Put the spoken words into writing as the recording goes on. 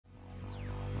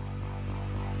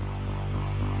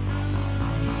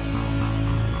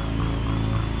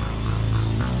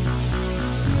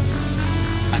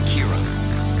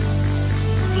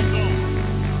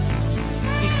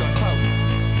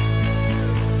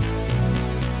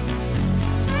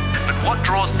What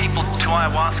draws people to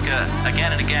ayahuasca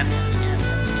again and again?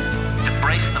 To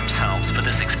brace themselves for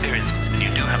this experience, and you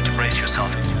do have to brace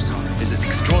yourself, is its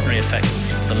extraordinary effect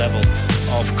at the level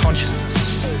of consciousness.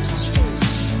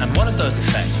 And one of those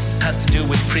effects has to do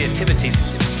with creativity.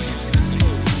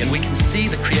 And we can see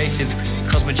the creative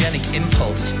cosmogenic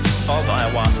impulse of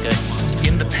ayahuasca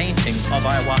in the paintings of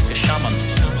ayahuasca shamans.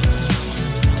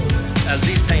 As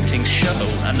these paintings show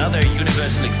another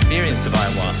universal experience of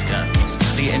ayahuasca,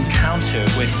 the encounter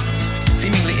with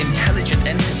seemingly intelligent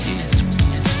entities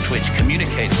which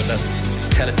communicate with us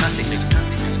telepathically.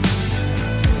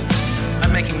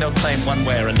 I'm making no claim one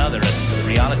way or another as to the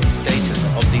reality status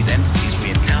of these entities we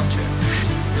encounter.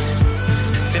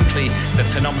 Simply that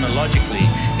phenomenologically,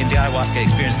 in the ayahuasca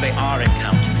experience, they are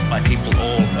encountered by people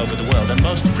all over the world, and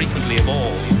most frequently of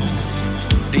all,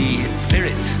 the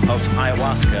spirit of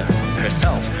ayahuasca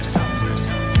herself.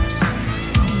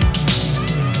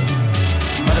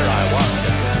 Mother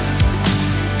Ayahuasca,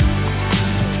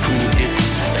 who is the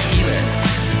healer.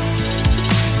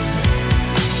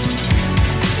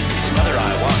 Mother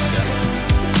Ayahuasca,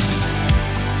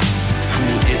 who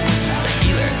is the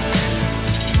healer.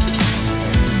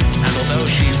 And although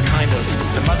she's kind of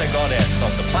the mother goddess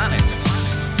of the planet,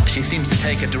 she seems to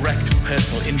take a direct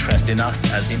personal interest in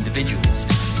us as individuals,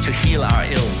 to heal our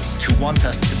ills, to want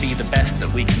us to be the best that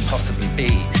we can possibly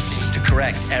be, to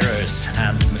correct errors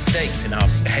and mistakes in our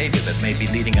behavior that may be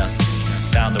leading us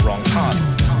down the wrong path.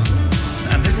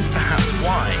 And this is perhaps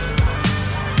why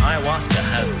ayahuasca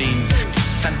has been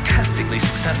fantastically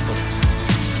successful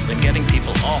in getting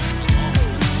people off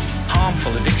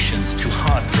harmful addictions to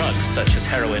hard drugs such as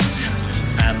heroin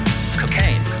and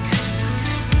cocaine.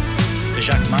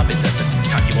 Jacques Mabit at the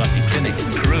Takiwasi Clinic in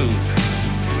Peru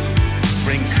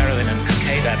brings heroin and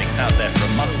cocaine addicts out there for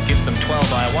a month, gives them 12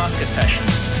 ayahuasca sessions.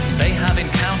 They have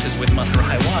encounters with Mother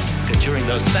Ayahuasca during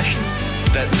those sessions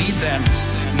that lead them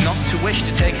not to wish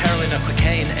to take heroin or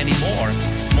cocaine anymore.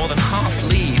 More than half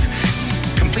leave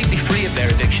completely free of their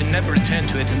addiction, never return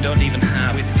to it, and don't even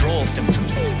have withdrawal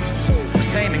symptoms. The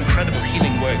same incredible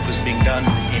healing work was being done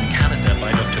in Canada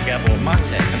by Dr. Gabor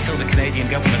Mate until the Canadian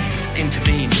government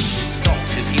intervened and stopped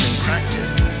his healing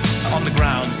practice on the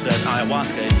grounds that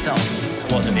ayahuasca itself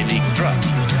was an illegal drug.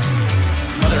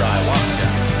 Mother Ayahuasca,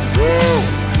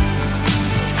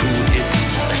 who is a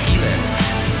healer.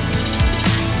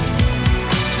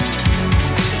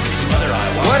 Mother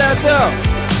Ayahuasca. What up, though?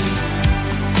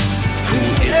 Who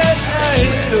is a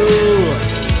healer.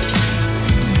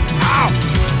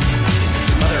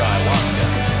 Mother Ayahuasca,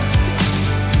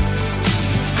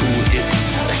 who is a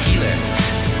healer.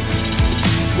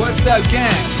 What's up,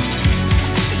 gang?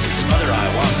 Mother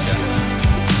Ayahuasca,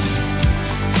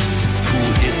 who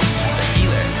is a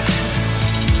healer.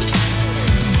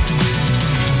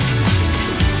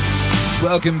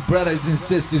 Welcome, brothers and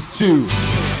sisters, to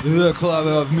the Club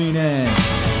of Meaning.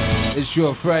 It's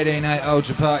your Friday night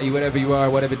ultra party, whatever you are,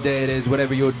 whatever day it is,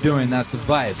 whatever you're doing, that's the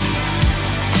vibes.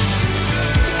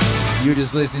 You're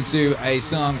just listening to a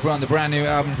song from the brand new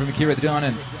album from Akira the Don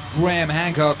and Graham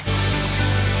Hancock.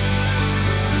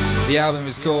 The album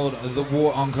is called The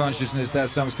War on Consciousness. That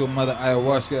song's called Mother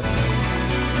Ayahuasca.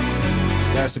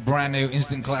 That's a brand new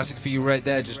instant classic for you right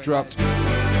there. Just dropped.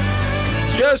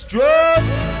 Just dropped!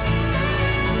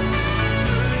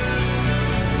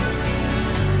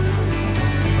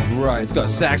 Right, it's got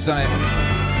sax on it.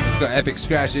 It's got epic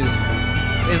scratches.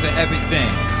 It's an epic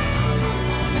thing.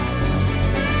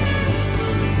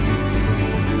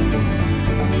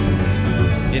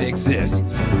 It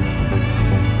exists.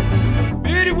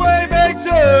 Beady Wave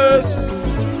exists!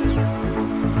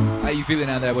 How you feeling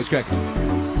out there? What's cracking?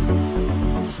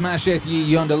 Smasheth ye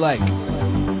yonder like.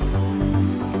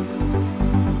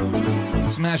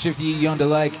 Smasheth ye yonder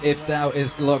like if thou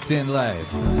is locked in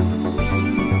live.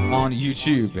 On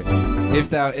YouTube, if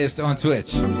thou is on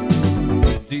Twitch,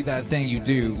 do that thing you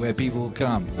do where people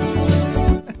come.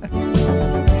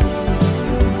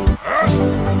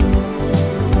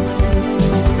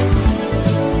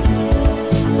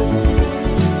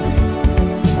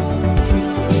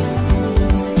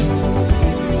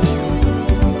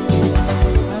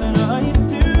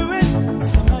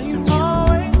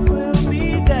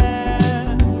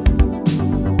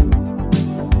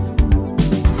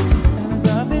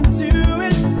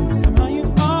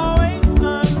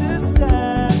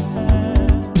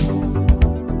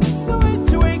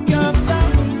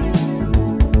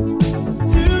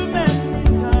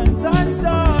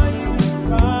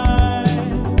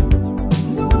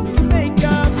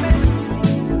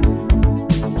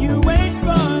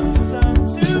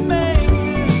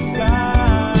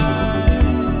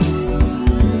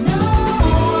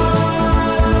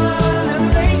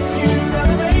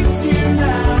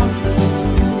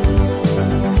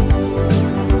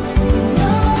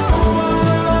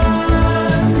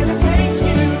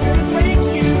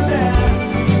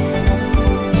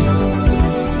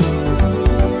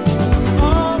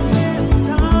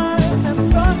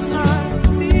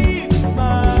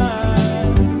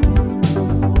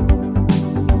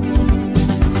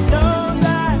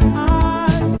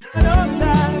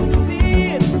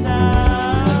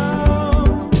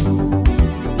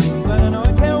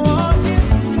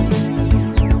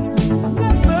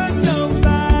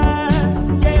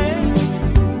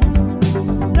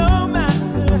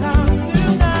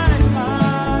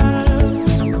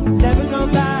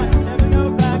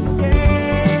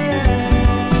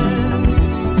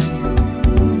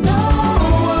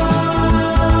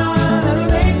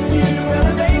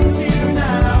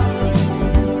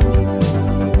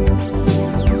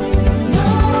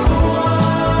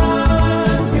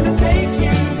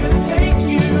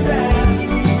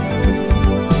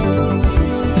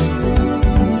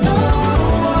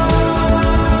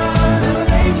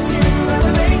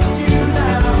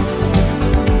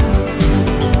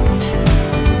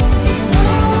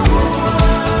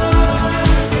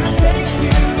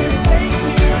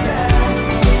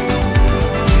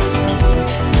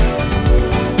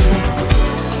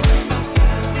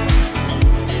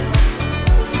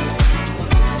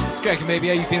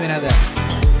 baby? How you feeling out there?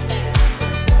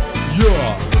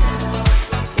 Yeah.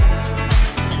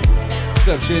 What's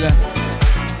up, Sheila?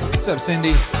 What's up,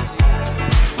 Cindy?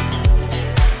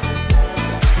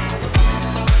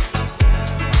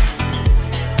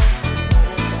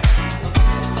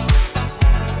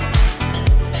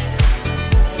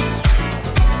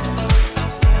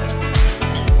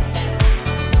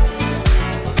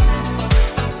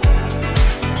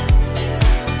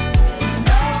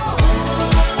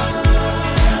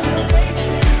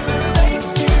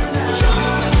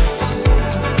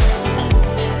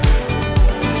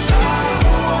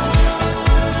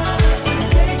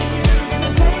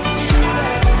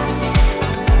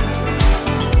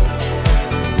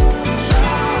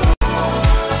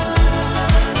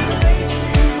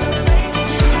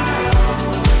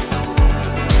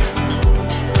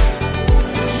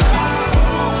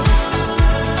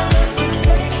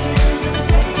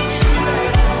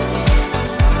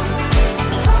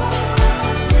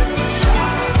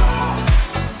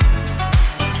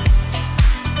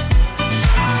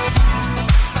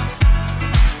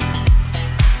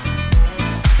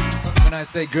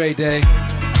 Say great day,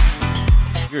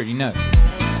 you already know.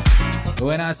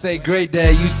 When I say great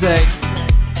day, you say.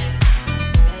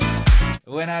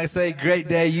 When I say great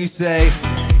day, you say.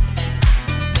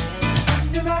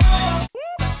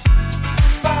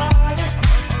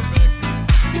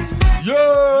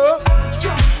 Yo!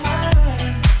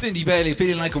 Cindy Bailey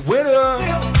feeling like a winner.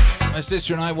 My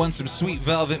sister and I won some sweet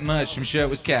velvet merch from Shirt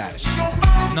Was Cash.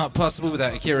 Not possible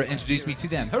without Akira introduced me to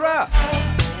them. Hurrah!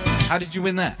 How did you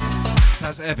win that?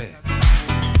 That's epic.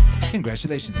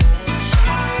 Congratulations.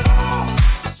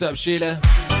 What's up, Sheila?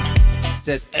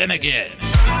 Says M again.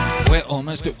 We're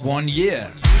almost at 1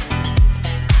 year.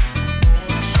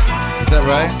 Is that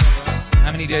right?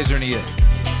 How many days are in a year?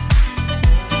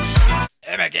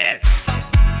 M again.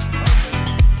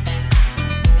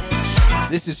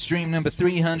 This is stream number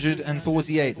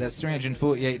 348. That's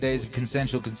 348 days of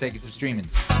consensual consecutive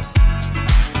streamings.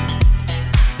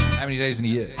 How many days in a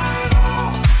year?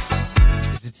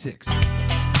 Is it 6?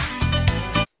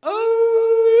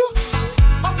 Oh,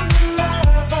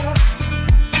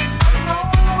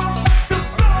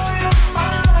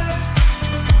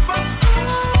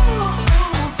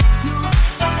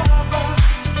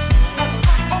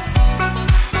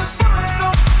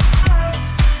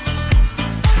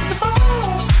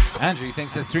 Andrew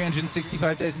thinks there's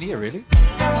 365 days in a year, really?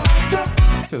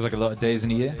 Feels like a lot of days in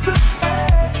a year.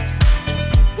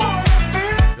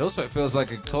 It also feels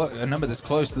like a number that's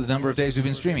close to the number of days we've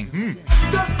been streaming. We've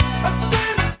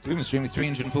been streaming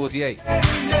 348.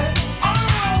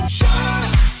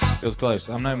 Feels close.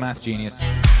 I'm no math genius.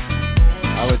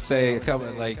 I would say a couple,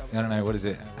 like, I don't know, what is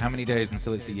it? How many days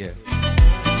until it's a year?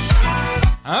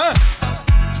 Huh?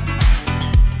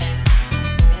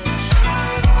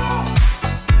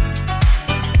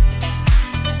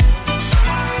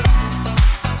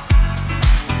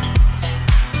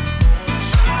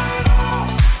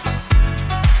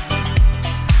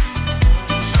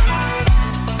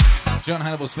 John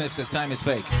Hannibal Smith says time is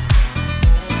fake.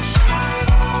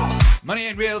 Money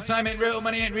ain't real, time ain't real,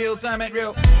 money ain't real, time ain't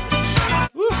real.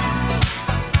 Woo.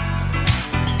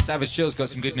 Savage Chill's got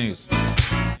some good news.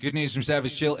 Good news from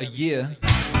Savage Chill, a year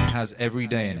has every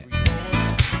day in it.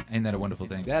 Ain't that a wonderful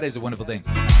thing? That is a wonderful thing.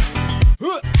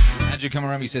 Andrew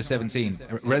Kamaromi says 17.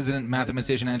 Resident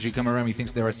mathematician Andrew Kamaromi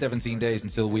thinks there are 17 days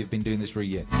until we've been doing this for a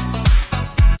year.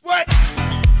 What?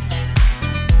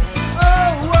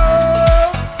 Oh, whoa!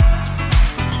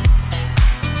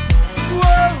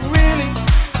 Whoa, really?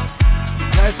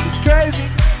 That's just crazy.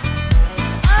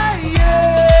 Oh,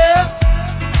 yeah!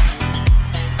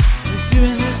 We're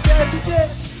doing this every day.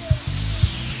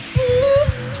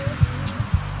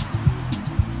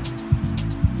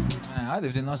 Man, I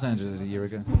lived in Los Angeles a year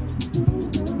ago.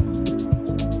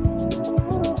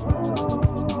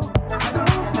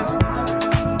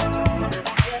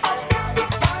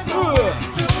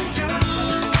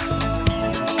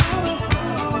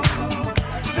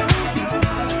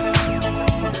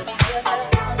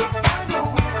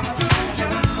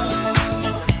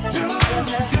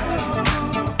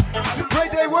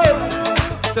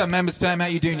 What's up, members time? How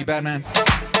you doing, you bad man?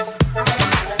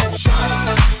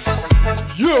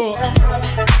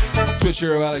 Yeah! Twitch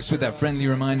Hero Alex with that friendly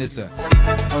reminder to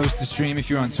host the stream if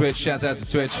you're on Twitch. Shout out to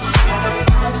Twitch.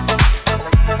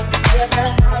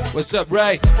 What's up,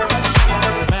 Ray?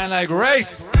 Man like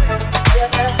Race.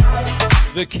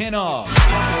 The Kinnar.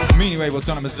 Meaning Wave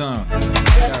Autonomous Zone.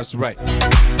 That's right.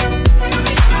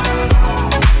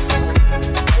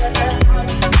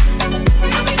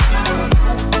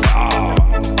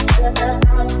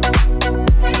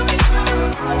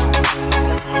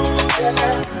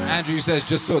 Andrew says,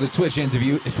 just saw the Twitch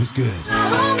interview. It was good.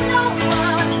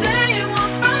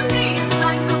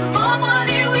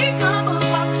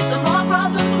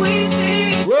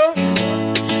 Whoa.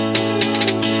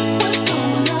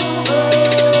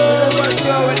 What's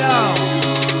going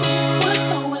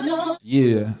on?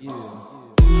 Yeah.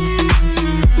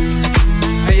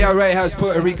 Hey, yo, Ray, how's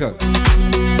Puerto Rico?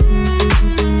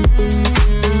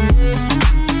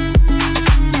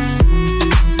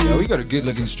 We got a good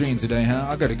looking stream today, huh?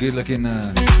 I got a good looking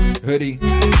hoodie.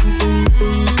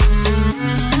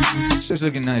 It's just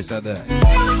looking nice out there.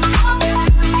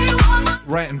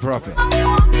 Right and proper.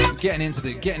 Getting into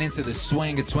the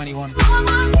swing of 21.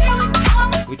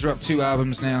 We dropped 2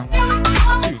 albums now.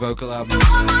 2 vocal albums.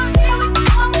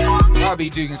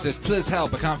 RB Dugan says, please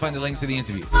help, I can't find the links to the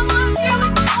interview.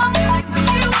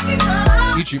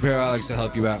 YouTube Hero Alex to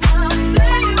help you out.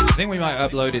 I think we might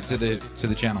upload it to the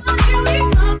channel.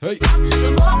 Hey.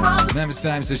 Members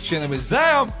Time says chilling with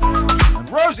Zam and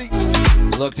Rosie.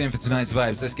 Locked in for tonight's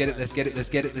vibes. Let's get it, let's get it, let's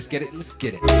get it, let's get it, let's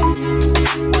get it.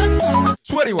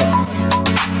 21.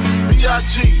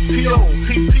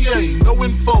 B-I-G-P-O-P-P-A, no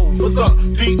info for the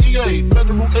DEA.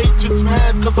 Federal agents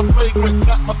mad cause I'm flagrant.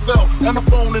 Tap myself and a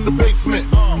phone in the basement.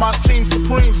 My team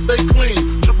supreme, stay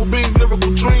clean. Triple beam,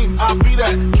 lyrical dream. I'll be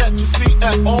that. Catch a seat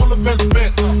at all events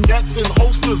bent. Gats in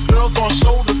holsters, girls on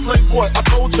shoulders. Playboy, I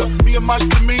told ya, me and Mike's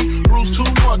to me. Bruise too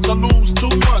much, I lose too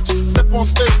much. Step on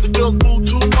stage, the girls boo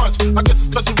too much. I guess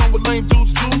it's cause you run with lame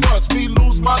dudes too much. Me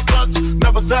lose my touch,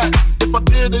 never that. If I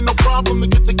did, ain't no problem to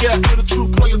get the gap where the true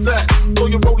players at. Throw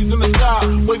your roadies in the sky,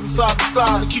 waving side to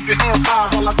side, and keep your hands high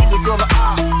while I give your girl an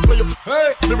eye. Play your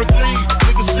lyrically,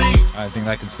 nigga see. I think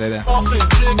that can stay there.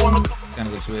 Kind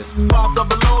of looks weird.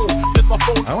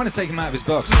 I want to take him out of his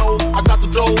box. I got the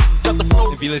dough, got the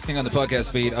flow. If you're listening on the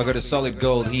podcast feed, I've got a solid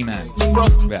gold He-Man. Well,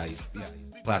 he's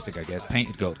plastic, I guess,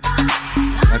 painted gold.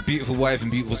 My beautiful wife and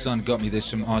beautiful son got me this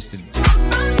from Austin.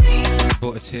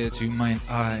 Brought a tear to mine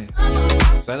eye.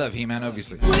 So I love He-Man,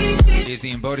 obviously. He is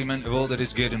the embodiment of all that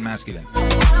is good and masculine.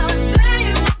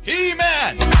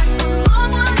 He-Man!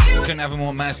 Couldn't have a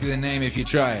more masculine name if you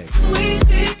tried.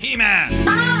 He-Man!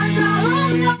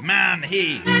 Man,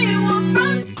 he!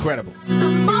 Incredible.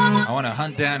 I want to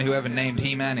hunt down whoever named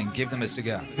He-Man and give them a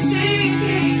cigar.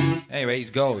 Anyway, he's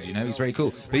gold, you know, he's very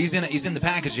cool. But he's in the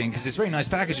packaging, because it's very nice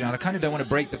packaging, and I kind of don't want to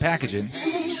break the packaging.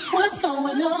 What's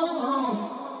going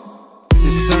on?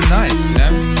 This is so nice, you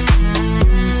know?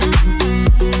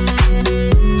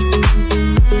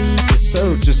 It's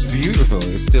so just beautiful,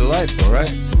 it's delightful,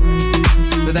 right?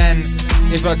 But then,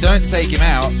 if I don't take him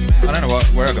out, I don't know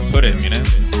where I can put him, you know?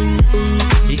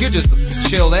 He could just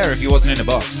chill there if he wasn't in a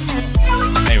box.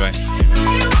 Anyway.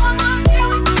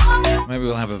 Maybe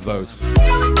we'll have a vote.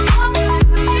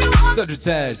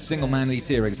 Sodratej, single man leads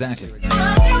here, exactly.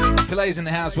 Calais in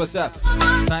the house, what's up?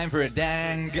 Time for a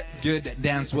dang good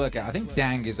dance workout. I think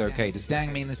dang is okay. Does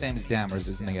dang mean the same as damn, or is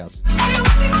there something else?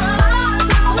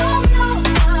 Oh.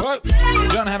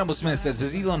 John Hannibal Smith says,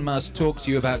 has Elon Musk talked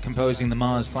to you about composing the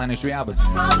Mars Planetary album?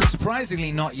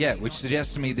 Surprisingly not yet, which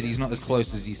suggests to me that he's not as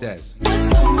close as he says.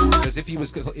 Because if he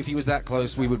was that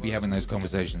close, we would be having those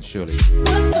conversations, surely.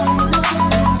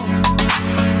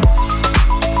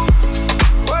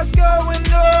 What's going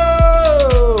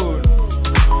on?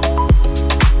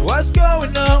 What's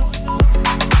going on?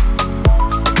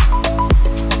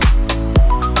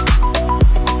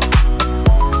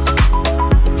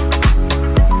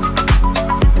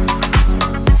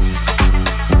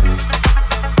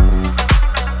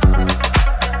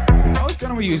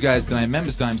 With you guys tonight.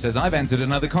 Members Time says I've entered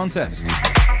another contest.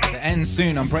 To end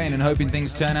soon, I'm praying and hoping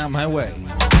things turn out my way.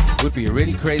 Would be a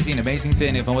really crazy and amazing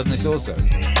thing if I wasn't this also.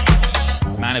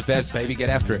 Manifest, baby, get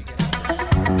after it.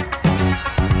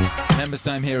 Members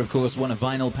Time here, of course, won a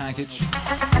vinyl package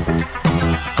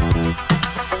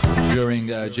during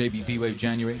JBP Wave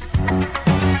January.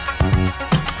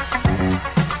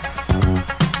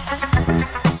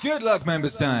 Good luck,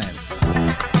 Members Time.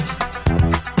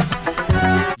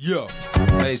 Yo.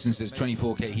 Mason says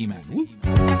 24K He-Man. Woo.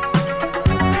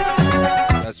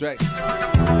 That's right.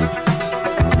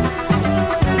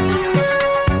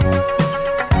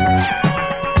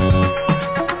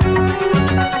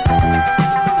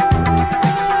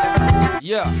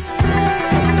 Yeah.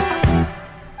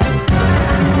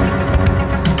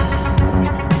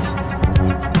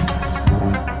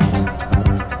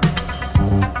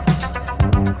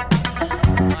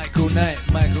 Michael Knight,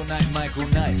 Michael Knight, Michael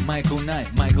Knight, Michael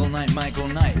Knight, Michael Knight, Michael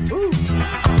Knight. Ooh.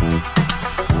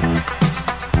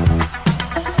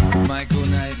 Michael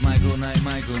Knight, Michael Knight,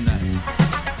 Michael Knight.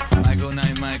 Michael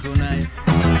Knight, Michael Knight.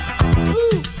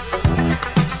 Ooh.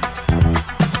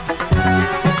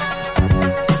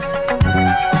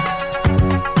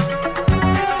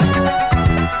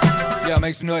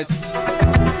 Make some noise.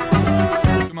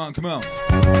 Come on, come on.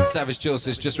 Savage Jill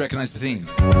says, just recognize the theme.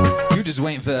 You just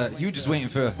waiting for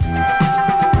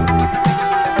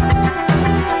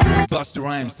Busta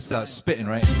Rhymes to start spitting,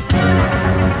 right?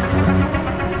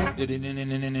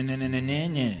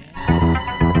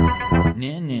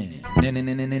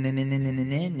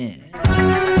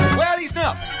 Well, he's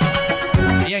not.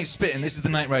 He ain't spitting. This is the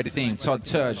Night Rider theme. Todd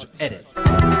Turge, edit.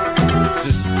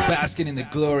 Just basking in the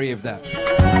glory of that.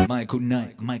 Michael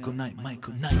Knight.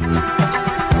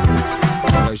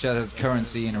 Oh, shout out to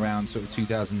Currency in around sort of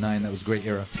 2009. That was a great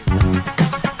era.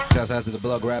 Shout out to the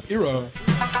blog rap era.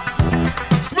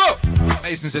 Come on!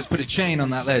 Mason says, put a chain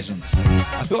on that legend.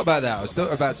 I thought about that. I was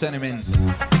thought about turning him in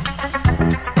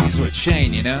into a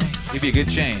chain, you know? He'd be a good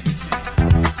chain.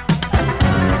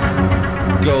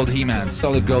 Gold He-Man.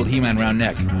 Solid gold He-Man round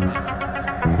neck.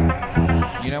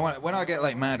 You know, when I get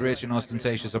like mad rich and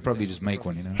ostentatious, I'll probably just make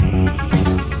one, you know?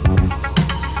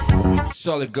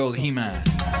 Solid gold He-Man.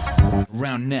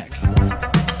 Round neck.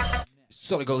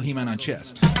 Solid gold He-Man on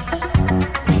chest. What's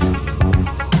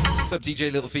up,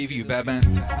 DJ Little Fever, you bad man?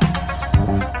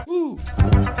 Woo!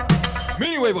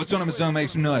 Mini-Wave Autonomous Zone, make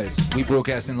some noise. We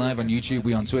broadcasting live on YouTube,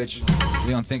 we on Twitch,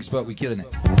 we on ThinkSpot, we killing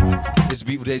it. It's a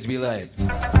beautiful day to be alive.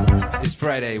 It's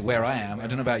Friday where I am. I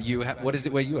don't know about you. What is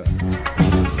it where you are?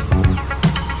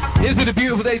 Is it a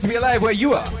beautiful day to be alive where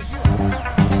you are?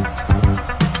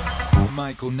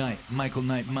 Michael Knight.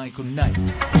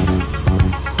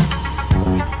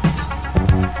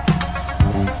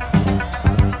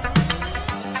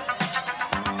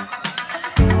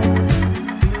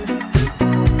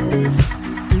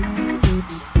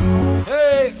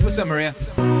 Hey, what's up, Maria?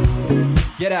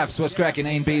 Get Afs, what's cracking?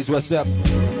 A&B's, what's up?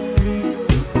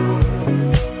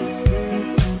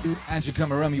 Andrew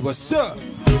Kamarumi, what's up?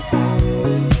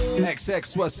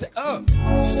 XX, what's up?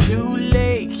 It's too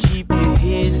late, keep your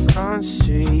head on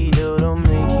straight, or don't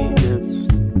make it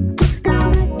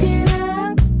up.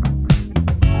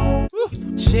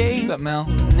 What's up, Mel?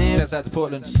 Shouts out to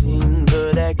Portland.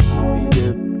 But I keep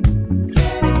it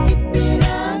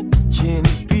up. Can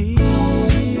it be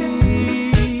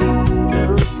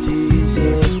those days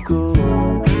have gone?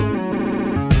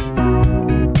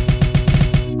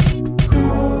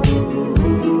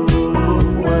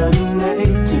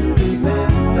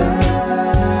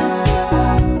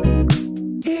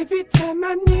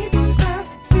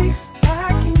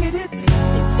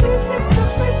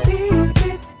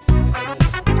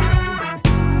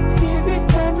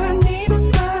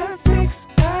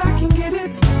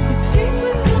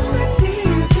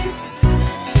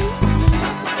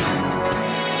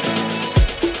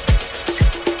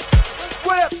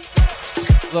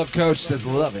 Love Coach says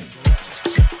loving.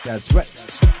 That's right.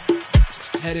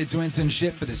 Headed to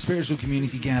internship for the spiritual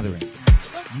community gathering.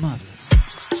 Marvelous.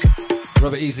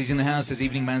 Robert Easley's in the house, says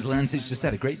evening man's Lancet. Just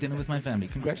had a great dinner with my family.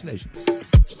 Congratulations.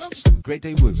 Great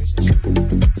day, woo.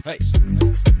 Hey. It's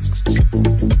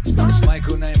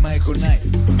Michael Knight. Michael Knight.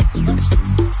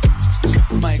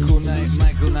 Michael Knight.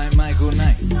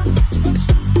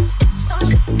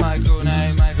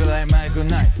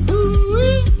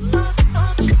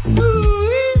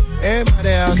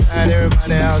 Everybody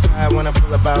outside wanna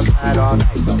pull up outside all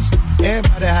night though.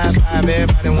 Everybody high five,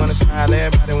 everybody wanna smile,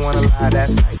 everybody wanna lie,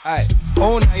 that's nice. Alright.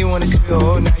 Oh, now you wanna chill,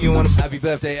 oh, now you wanna... Happy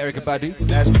birthday, Erykah Badu.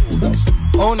 That's cool though.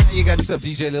 Oh, now you got... What's up,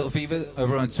 DJ Little Fever?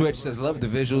 Over on Twitch says, love the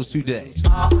visuals today.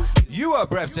 You are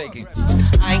breathtaking.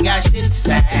 I ain't got shit to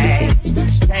say.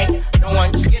 Can't no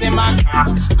one get in my car.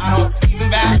 I don't even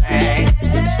valet.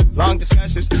 Long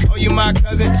discussions. Oh, you my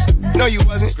cousin? No, you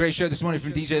wasn't. Great show this morning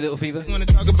from DJ Little Fever. You wanna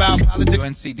talk about politics? We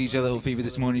went to see DJ Little Fever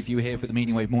this morning. If you were here for the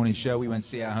Meaning Wave morning show, we went to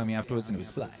see our homie afterwards and it was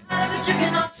fly.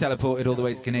 Teleported all the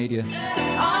way to Canada.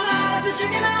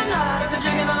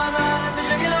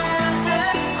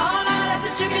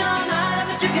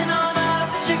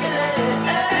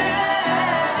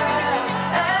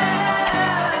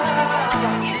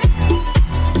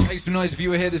 Make some noise if you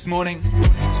were here this morning.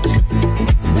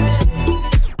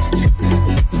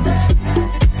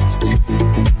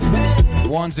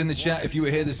 One's in the chat if you were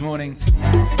here this morning.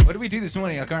 What did we do this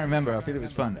morning? I can't remember. I feel it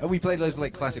was fun. Oh, we played loads of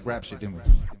like classic rap shit, didn't we?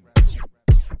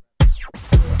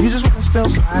 You just wanna spill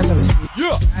flies on the seat.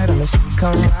 Yeah. Ride on the seat,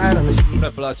 come ride on the seat. What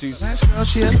up, Bluetooth? Last girl,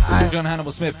 she a liar. John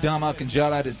Hannibal Smith, Darmok and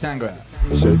Jarlad at Tangra.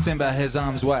 Timber his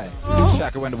arms wide.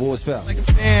 Shaka when the wars fell. Like a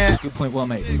fan. Good point, well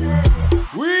made.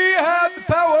 We have the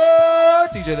power!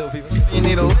 DJ Little Fever. You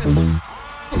need a lift.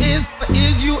 Is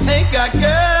you ain't got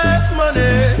gas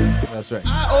money. That's right.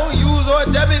 IOUs or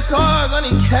debit cards, I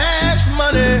need cash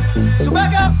money. So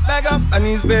back up, I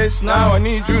need space now. I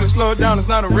need you to slow down, it's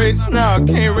not a race now. I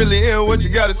can't really hear what you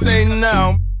gotta say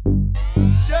now.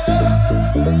 Just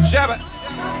Shabba.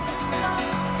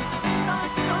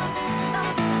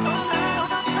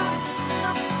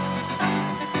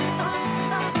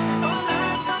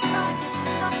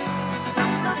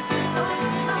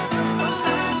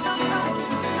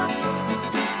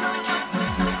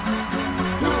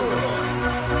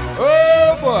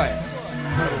 Oh boy.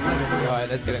 All right,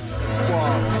 let's get it.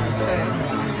 Squad, 10,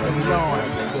 and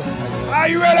going. Are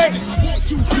you ready? 1,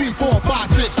 2, 3, 4,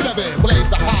 5, 6, 7. Blaze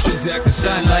the hot. Exactly.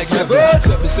 Shine like heaven.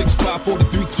 7, 6, 5, 4,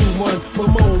 3, 2, 1.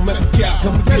 Come on, make a gap.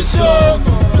 Come get some.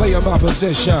 Play my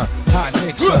position, hot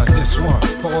Nixon. This one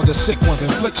for all the sick ones,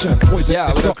 infliction.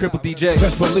 Yeah, what up, Cripple DJ?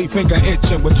 Best believe finger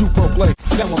itching with 2 pro play.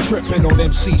 Now I'm tripping on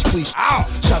MC's cliche. Ow!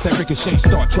 Shot that ricochet,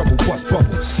 start trouble, bust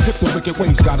bubbles. Hip the wicked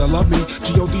ways, gotta love me.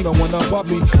 G.O.D. no one above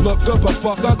me. Look good but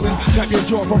fuck ugly. Tap your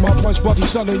jaw from my punch, Bucky,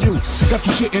 son of you. Got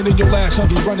you shitting in your last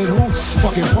huggy, running who?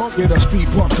 Fucking punk, get a speed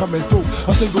bump coming through.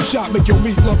 A single shot make your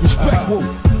meat love respect. Woo.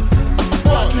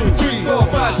 1, 2, 3, 4,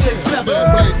 5, 6, 7.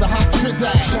 Blaze the hot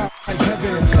trizak. Shot like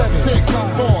heaven. 7, 6,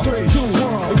 4, 3, 2,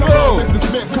 1. Go! Mr.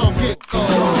 Smith, come get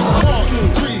 1, 2,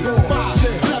 3, 4, 5,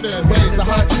 6, 7. Blaze the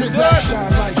hot trizak.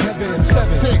 Shot like heaven.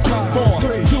 7, 6, 4,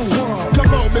 3, 2, 1.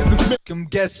 Come on, Mr. Smith. Come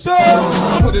get some.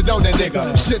 Put it on that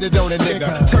nigga, shit it on that nigga.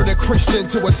 Turn a Christian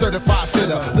to a certified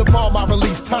sinner. The bomb I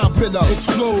released, time pinner.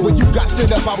 When you got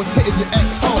set up, I was hitting your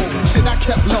ex-home. Shit, I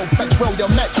kept low, petrol, your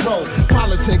metro.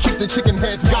 Politan, keep the chicken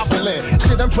heads gobbling.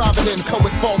 Shit, I'm driving in,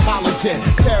 co-ed fall halogen.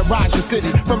 Terrorize your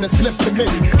city from the Slip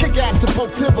Committee. Kick ass to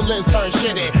both Timberlands, turn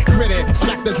shitty. Gritty,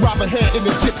 smack the driver head in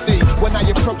the gypsy. When I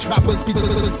approach rappers,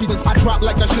 speeders, I drop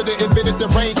like I should've invented the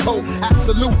raincoat.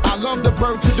 Absolute, I love the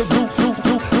bird to the roots,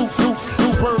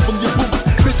 New bird from your boots.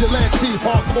 Vigilante,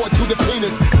 hardcore to the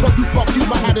penis. Fuck you,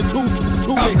 my attitude.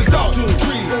 2, 8, 2,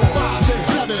 3, 5, 6,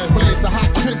 7. Blaze the hot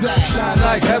trizak. Shine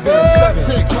like heaven.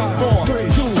 6, 4, 3,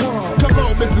 2, 1. Come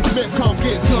on, Mr. Smith, come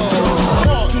get some.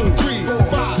 1, 2, 3, 4,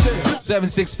 5, 6, 7. 7,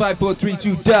 6, 5, 4, 3,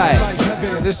 2, die.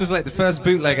 This was like the first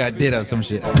bootleg I did or some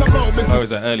shit. Come on, Mr. Oh, it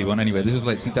was an early one anyway. This was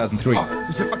like 2003.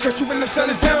 If I catch you when the sun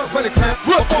is down, run it, clown.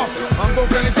 Whoop off. I'm gonna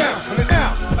run it down. Run it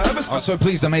down. I was so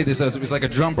pleased I made this. It was like a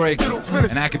drum break, an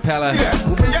acapella,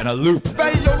 and a loop.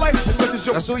 Value your life as much as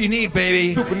your That's all you need,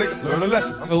 baby. stupid nigga. Learn a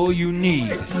lesson. I'm All you need.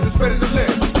 just ready to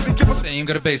live. Let me give us Then you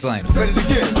got a bass line. ready to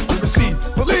give, to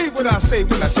receive. Believe what I say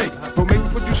when I take. Don't make me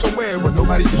put you somewhere where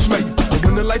nobody can smell you. But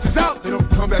when the lights is out, they don't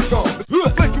come back on.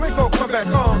 Flick, you ain't gonna come back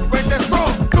on. Right, that's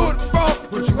wrong. Do it wrong.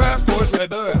 What you asked for is right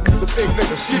there. The big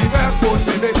nigga, skinny passport,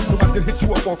 baby. So I can hit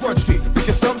you up on Front Street. Think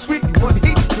it's dumb sweet. You want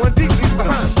heat, one deep, leave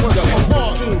behind.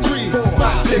 1, 2, 3, 4,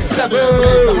 5, 6, 7.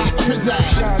 Blaze the hot trizak.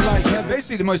 Shot like heaven.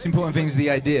 Basically, the most important thing is the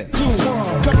idea. 2,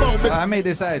 1. Come on, Mr. I made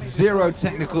this. I had 0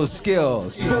 technical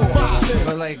skills. 5, 6,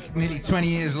 But like nearly 20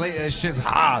 years later, shit's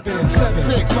hard. 7,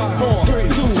 6, 4, 3, 2,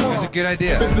 1. It's a good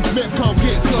idea. Mr. Smith, come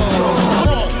get some.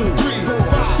 1, 2, 3, 4,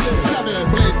 5, 6,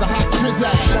 7. Blaze the hot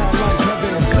trizak. Shot like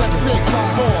heaven. 7, 6,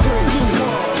 5, 4, 3, 2,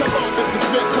 1. Come on, Mr.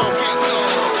 Smith, come get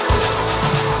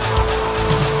some.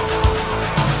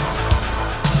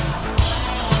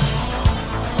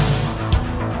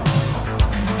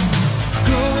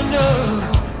 Growing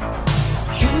up,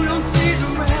 you don't see the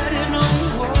writing on the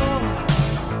wall.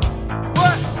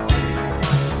 What?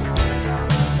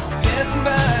 Passing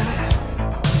by,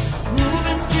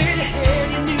 moving straight ahead,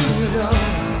 you knew it all.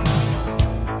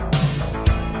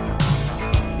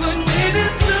 But maybe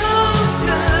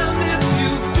sometime if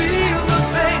you feel the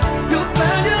pain, you'll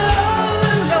find you're all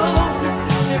alone.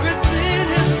 Everything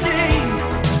has changed.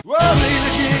 Play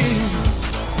the game.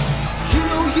 You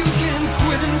know you can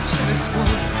quit until it's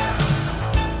won.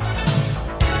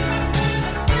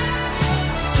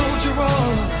 Soldier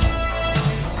on.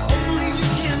 Only you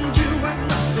can do what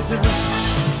must be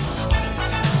done.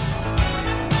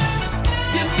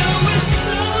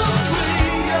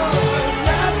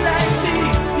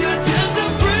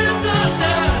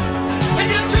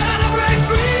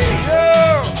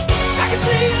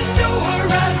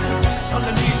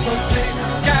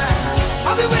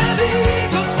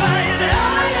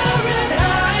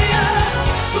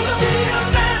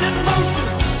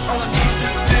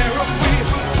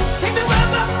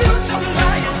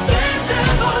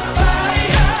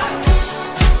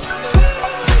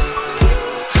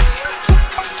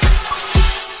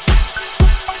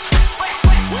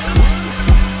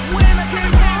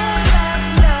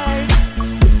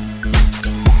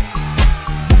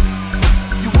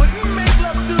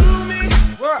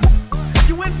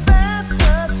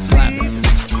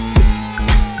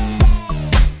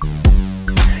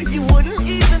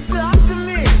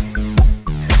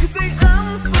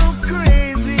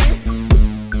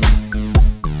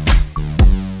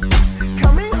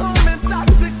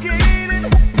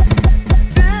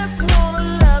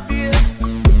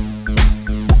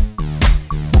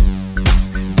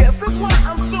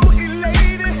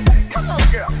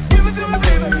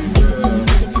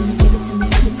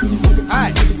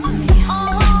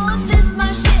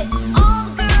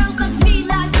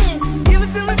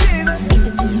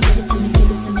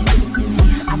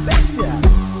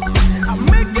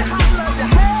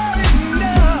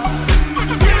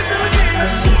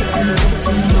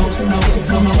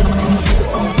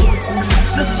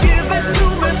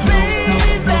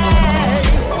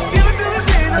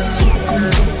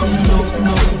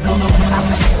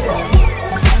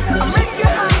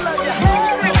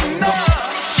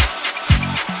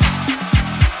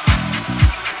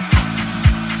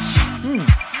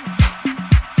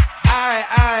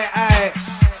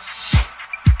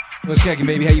 What's cracking,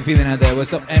 baby? How you feeling out there?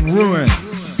 What's up? And Ruins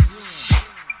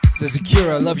says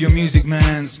Akira, love your music,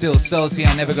 man. Still salty.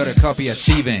 I never got a copy of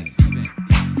Thieving.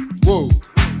 Whoa,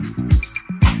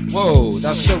 whoa,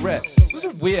 that's so rare. This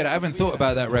is weird. I haven't thought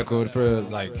about that record for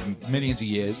like millions of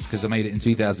years because I made it in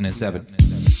 2007.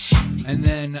 And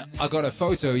then I got a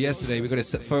photo yesterday. We got a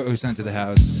photo sent to the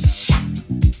house.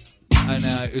 And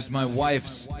it was my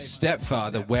wife's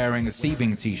stepfather wearing a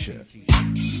Thieving t-shirt.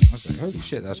 I was like, holy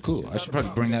shit, that's cool. I should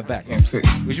probably bring that back.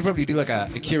 We should probably do like a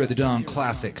Akira the Don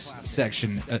classics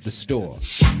section at the store.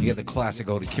 You get the classic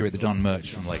old Akira the Don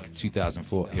merch from like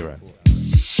 2004 era.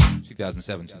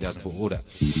 2007, 2004 order.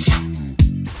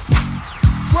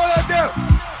 What up, dude?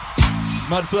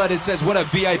 Mud Flooded says, what up,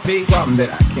 VIP? Problem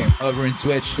that I can't. Over in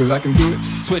Twitch. Because I can do it.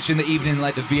 Twitch in the evening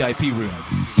like the VIP room.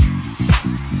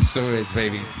 So it is,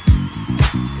 baby.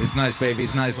 It's nice, baby.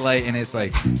 It's nice light, and it's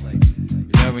like, you know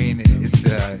what I mean?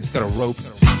 It's got a rope.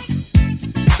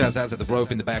 Shouts out to the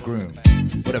rope in the back room.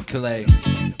 What up, Calais?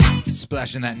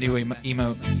 Splashing that new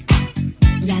emote.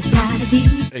 Last night a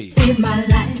DJ saved my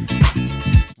life.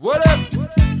 What up?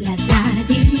 Last night a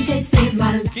DJ saved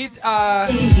my life. Get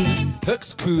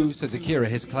Hooks Koo says Akira,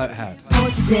 his clout hat. Oh,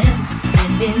 to death,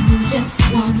 and then just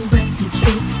one breath you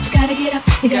say, you gotta get up,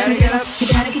 you gotta get up, you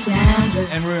gotta get down.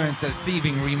 And Ruin says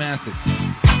Thieving remastered.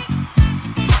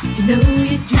 You know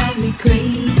you drive me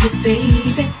crazy,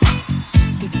 baby.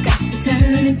 You got to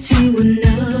turn into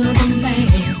another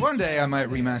man. One day I might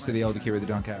remaster the old Akira the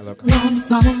Don catalog.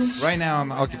 Right now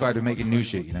I'm occupied with making new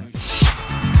shit, you know.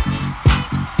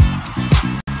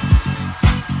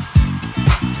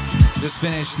 Just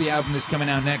finished the album that's coming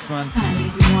out next month.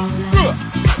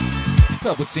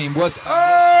 Couple Team, what's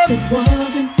up?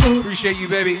 Appreciate you,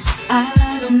 baby.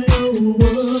 I don't know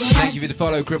what. Thank you for the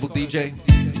follow, Crippled DJ.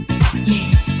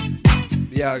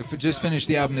 Yeah, just finished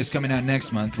the album that's coming out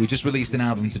next month. We just released an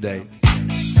album today.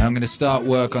 And I'm going to start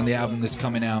work on the album that's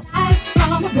coming out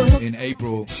in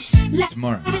April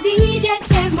tomorrow.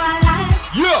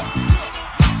 Yeah!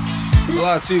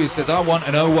 Latu says, I want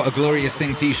to know what a glorious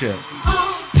thing t-shirt.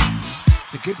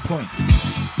 It's a good point.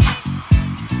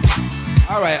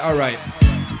 All right.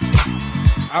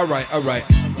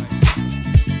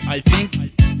 I think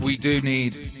we do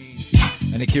need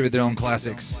an Akira the Don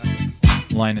Classics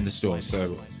line in the store,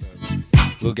 so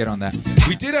we'll get on that.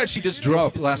 We did actually just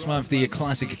drop last month the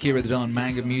classic Akira the Don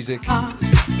manga music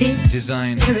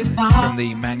design from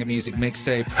the manga music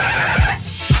mixtape.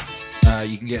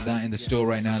 You can get that in the store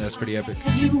right now. That's pretty epic.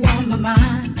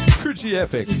 Pretty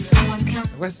epic.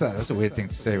 What's that? That's a weird thing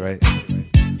to say, right?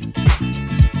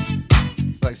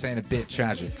 It's like saying a bit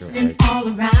tragic or like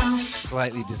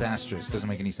slightly disastrous. Doesn't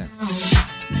make any sense.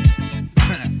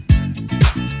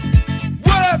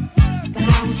 What up?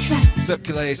 What's up,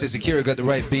 Calais? Says Akira got the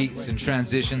right beats and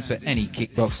transitions for any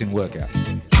kickboxing workout.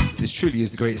 This truly is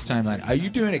the greatest timeline. Are you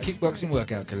doing a kickboxing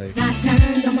workout, Calais? I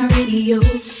turned on my radio,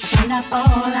 found out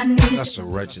all I knew. That's so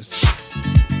righteous.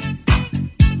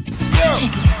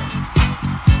 Check it out.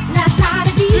 Last night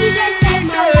a DJ saved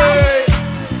my life.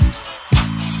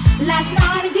 Last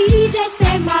night a DJ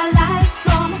saved my life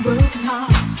from a broken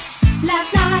heart.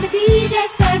 Last night a DJ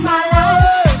saved my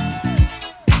life.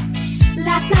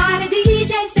 Last night a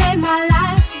DJ saved my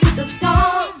life with a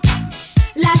song.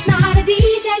 Last night a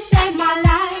DJ saved my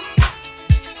life.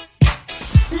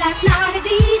 Last night a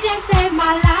DJ saved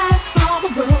my life from a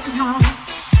broken heart.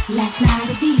 Last night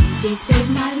a DJ saved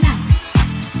my life.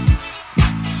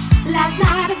 Last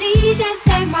night a DJ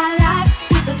saved my life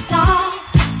with a song.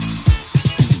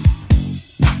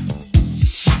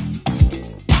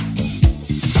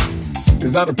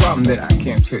 It's not a problem that I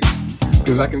can't fix,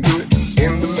 cause I can do it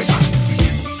in the mix.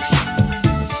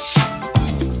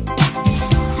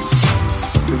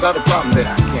 It's not a problem that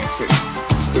I can't fix,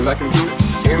 cause I can do it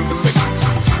in the mix.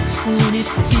 When it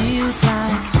feels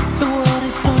like the world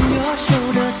is on your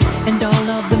shoulders and all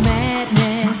of the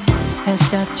madness has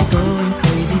got you going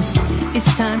crazy,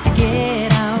 it's time to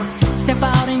get out, step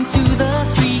out into the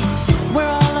street where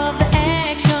all of the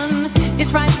action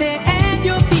is right there at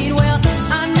your feet. Well,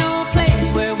 I know a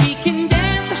place where we can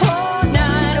dance the whole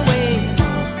night away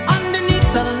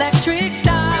underneath the electric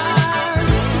stars.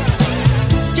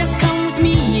 Just come with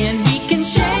me and we can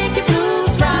shake your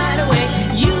blues right away.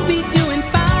 You'll be doing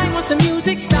fine once the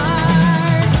music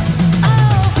starts.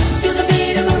 Oh, feel the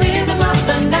beat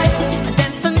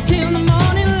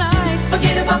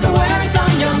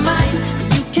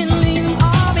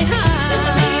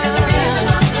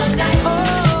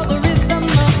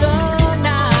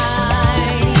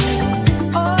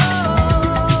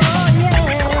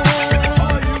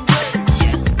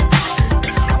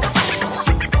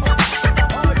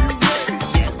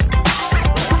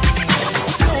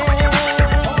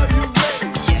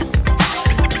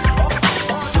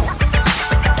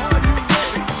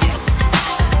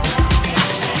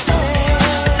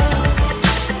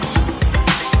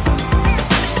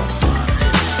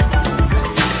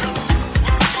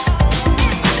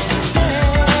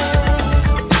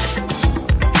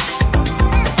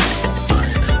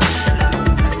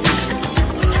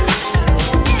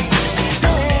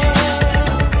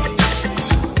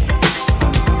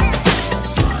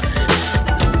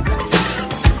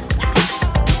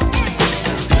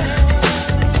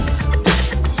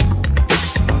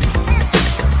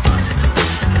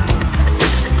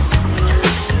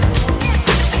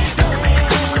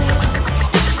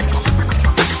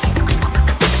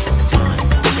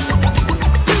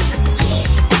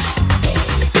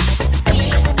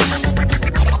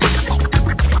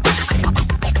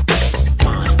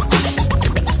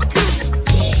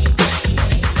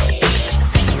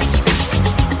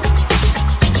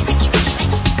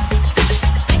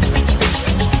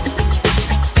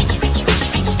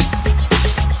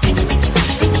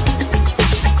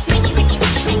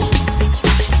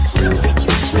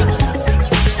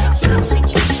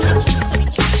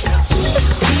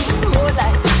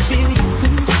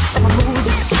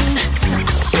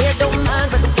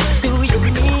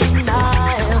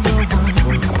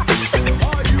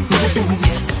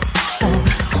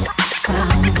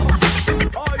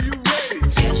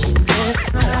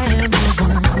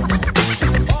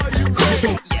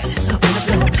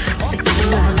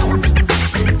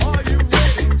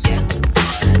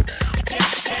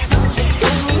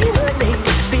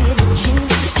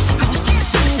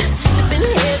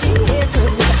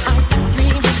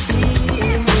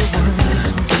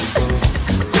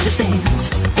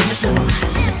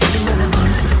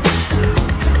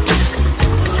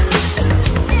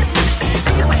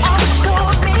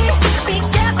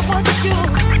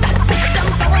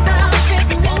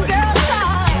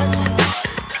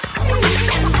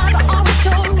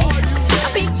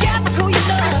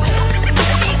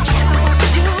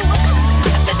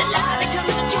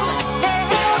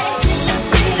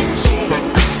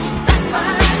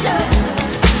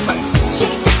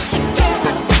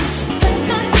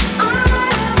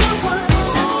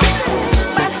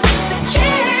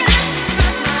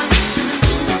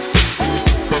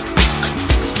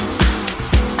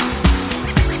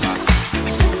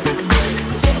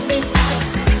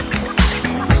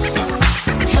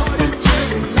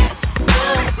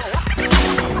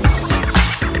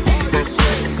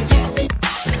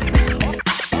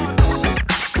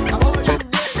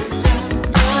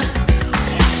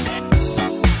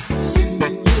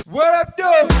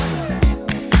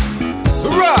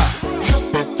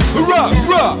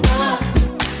Yeah!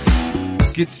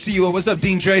 Good to see you all. What's up,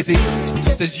 Dean Tracy?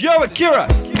 Says, yo, Akira,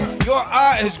 your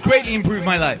art has greatly improved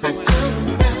my life.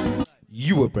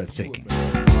 You were breathtaking.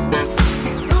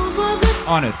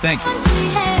 Honored, thank you.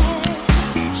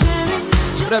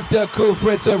 What up, Doug Cool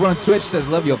Fritz over on Twitch? Says,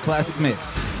 love your classic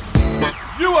mix.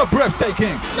 You are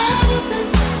breathtaking.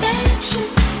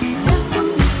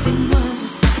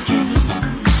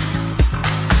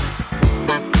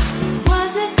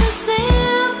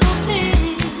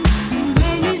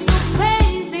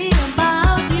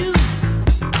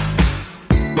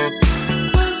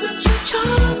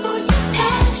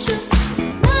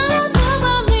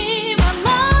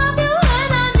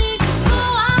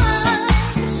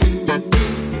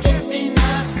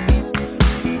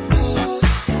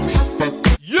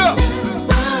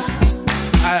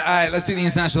 Alright, let's do the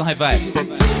international high five.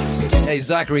 Hey,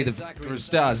 Zachary, the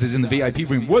stars, is in the VIP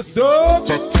room. What's up?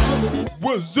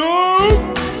 What's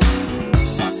up?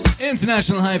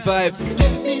 International high five.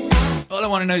 All I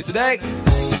want to know today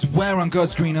is where on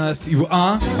God's green earth you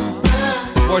are.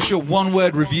 What's your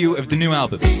one-word review of the new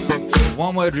album?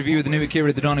 One-word review of the new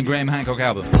Akira the Don and Graham Hancock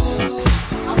album.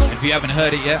 And if you haven't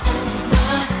heard it yet,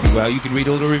 well, you can read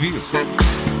all the reviews.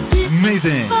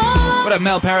 Amazing. What up,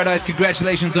 Mel Paradise?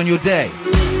 Congratulations on your day.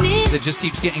 It just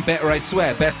keeps getting better, I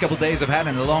swear. Best couple days I've had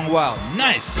in a long while.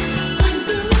 Nice.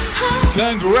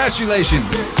 Congratulations.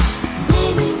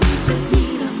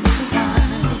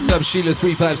 What's up,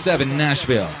 Sheila357,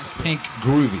 Nashville. Pink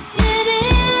Groovy.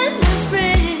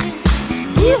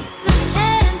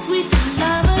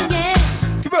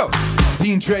 Come on.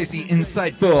 Dean Tracy,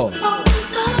 Insightful.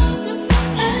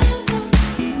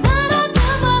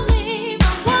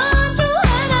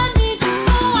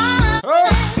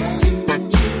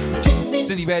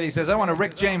 Cindy Bailey says, I want a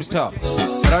Rick James top,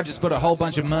 but I just put a whole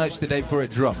bunch of merch the day before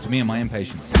it dropped. Me and my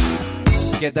impatience.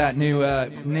 Get that new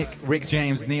Rick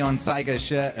James Neon Tiger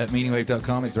shirt at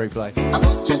meaningwave.com. It's very fly.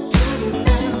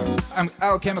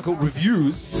 Alchemical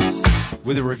Reviews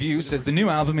with a review says, the new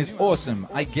album is awesome.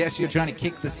 I guess you're trying to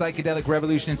kick the psychedelic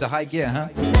revolution into high gear, huh?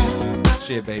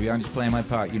 Shit, baby, I'm just playing my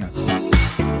part, you know.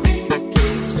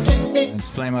 I'm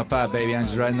just playing my part, baby. I'm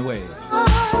just riding the wave.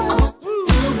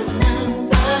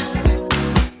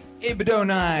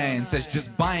 Ibado9 says,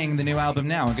 just buying the new album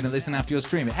now. I'm going to listen after your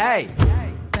stream. Hey,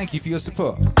 thank you for your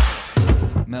support.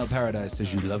 Mel Paradise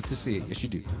says, you love to see it. Yes, you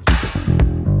do.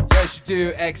 Yes, you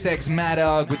do. XX Mad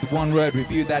Dog with the one-word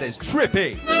review. That is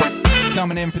trippy.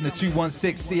 Coming in from the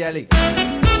 216 CLE.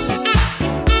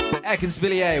 Ekins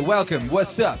Villiers, welcome.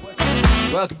 What's up?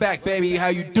 Welcome back, baby. How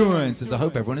you doing? Says, I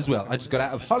hope everyone is well. I just got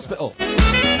out of hospital.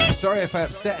 Sorry if I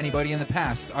upset anybody in the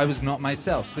past. I was not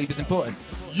myself. Sleep is important.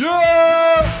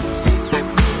 Yeah!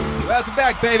 Welcome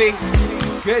back, baby.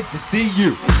 Good to see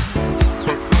you.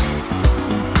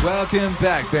 Welcome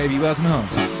back, baby. Welcome home.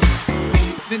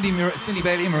 Cindy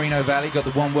Bailey, Merino Valley, got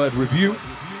the one-word review.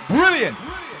 Brilliant!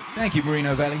 Thank you,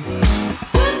 Merino Valley.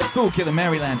 Fool Killer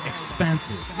Maryland,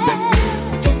 expansive.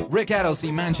 Rick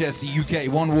Adelcy, Manchester, UK,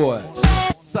 one word.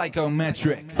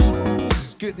 Psychometric.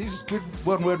 These are good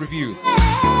one-word reviews.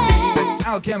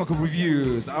 Alchemical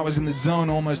Reviews. I was in the zone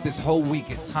almost this whole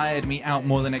week. It tired me out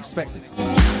more than expected.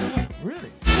 Really?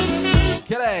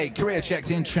 Kelly, career checked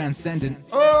in, transcendent.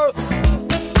 Oh!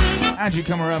 Andrew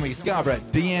Kamaromi, Scarborough,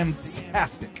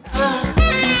 DM-tastic.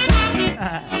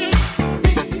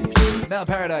 Mel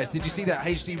Paradise, did you see that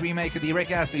HD remake of the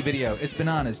Rick Astley video? It's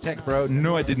bananas. Tech bro.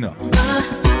 No, I did not.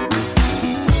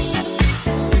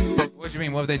 What do you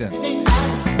mean? What have they done?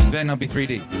 Better not be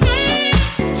 3D.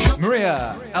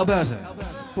 Maria, Alberta.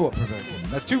 Thought-provoking.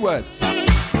 That's 2 words.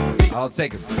 I'll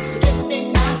take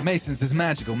them. Mason says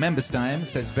magical. Memberstein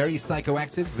says very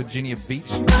psychoactive. Virginia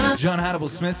Beach. John Hannibal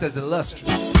Smith says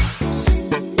illustrious.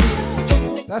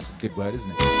 That's a good word,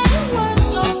 isn't it?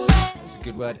 That's a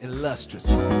good word. Illustrious.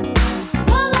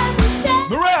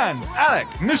 Moran, Alec,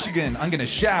 Michigan. I'm gonna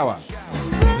shower.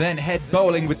 Then head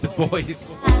bowling with the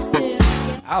boys.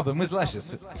 Album was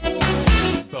luscious.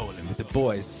 Bowling with the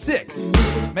boys. Sick.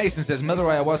 Mason says, Mother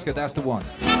Ayahuasca, that's the one.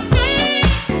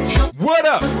 What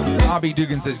up? RB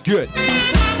Dugan says, good.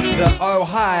 The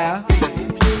Ohio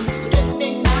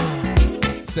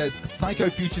says, Psycho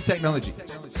Future Technology.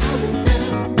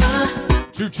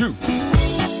 True, true.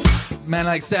 Man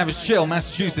like Savage Chill,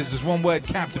 Massachusetts is one word,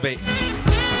 captivating.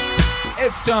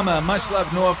 It's Toma, much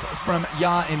love north from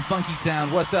Ya in Funky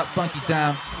Town. What's up, Funky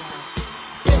Town?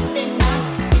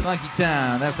 Funky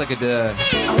Town, that's like a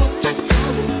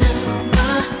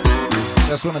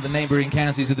that's one of the neighboring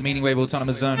counties of the Meaning Wave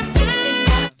Autonomous Zone.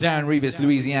 Darren Revis,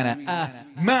 Louisiana.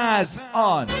 Maz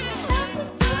on.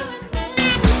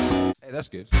 Hey, that's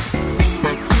good.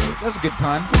 That's a good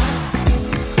pun.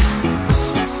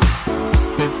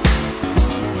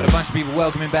 bunch of people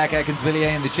welcoming back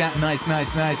Atkinsvilliers in the chat. Nice,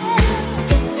 nice, nice.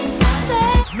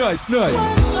 Nice, nice.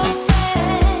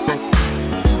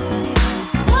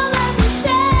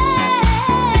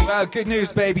 Well, good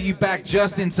news, baby. You back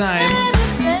just in time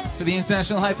for the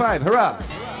International High Five. Hurrah!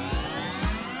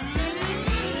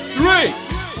 3,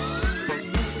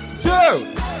 2,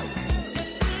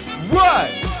 1.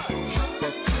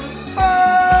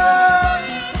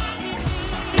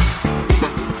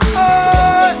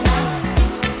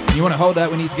 You want to hold that?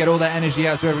 We need to get all that energy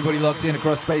out so everybody locked in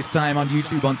across space-time on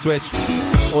YouTube, on Twitch,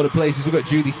 all the places. We've got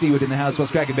Julie Seaward in the house. What's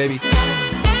cracking, baby?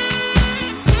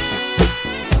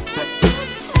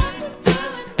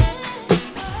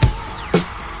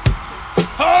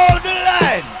 Hold the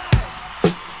line!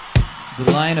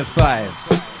 The line of fives.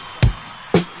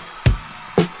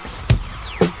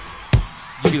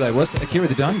 You'd be like, what's Akira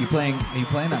the Don? Are you playing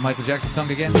that Michael Jackson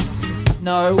song again?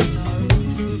 No.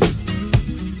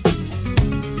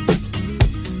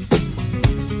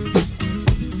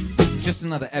 Just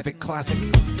another epic classic.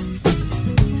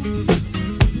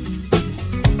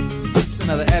 Just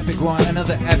another epic one,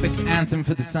 another epic anthem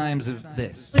for the times of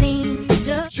this.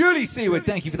 Julie Seaward,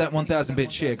 thank you for that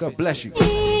 1,000-bit share. God bless you.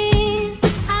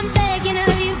 I'm begging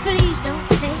of you, please don't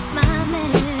take my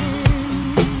man.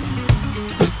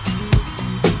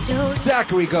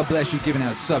 Zachary, God bless you, giving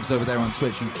out subs over there on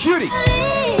Twitch. You cutie.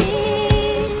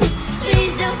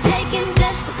 Please don't take him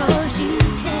just because you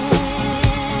can.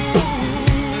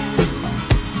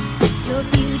 Your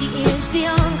beauty is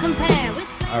beyond compare with.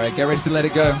 All right, get ready to let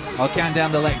it go. I'll count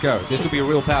down the let go. This will be a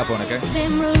real powerful one, okay?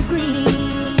 Emerald green.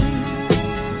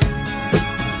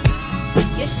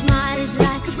 Your smile is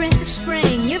like a breath of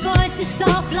spring. Your voice is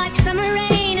soft like summer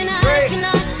rain, and I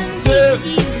cannot compete with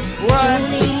you.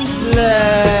 1,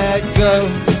 let go.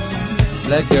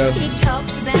 Let go. He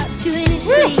talks about you in his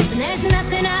sleep, and there's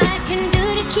nothing I can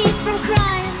do to keep from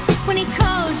crying when he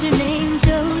calls your name,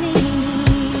 Jolene.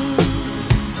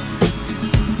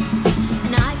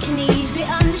 And I can easily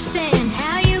understand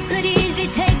how you could easily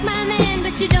take my man,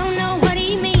 but you don't know what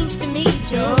he means to me,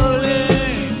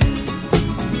 Jolene.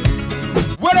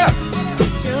 What up?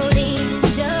 Jolene,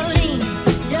 Jolene,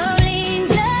 Jolene,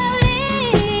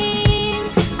 Jolene.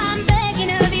 I'm begging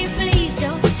of you, please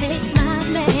don't take my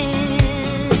man.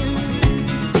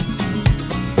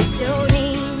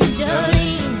 Jolene,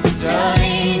 Jolene,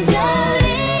 Jolene,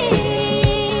 Jolene.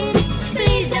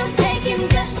 Please don't take him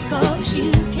just because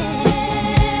you can.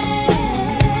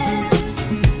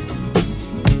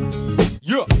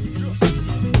 Yeah.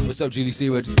 What's up, Julie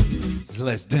Seaward? So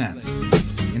let's dance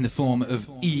in the form of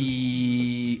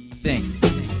E-thing.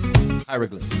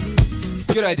 Hieroglyph.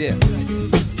 Good idea.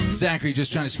 Zachary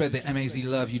just trying to spread the MAZ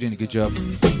love. You're doing a good job.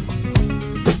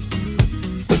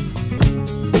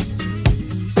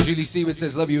 Julie Seaward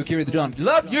says, love you, Akira the Don.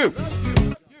 Love you!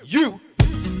 You!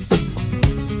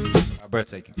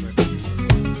 Breathtaking.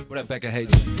 What up, Becca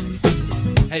H?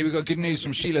 Hey, we got good news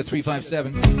from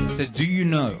Sheila357. Says, do you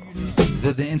know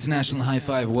that the International High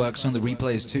Five works on the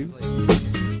replays too?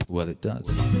 Well, it does.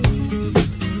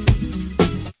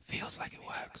 Feels like it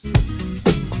works.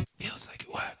 Feels like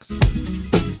it works.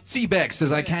 T-Beck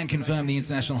says, I can confirm the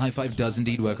International High Five does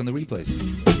indeed work on the replays.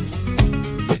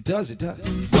 It does, it does.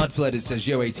 Mudflooded says,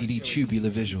 yo, ATD, tubular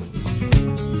visuals.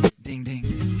 Ding, ding.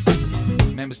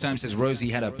 Members Time says, Rosie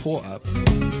had her paw up.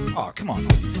 Oh, come on.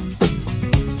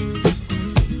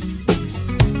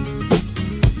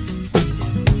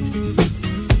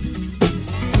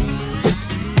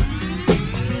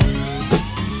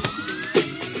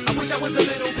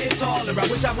 I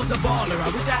wish I was a baller. I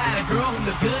wish I had a girl who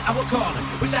looked good, I would call her.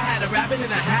 Wish I had a rabbit in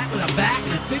a hat with a back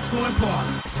and a 6-horn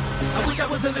parlor. I wish I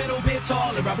was a little bit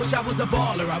taller. I wish I was a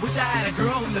baller. I wish I had a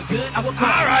girl who looked good, I would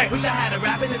call her. Wish I had a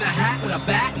rabbit in a hat with a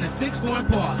back and a 6-horn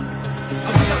parlor.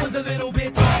 I wish I was a little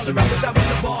bit taller. I wish I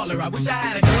was a baller. I wish I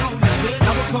had a girl who looked good,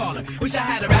 I would call her. Wish I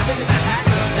had a rabbit in a hat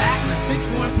with a back and a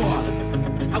 6-horn parlor.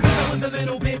 I wish I was a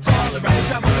little bit taller. I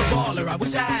wish I was a baller. I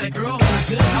wish I had a girl who was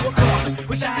good, I would call her.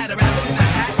 Wish I had a rabbit in a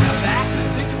hat with a back and a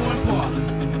 6-horn parlor.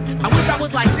 I wish I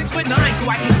was like 6'9" so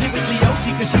I can get with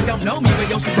Leoshi, cause she don't know me, but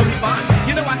Yoshi's really fine.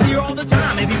 You know I see her all the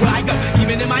time, everywhere I go.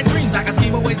 Even in my dreams, I can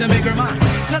scheme of ways to make her mine.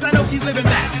 Cause I know she's living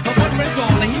back. Her boyfriend's tall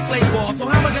and he plays ball, so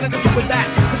how am I gonna compete with that?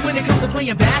 Cause when it comes to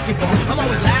playing basketball, I'm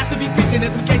always last to be picked, and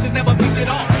in some cases never picked at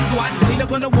all. So I just lean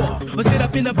up on the wall, or sit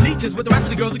up in the bleachers with the rest of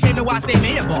the girls who came to watch they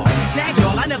man ball. Tag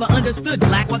y'all, I never understood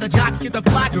black, while the jocks get the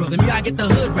fly girls, and me I get the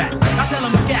hood rats. I tell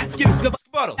them scat, skittles,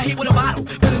 bottle. I hit with a bottle,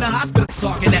 but in the hospital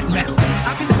talking that mess.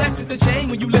 I confess it's a shame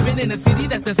when you living in a city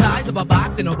that's the size of a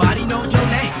box and nobody knows your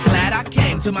name. Glad I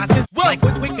came, to my senses. Like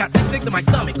quick, got sick to my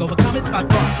stomach, overcoming my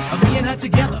thoughts of me and her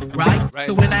together, right?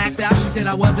 So when I asked out, she said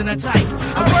I wasn't a type.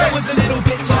 I wish I was a little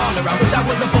bit taller. I wish I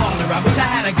was a baller. I wish I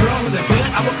had a girl who looked good,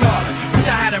 I would call her. Wish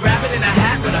I had a rabbit in a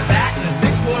hat with a bat and a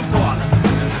 6'4" baller.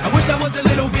 I wish I was a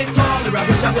little bit taller. I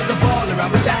wish I was a baller. I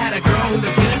wish I had a girl who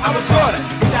looked good, I would call her.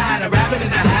 Wish I had a rabbit in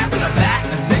a hat with a bat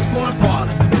and a 6'4" baller.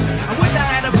 I wish I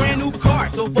had a brand new car.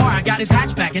 So far, I got his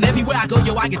hatchback, and everywhere I go,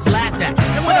 yo, I get laughed at.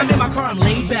 And when I'm in my car, I'm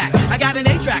laid back. I got an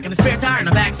 8-track and a spare tire in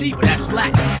the back seat, but that's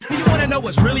flat. You wanna know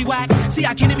what's really whack? See,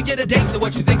 I can't even get a date, so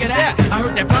what you think of that? I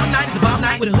heard that prom night is the bomb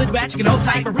night with a hood ratchet and hold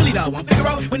tight, but really though, I'm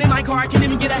Figaro. When in my car, I can't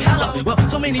even get a hello. Well,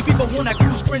 so many people wanna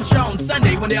cruise Crenshaw on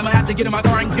Sunday. One day I'ma have to get in my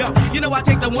car and go. You know, I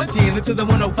take the 110 into the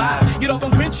 105. Get off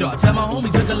on Crenshaw, tell my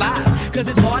homies look alive. Cause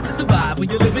it's hard to survive when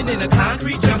you're living in a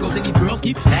concrete jungle. And these girls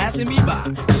keep passing me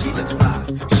by. She looks fly,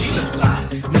 she looks fly.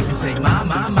 Make me say, my. I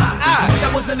wish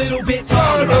I was a little bit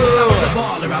taller. I wish I was a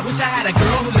baller. I wish I had a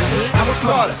girl who looked good, I would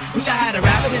call her. Wish I had a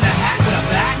rabbit in a hat with a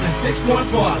bat and a 6'4"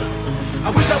 baller. I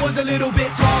wish I was a little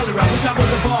bit taller. I wish I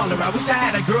was a baller. I wish I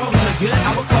had a girl who looked good,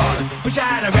 I would call her. Wish I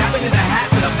had a rabbit in a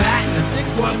hat with a bat and a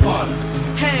 6'1" baller.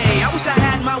 Hey, I wish I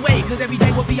had my way, cause every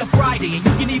day would be a Friday and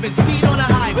you can even speed on the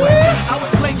highway. I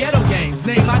would play ghetto games,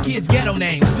 name my kids ghetto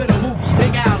names. Little movie,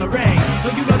 Big Al, Lorraine.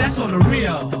 Well, you know that's on the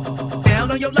real. Down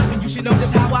on your luck and you should know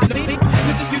just how I think.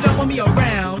 Cause if you don't want me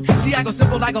around, see, I go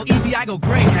simple, I go easy, I go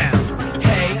Greyhound.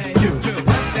 Hey, you,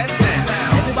 what's that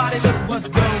sound? Everybody look what's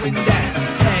going down.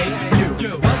 Hey, you,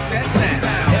 what's that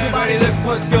sound? Everybody look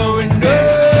what's going down.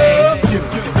 Hey, you,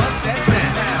 what's that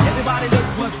sound? Everybody look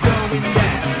what's going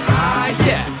down. Ah,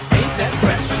 yeah, ain't that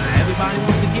fresh? Everybody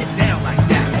wants to get down like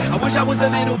that. I wish I was a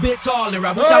little bit taller.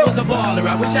 I wish I was a baller.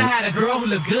 I wish I had a girl who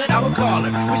looked good, I would call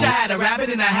her. Wish I had a rabbit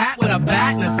in a hat with a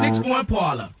bat and a 6'1"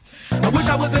 parlor. I wish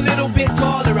I was a little bit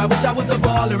taller. I wish I was a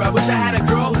baller. I wish I had a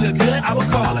girl who looked good, I would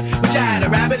call her. Wish I had a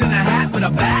rabbit in a hat with a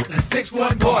bat and a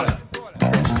 6'1" parlor.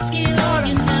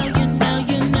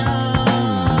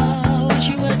 Wish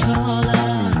you were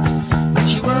taller.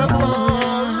 Wish you were a baller.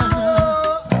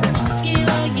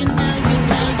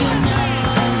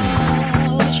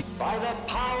 By the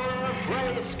power of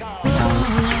Grayskull.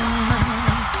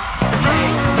 Hey,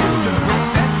 what's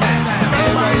that sound?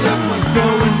 Everybody look what's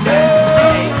going down.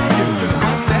 Hey,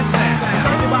 what's that sound?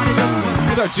 Everybody look what's going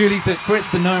down. So Julie says Fritz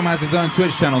the Gnome has his own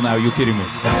Twitch channel now. You're kidding me?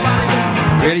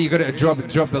 Really? You gotta drop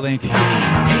the link.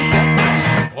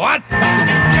 What? I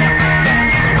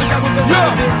wish I was a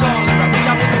little bit taller. I wish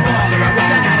I was a baller. I wish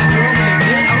I had a girl who looked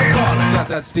good, I would call her. That's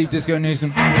that Steve Disco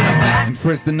Newsom and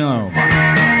Fritz the Gnome.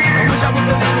 I wish I was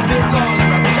a little bit taller.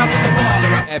 I wish I was a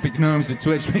baller. Epic Gnomes to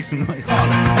Twitch, make some noise. Wish I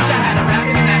had a rabbit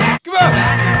in a hat. Come on. I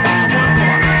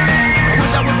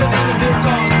wish I was a little bit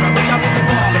taller. I wish I was a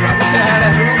baller. I wish I had a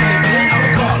girl who looked good, I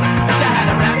would call her. Wish I had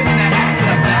a rabbit in a hat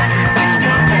with a bat and a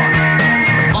 6'1"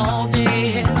 baller. All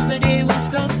day, every day,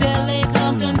 West Coast, LA,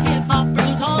 Compton, hip hop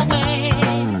rules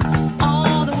always,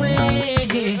 all the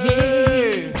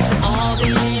way. All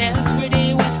day, every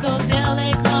day, West Coast,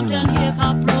 LA, Compton, hip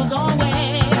hop rules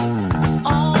always,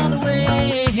 all the way.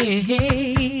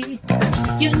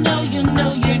 You know,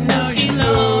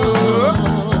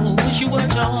 Skee-Lo. Wish you were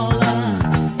taller.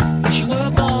 Wish you were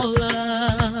a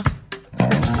baller.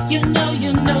 You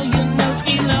know,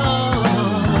 Skee-Lo.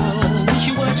 Wish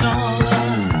you were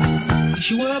taller. Wish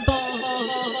you were a baller.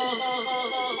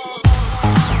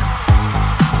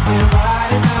 We're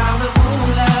riding down the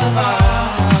boulevard.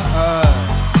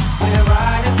 We're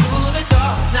riding through the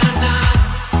dark night.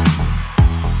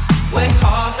 We're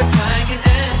half a tank and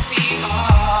empty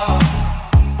heart.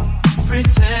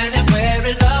 Pretending we're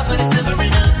in love, but it's never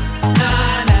enough.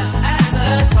 As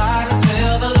the silence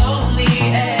fill the lonely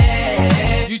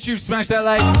air. YouTube, smash that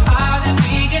like. How did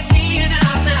we get here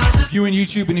now? If you're in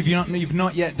YouTube and if you've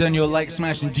not yet done your like,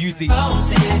 smash, and duty,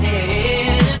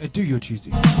 do your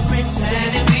duty.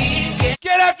 Pretending we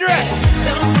Get after it!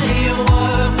 don't say a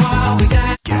word while we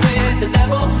dance with the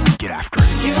devil. Get after it.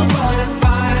 You brought a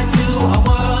fire to a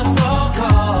world so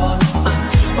cold.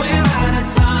 We're out of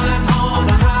time on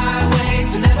the highway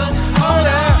to never. Hold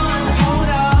on, hold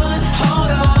on,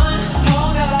 hold on,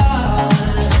 hold on.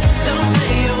 Don't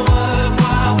say a word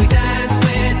while we dance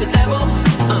with the devil.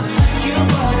 You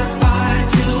brought a fire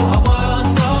to a world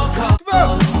so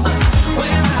cold. We're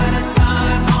out of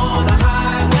time on the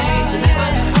highway to never.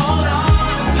 Hold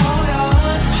on, hold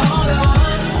on, hold on.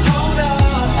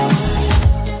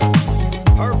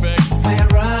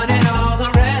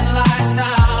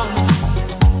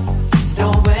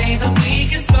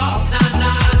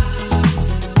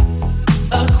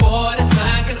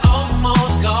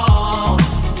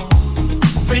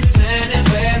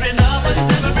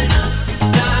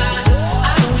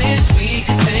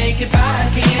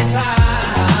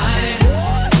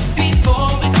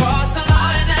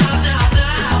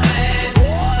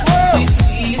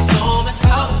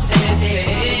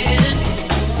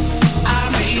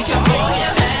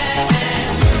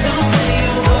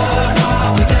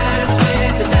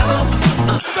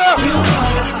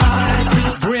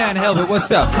 can't help it. What's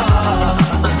up?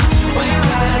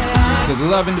 Cause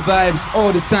loving the vibes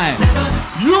all the time.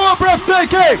 You are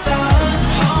breathtaking.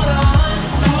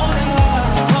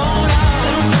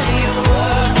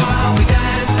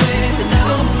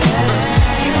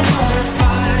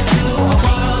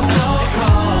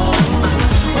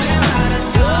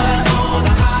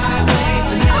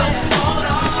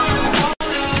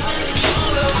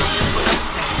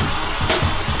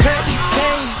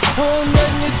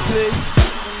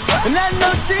 And I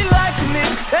know she liking it,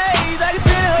 taste, I can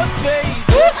see it in her face.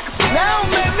 Now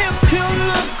make me a cute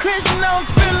little Christian, I don't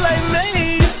feel like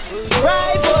me.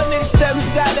 Right for a nigga step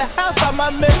inside the house, all my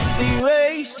messages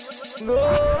erased.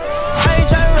 I ain't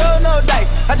tryna roll no dice,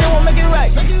 I just wanna make it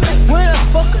right. When I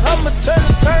fuck her, I'ma turn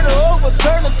her over,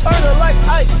 turn her like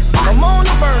ice. I'm on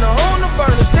the burner,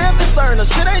 still concerned.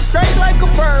 Shit ain't straight like a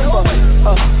burn,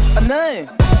 but a name.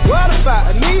 Water fire,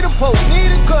 I need a poke,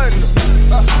 need a curtain.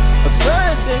 Or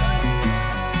something.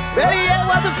 Better yet,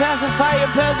 what's a pacifier?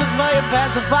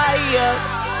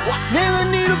 Nigga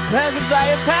need a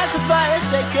pacifier.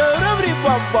 Shake your rubbery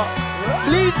bumper.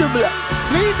 Bleed the blood,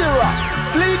 bleed the rock,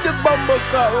 bleed the bumper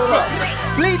cut.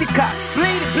 Bleed the cops,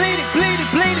 bleed it. Bad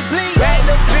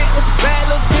little bitch, it's a bad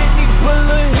little tit, need to put a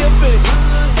little hip in it.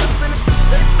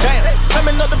 Damn,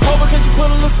 coming up the pole because she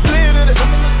put a little split in it.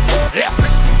 Yeah.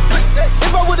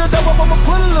 If I would've done, I'ma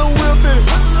put a little whip in it.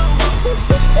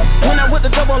 When I with the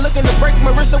double, I'm looking to break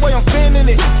my wrist the way I'm spinning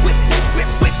it.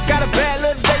 Got a bad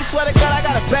little day, swear to God, I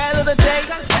got a bad little day.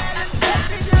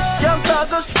 Young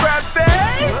thug, a scrappy.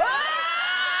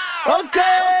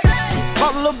 Okay.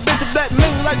 Call a little bitch a black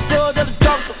mink like George at the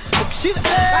jungle. She's a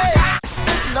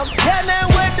no caring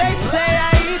what they say,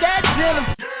 I eat that venom.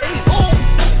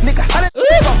 Nigga, how that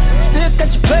still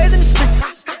catch you played in the street.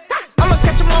 I'ma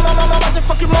catch your mama, watch your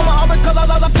fucking mama, all because I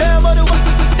love tell her the week.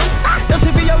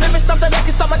 LTV, your living stuff that I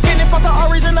can stop my kidney for some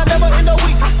reason I never end a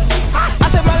week. I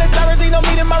take my list Cyrus, he don't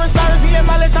meet him, my Cyrus, he and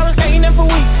my list Cyrus can't eat him for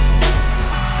weeks.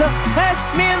 So, let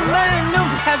me and my new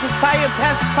pacifier.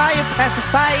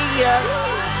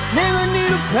 Nigga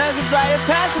need a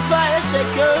pacifier,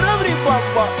 shake your rubbery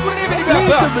bumper. Bleed the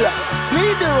blood,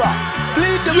 bleed the rock,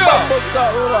 bleed the bumper,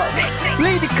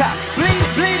 bleed the cops, bleed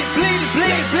it.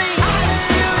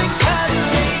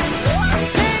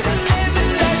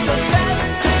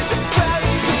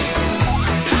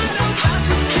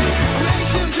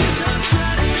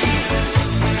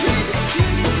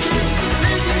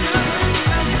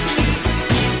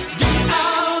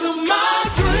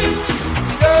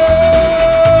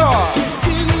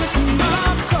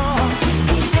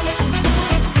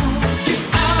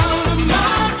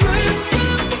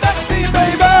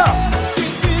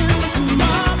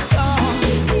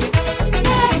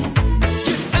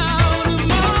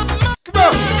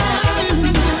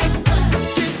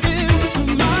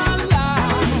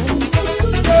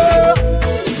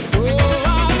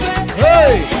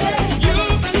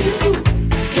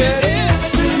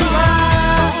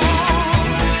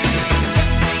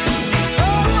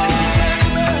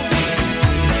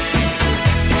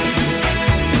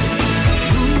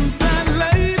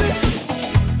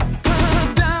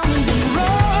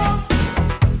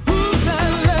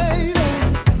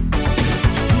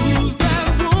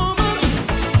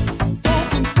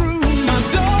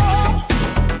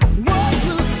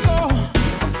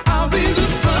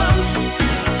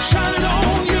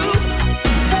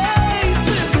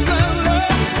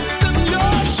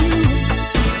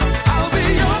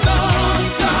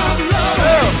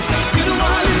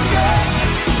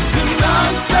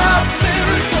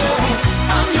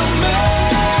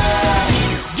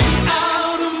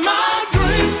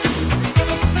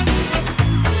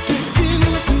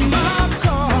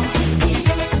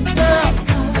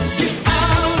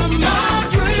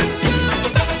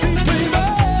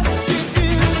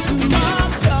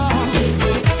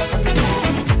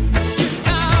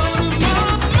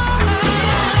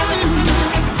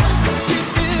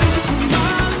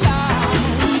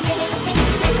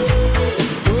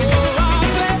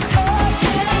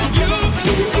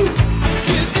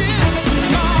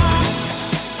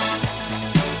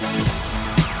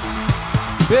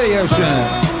 Billy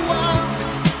Ocean.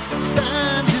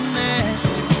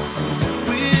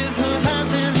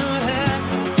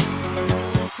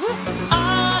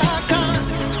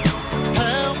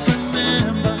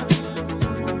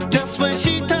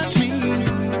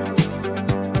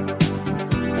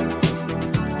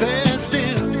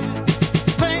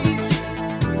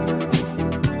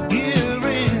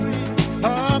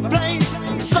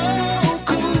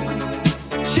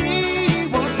 She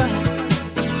was like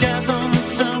jazz on a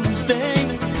summer's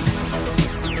day.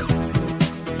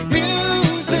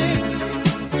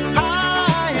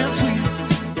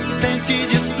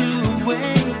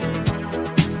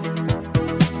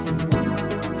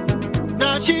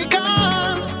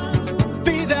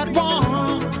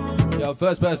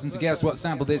 First person to guess what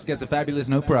sample this gets a fabulous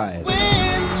no prize.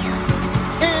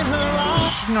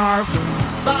 Snarf.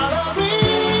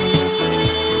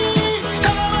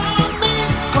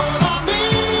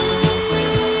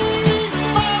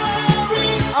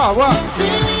 Oh, what?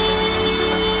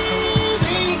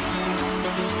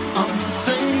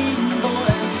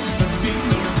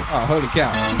 Oh, holy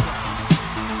cow.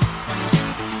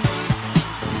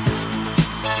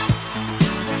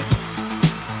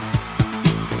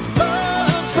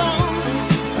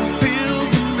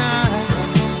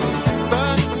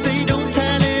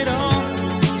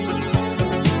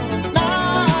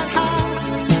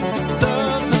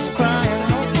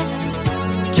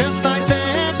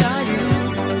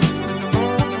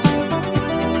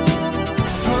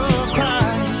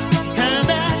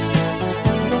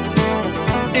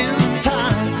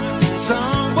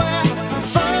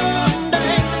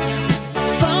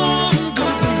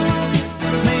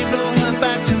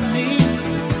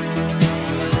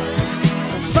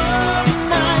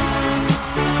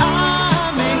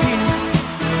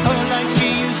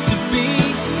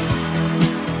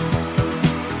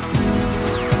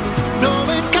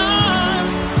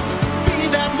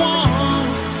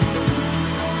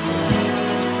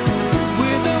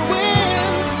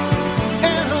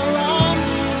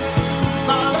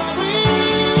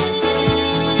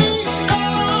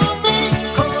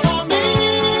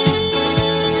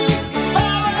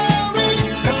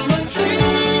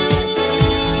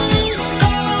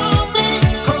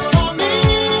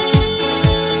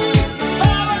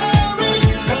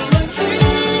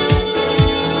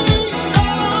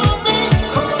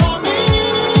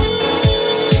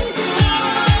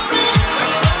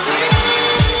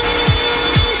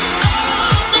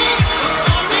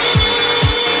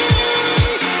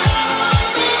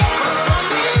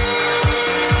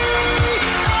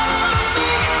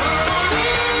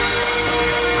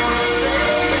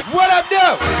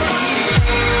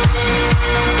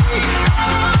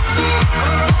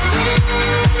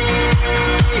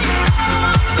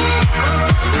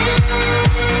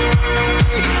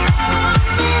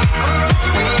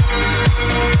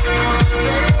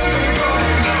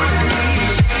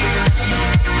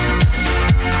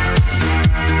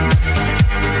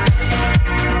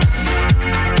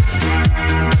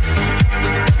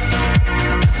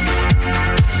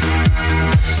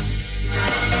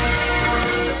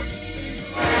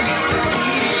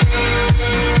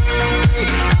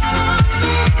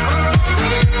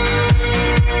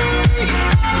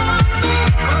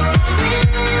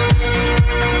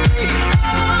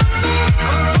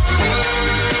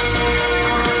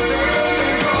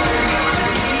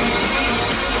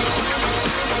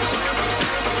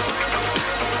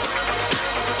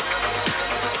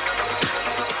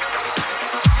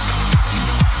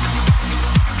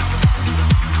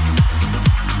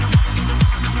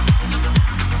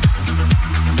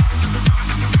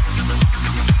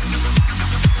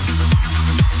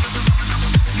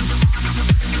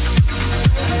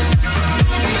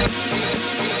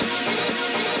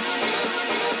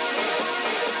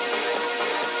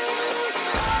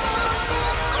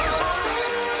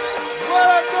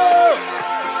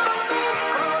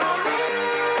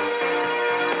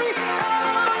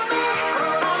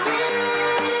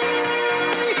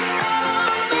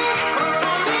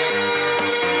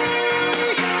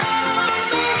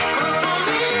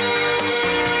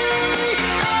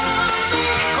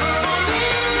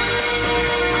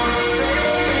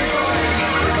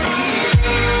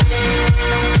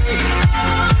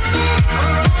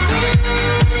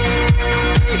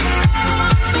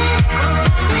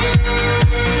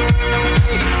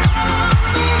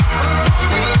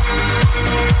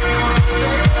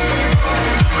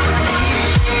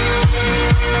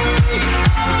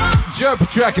 Joe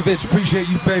Petrakovich, appreciate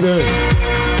you, baby.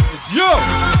 It's yo!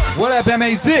 What up,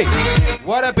 MAZ?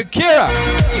 What up, Akira?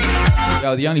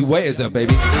 Yo, the only way is up,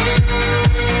 baby.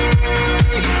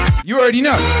 You already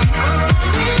know.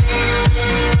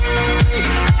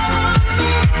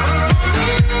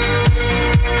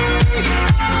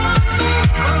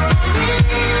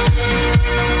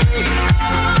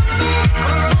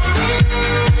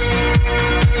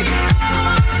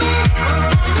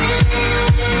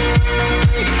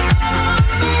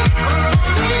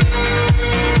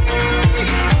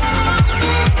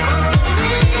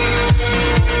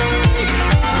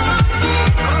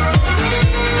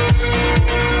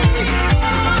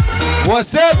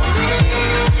 What's up?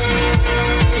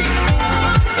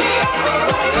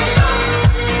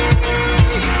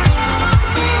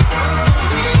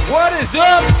 What is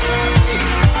up?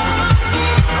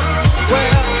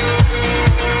 Well,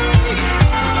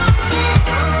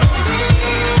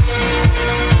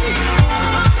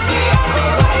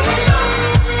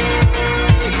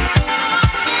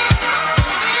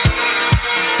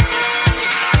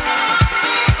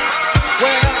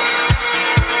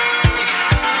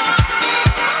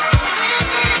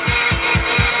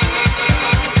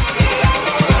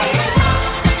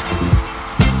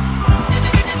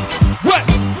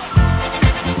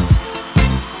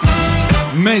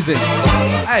 Amazing.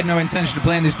 I had no intention of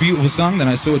playing this beautiful song. Then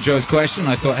I saw Joe's question.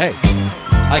 I thought, hey,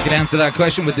 I could answer that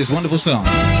question with this wonderful song.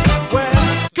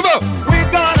 Come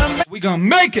on. We're gonna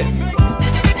make it.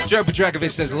 Joe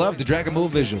Petrakovich says, love the Dragon Ball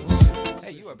visuals.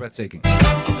 Hey, you are breathtaking.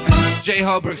 Jay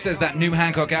Holbrook says that new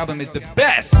Hancock album is the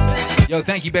best. Yo,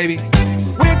 thank you, baby.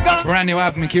 Brand new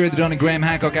album, Akira the Don and Graham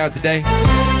Hancock out today.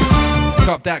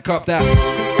 Cop that, cop that.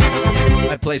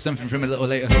 I play something from it a little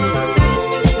later.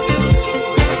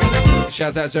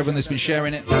 Shouts out to everyone that's been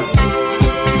sharing it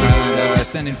and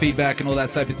sending feedback and all that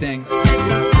type of thing.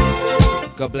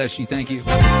 God bless you, thank you.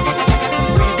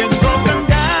 We've been broken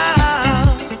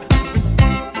down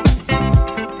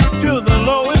to the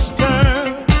lowest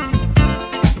turn,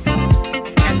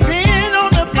 and being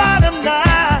on the bottom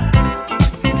now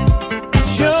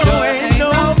sure ain't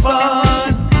no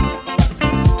fun.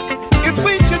 If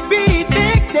we should be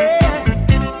evicted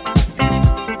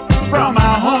from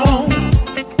our homes,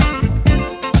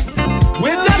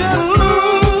 we'll just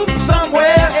move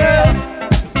somewhere else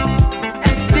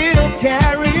and still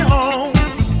carry on.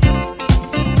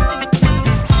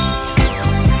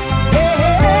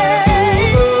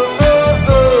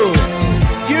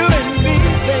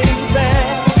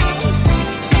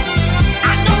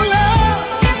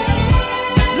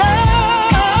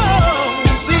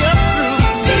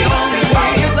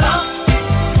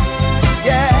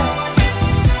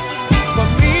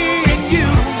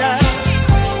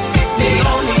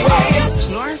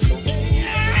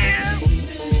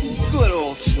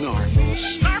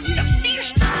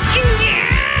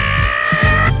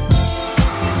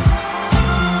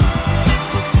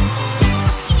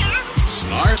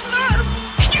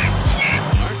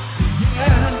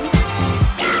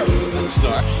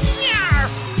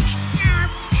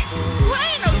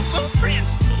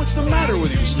 What's the matter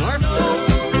with you, Snarf?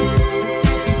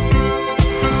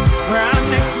 Where our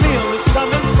next meal is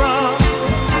coming from.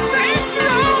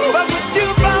 But with you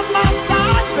by my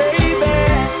side, baby,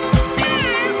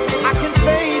 I can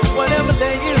face whatever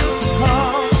day is to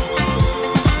come.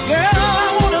 Girl, I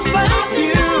wanna thank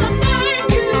you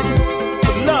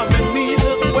for loving me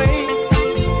this way.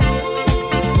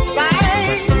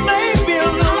 Things may be a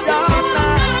little dark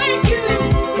now,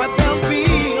 but there'll be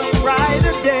a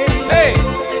brighter day. Hey!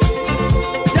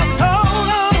 Just hold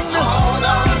on, hold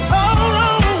on, hold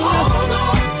on, hold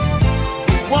on.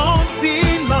 It won't be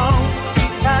long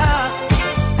now.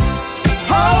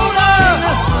 Hold on,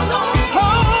 hold on,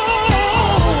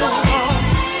 hold on.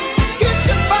 Get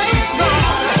your face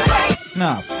on,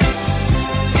 Snuff.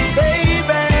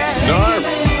 baby. Snarf.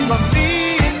 For me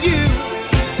and you.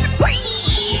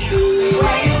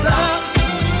 Raise up,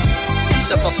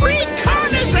 Some free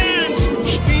carnison.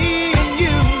 me and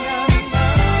you.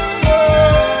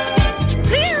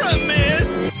 Pyramid.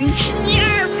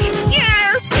 Yarp,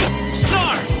 yarp.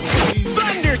 Snarf.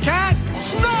 Thundercat.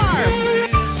 Snarf.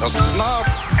 The Snarf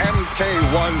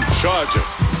MK1 charger.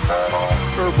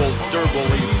 Herbal, durble,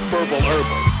 verbal,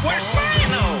 herbal. Where's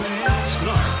Rhino?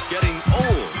 Snarf getting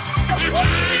old.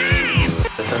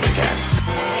 The Thundercat.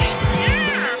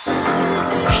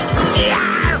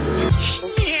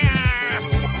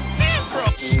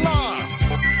 Snarf.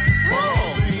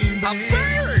 Whoa, a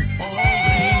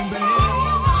bird.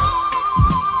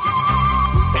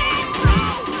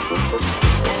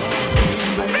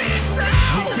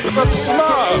 The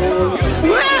Snarf.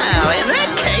 Well, in that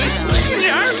case,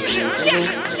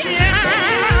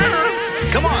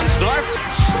 come on, Snarf.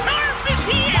 Snarf is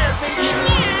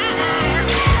here.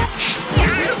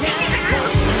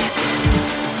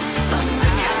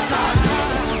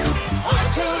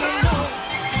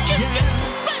 Just get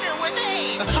better with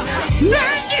age.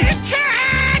 Magic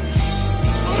cat.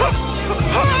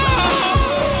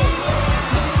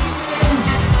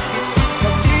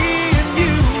 Me and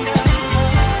you.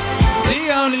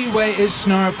 The only way is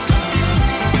Snarf.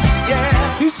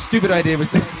 Yeah, Whose stupid idea was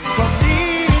this? for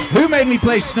me and Who made me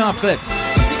play Snarf clips?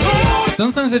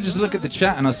 Sometimes I just look at the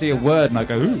chat and I see a word and I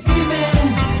go, ooh.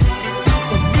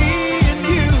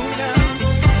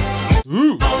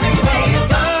 Ooh.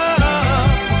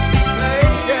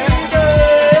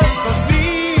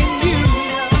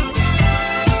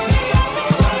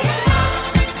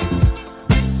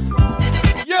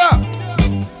 Yeah.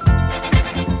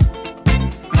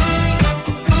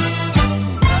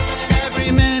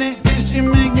 Every minute this you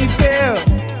make me feel.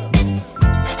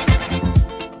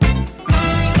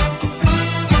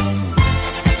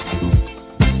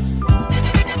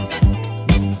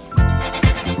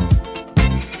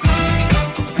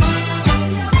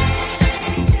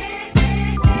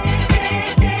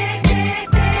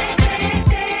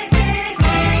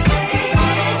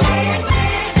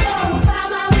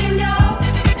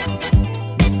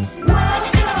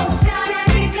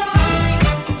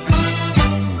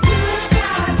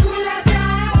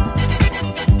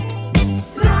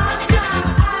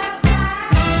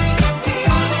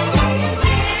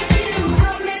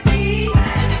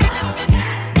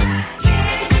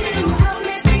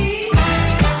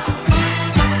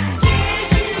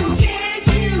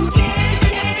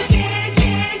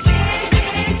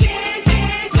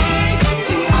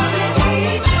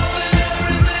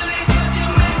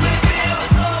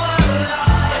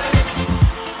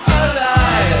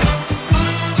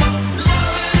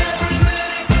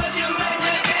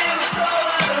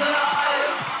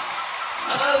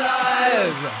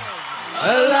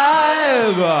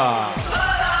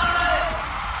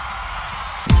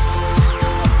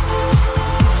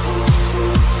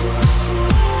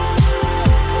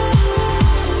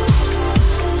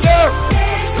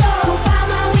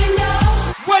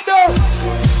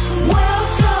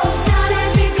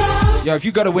 Yo, if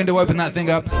you got a window, open that thing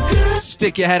up,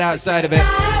 stick your head outside of it,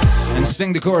 and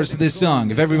sing the chorus to this song.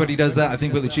 If everybody does that, I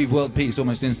think we'll achieve world peace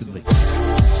almost instantly. Can't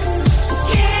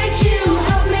you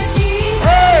help me see?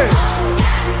 Hey!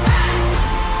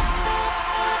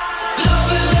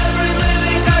 Loving every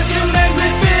minute 'cause you make me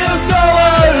feel so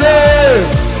alive.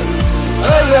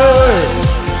 Alive.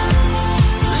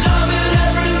 Loving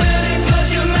every minute 'cause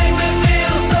you make me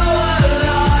feel so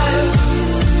alive.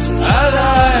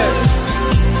 Alive.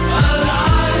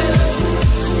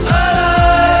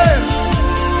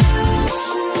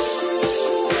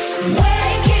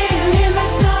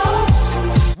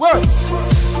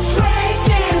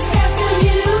 Tracing steps of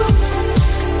you,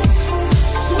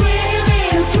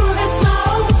 swimming through the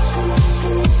smoke,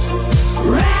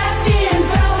 wrapped in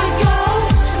velvet gold.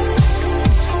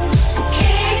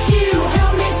 Can't you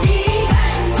help me see?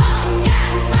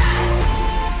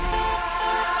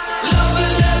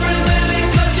 Loving every minute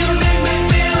 'cause you make me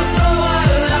feel so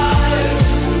alive,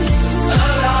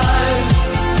 alive.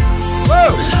 Whoa.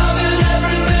 Loving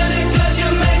every minute 'cause you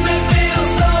make me feel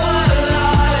so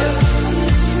alive.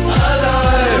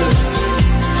 Alive,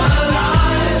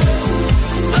 alive,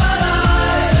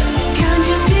 alive. Can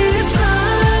you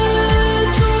describe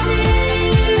to me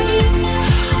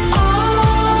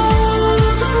all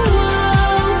the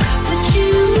world that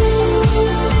you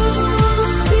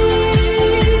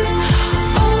see?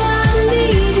 Oh, I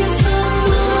need you so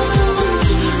much.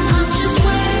 I'm just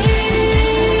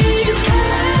waiting.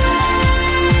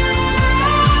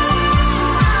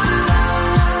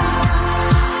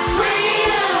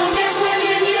 Freedom is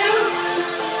within you.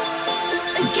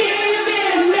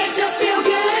 Giving makes us feel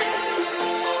good.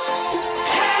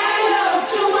 Hello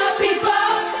to my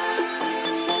people.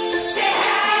 Say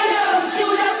hello to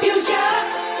the future.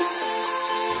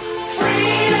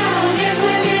 Freedom is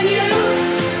within you.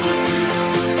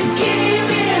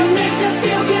 Giving makes us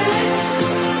feel good.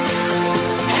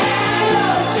 Hello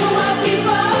to my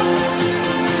people.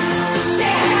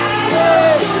 Say hello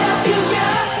to the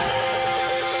future.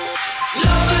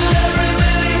 Loving every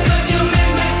minute 'cause you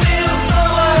make me feel so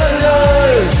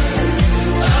alive,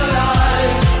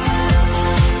 alive.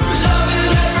 Loving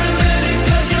every minute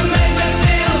 'cause you make me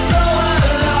feel so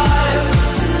alive,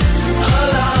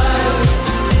 alive,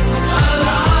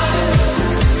 alive,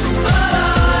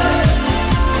 alive.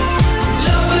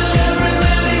 Loving every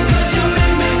minute 'cause you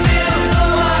make me feel so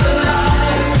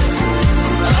alive,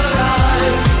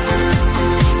 alive.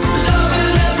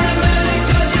 Loving every minute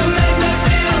 'cause you make me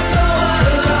feel so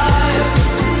alive,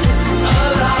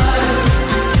 alive,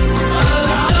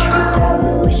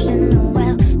 alive. Wishing the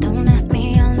well, don't ask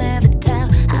me, I'll never tell.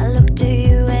 I looked to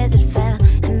you as it fell,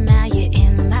 and now you're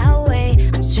in my way.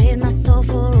 I trade my soul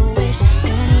for a wish,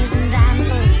 pennies and dimes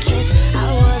for a kiss. I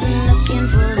wasn't looking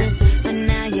for this, but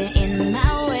now you're in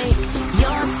my way.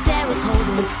 Your stare was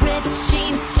holding, ripped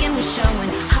jeans, skin was showing.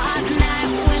 Hot night,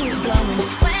 wind was blowing.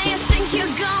 Where you think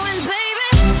you're going, baby?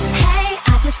 Hey,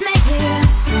 I just met you,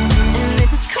 and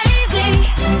this is crazy,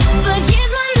 but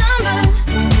here's my number,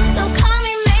 so call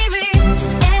me maybe.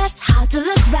 It's hard to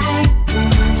look right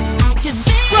at you,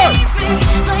 baby,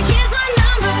 but here's my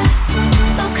number,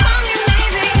 so call me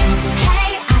maybe. Hey,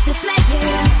 I just met you,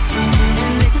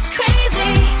 and this is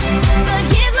crazy, but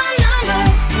here's my number,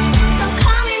 so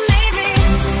call me maybe.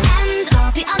 And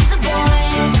all the other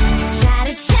boys try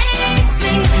to chase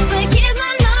me, but here's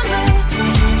my number,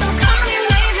 so call me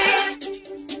maybe.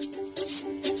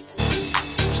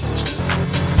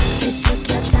 You took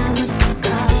your time with the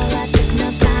call, I took no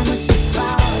time with the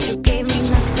fall. You gave me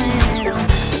nothing at all,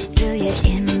 but still you're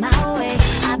in my way.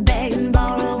 I beg and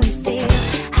borrow and steal,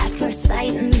 at first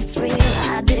sight and it's real.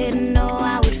 I didn't know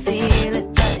I would feel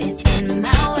it, but it's in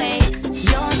my way.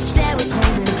 Your stare was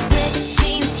holding, ripped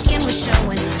jeans, skin was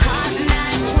showing. Hot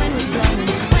night, wind was blowing.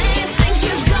 Where you think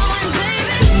you're going,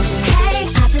 baby? Hey,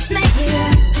 I just met you,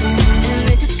 and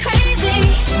this is crazy,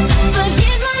 but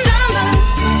here's my number,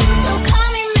 so call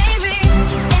me maybe.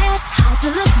 It's hard to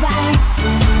look right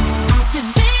at you,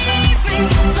 baby,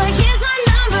 but here's my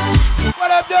number. What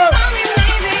up, dude? Call me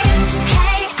maybe.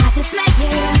 Hey, I just met you.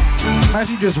 As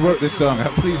you just wrote this song,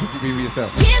 please would you be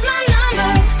yourself? Here's my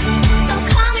number, so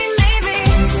call me maybe.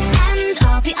 And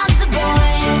all the other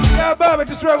boys. Yeah, Bob, I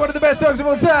just wrote one of the best songs of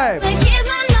all time. But here's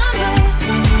my number,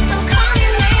 so call me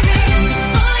maybe.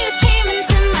 Oh, you came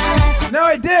into my life No,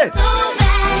 I did. so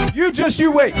bad, You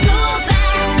wait. so bad.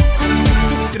 I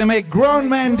missed you gonna make grown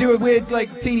men do a weird,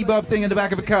 like, teeny bob thing in the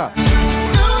back of a car.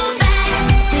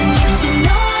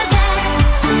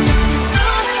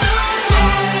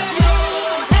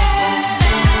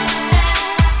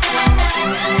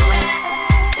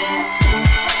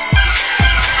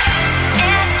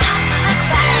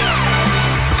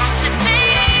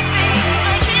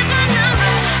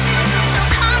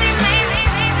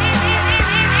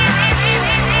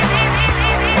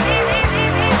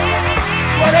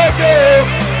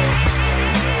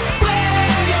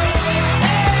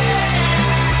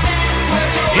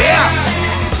 Yeah!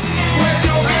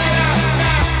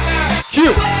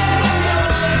 Cute!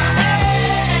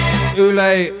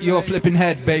 Ule, your flipping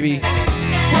head, baby.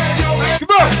 Come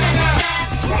on!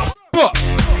 What?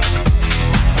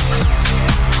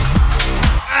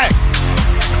 Hey!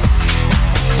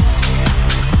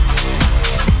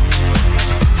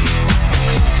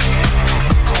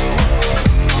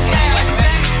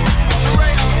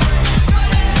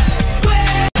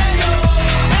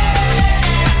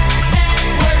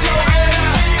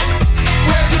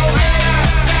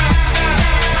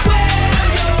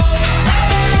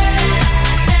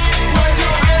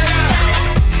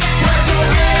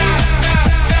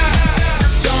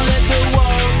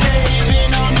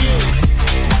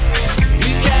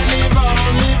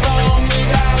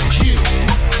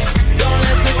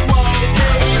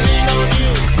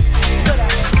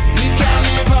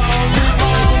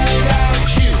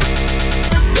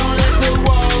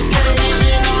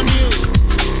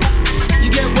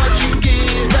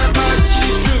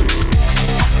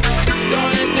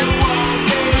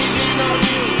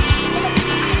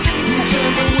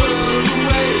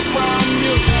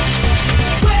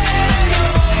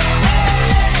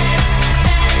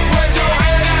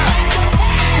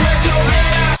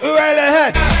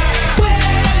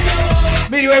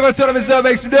 What's up, so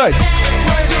make some noise.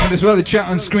 And as well the chat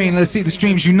on screen, let's see the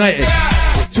streams united.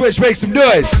 Twitch, make some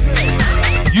noise.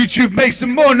 YouTube, make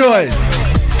some more noise.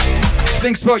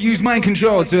 ThinkSpot, use mind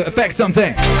control to affect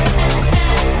something.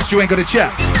 You ain't got a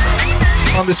chat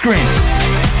on the screen.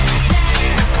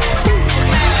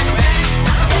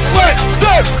 1,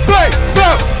 2, 3,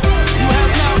 4.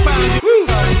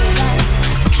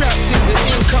 Trapped in the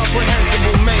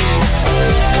incomprehensible maze.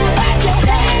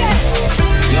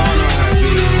 Y'all know how to be.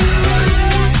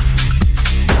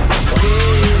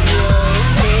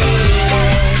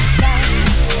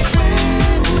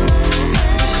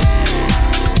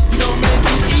 You don't make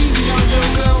it easy on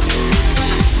yourself.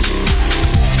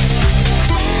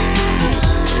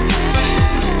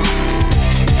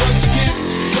 What you get,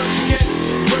 what you get,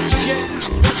 what you get,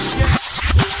 what you get.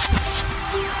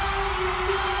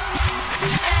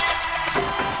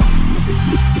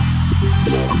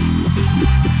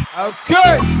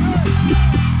 Okay.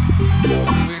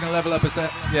 We're gonna level up a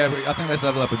set. Yeah, I think let's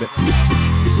level up a bit.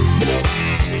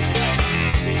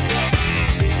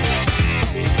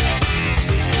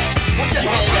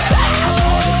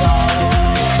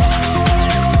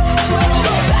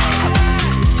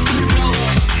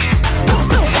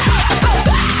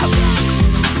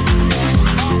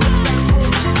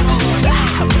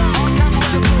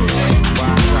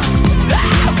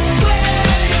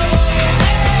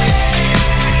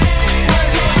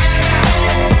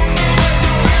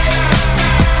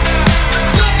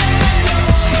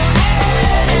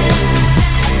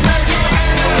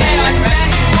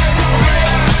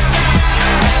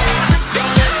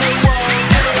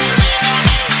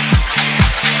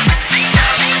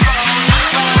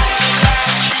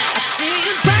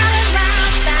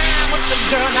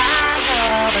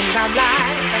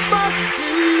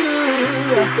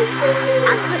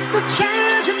 I guess the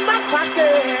change in my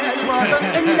pocket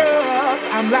wasn't enough.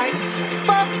 I'm like,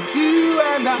 fuck you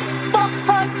and fuck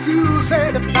her too.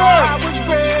 Said if I was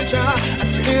richer, I'd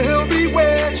still be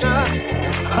richer.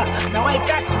 Now ain't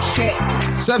that some shit?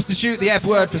 Substitute the F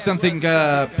word for something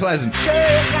pleasant.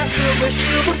 I still wish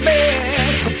you the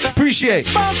best. Appreciate.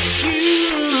 Fuck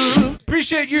you.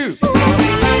 Appreciate you.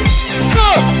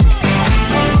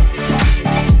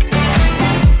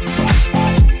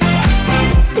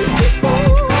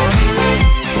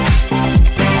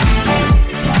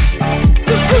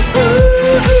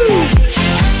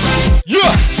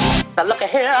 Now look at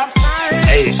here, I'm sorry.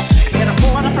 Hey. I can't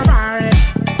afford a Ferrari,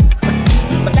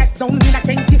 but that don't mean I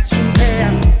can't get you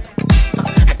there.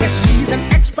 I guess she's an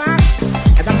Xbox,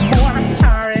 and I'm more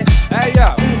Atari. Hey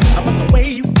yo. But the way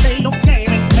you play your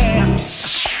game is fair.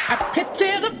 I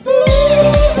pity the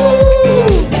fool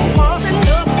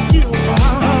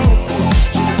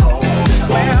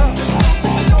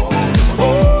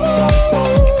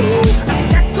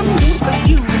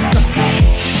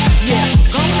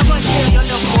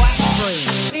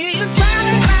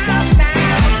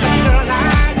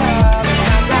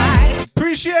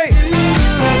Appreciate.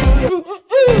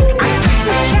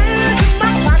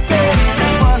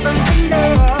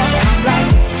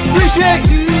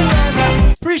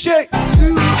 Appreciate.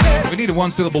 We need a one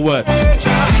syllable word.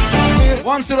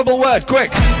 One syllable word,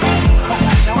 quick.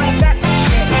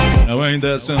 No, ain't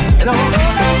that some?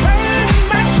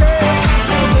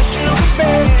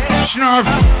 Snarf.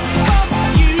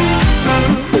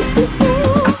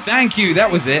 Thank you.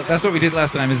 That was it. That's what we did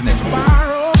last time, isn't it?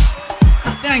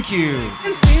 Thank you,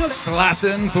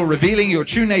 Slassen, for revealing your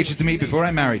true nature to me before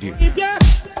I married you.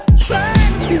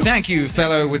 Thank you,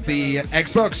 fellow with the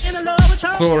Xbox,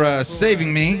 for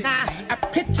saving me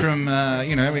from,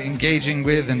 engaging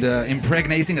with and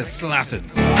impregnating a Slassen.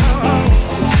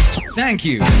 Thank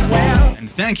you. And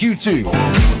thank you, too.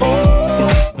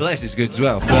 Bless is good as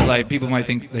well, but, like, people might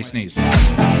think they sneezed.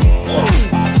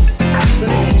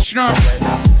 Snarf.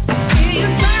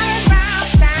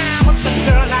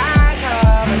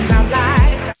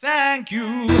 Thank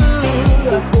you.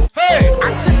 Hey!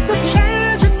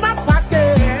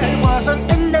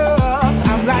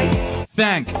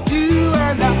 Thank you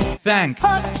and thank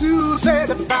to say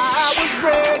that I was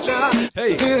richer.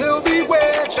 Hey, still be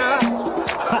richer.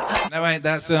 No, ain't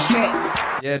that some?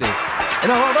 Yeah, it is.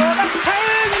 And although the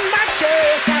pain in my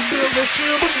chest, I still wish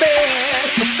you the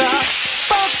best. But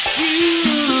fuck you.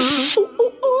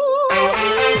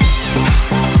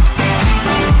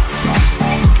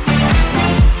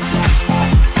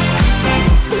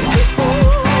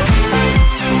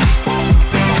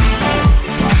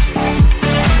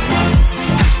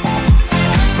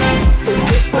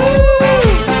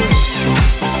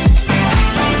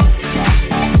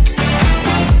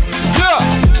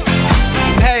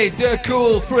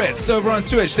 Cool Fritz over on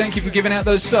Twitch. Thank you for giving out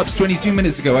those subs 22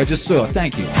 minutes ago. I just saw.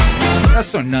 Thank you. That's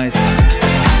so nice.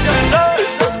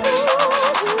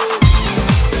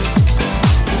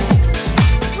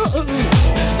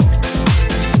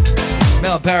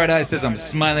 Mel Paradise says I'm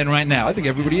smiling right now. I think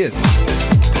everybody is.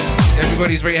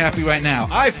 Everybody's very happy right now.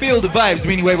 I feel the vibes,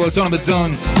 Meaning Wave Autonomous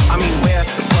Zone. I mean, where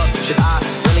the fuck should I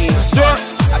really even start?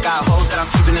 I got hoes that I'm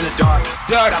keeping in the dark.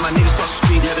 Got my niggas across the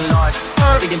street living large.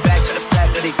 Thinking back to the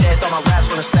fact that they dead. Thought my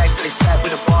raps on the facts, so they sat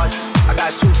with the bars. I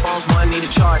got 2 phones, one need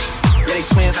a charge. Yeah, they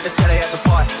twins, I can tell they have to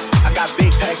part. I got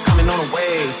big packs coming on the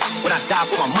way. When I die,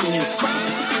 put my money in the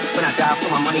grave. When I die,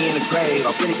 put my money in the grave.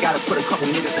 I really gotta put a couple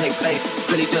niggas in their place.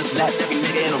 Really just laughed every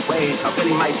nigga in a ways. I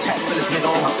really might tap for this nigga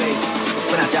on my face.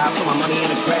 When I die, put my money in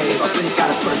the grave. I really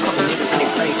gotta put a couple niggas in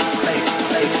their place.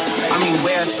 I mean,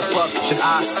 where the fuck should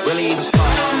I really even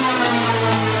start?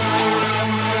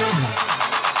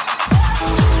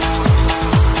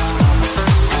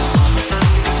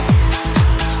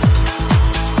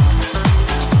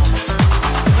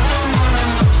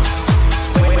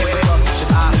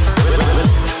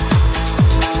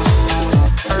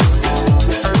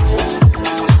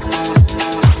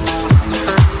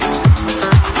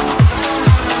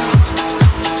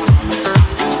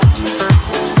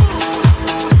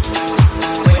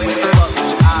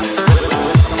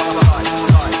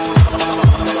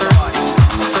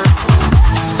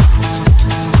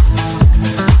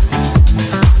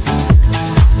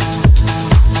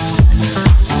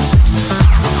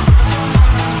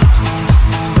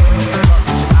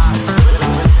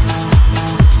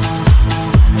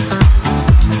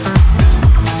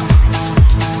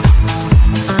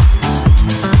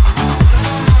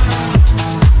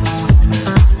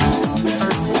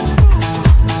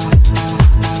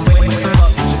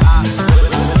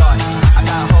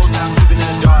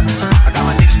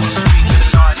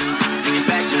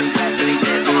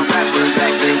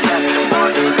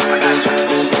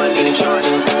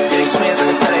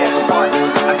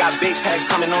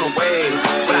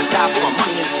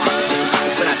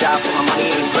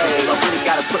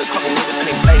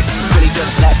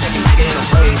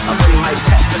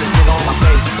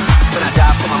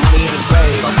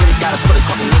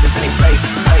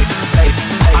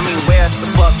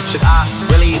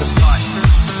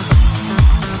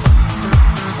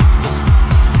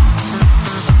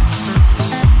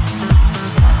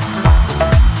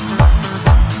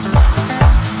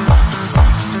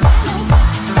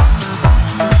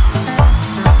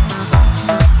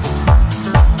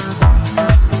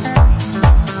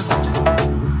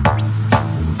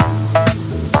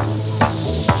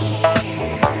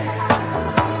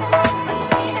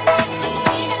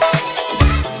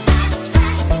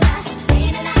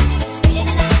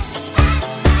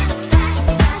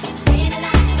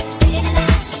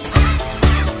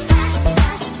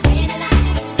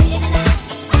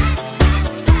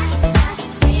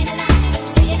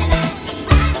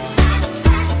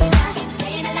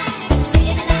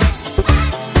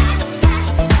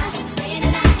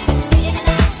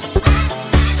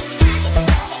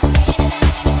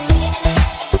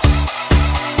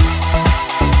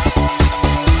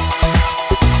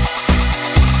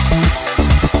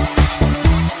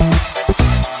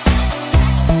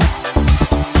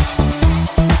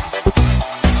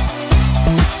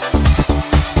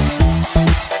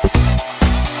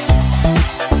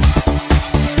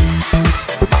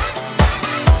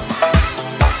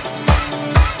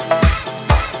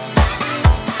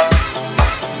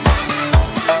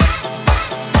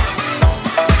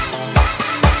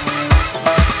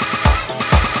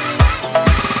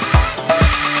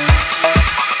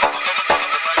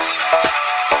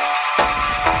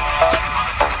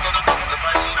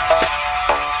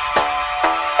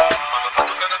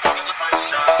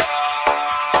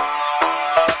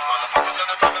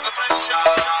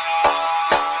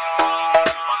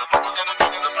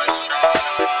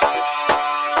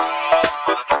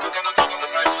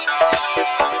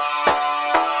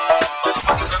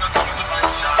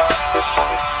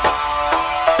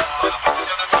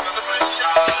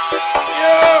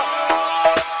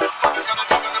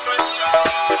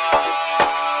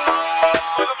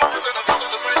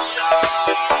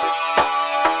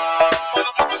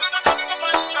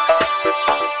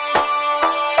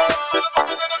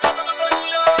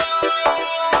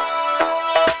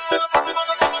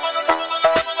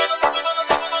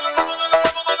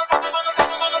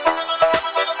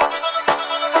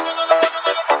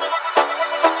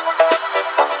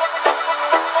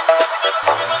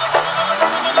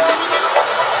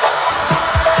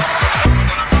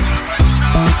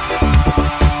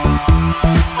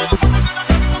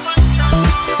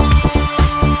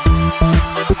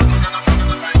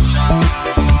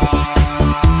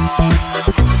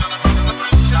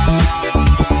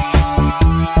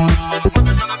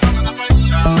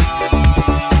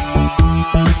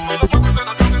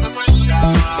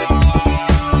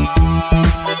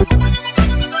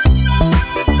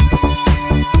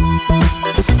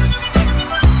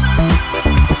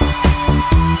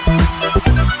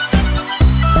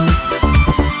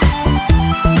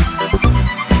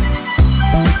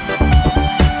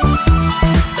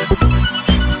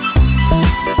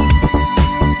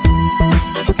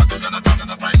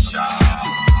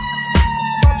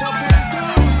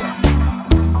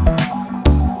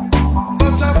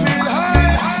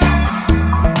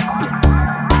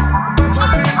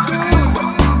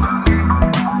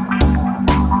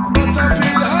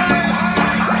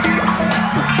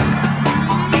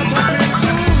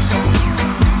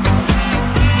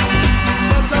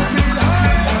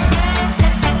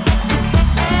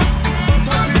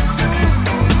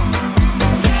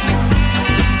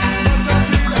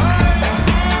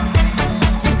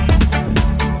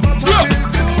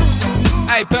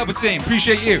 Palpatine,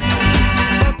 appreciate you.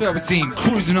 Palpatine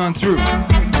cruising on through.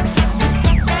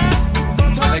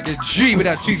 Like a G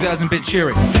without 2000-bit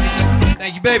cheering.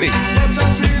 Thank you, baby.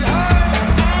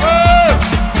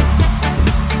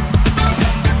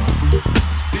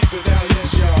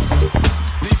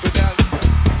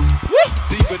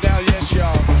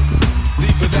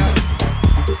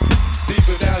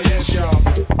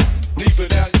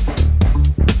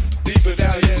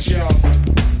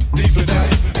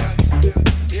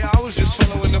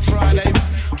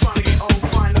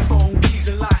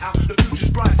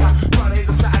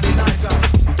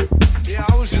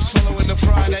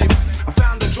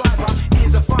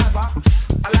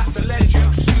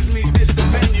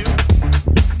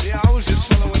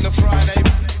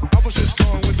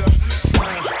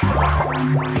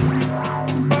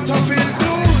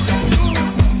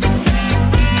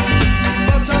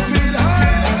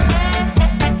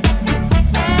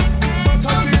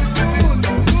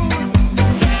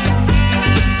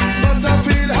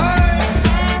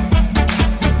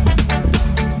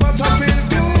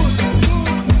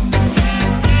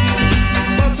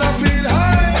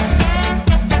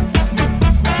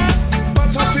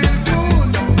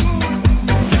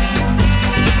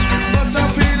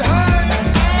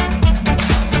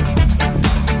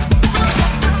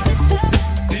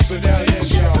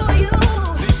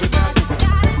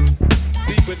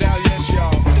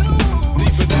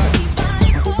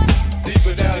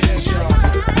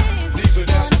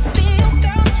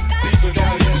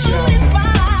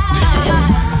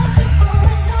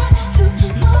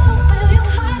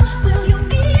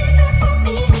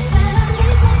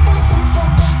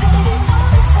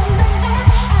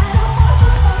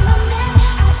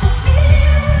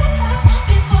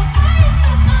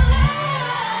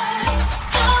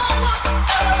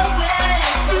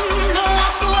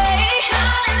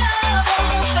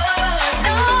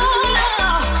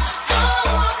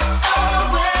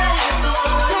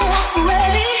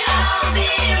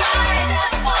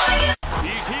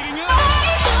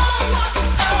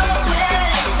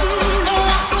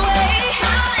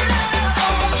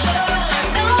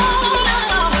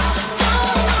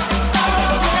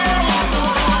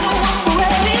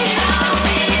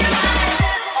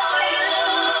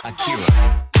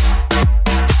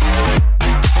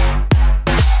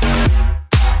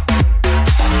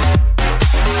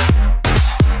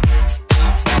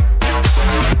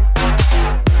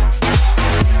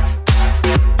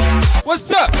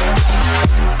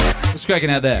 Cracking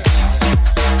out there.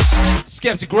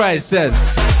 Skeptic Rise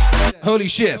says, holy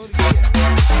shit.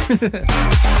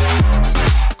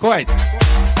 Quite.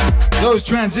 Those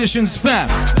transitions, fam.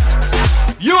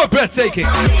 You are breathtaking.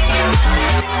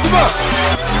 Come on.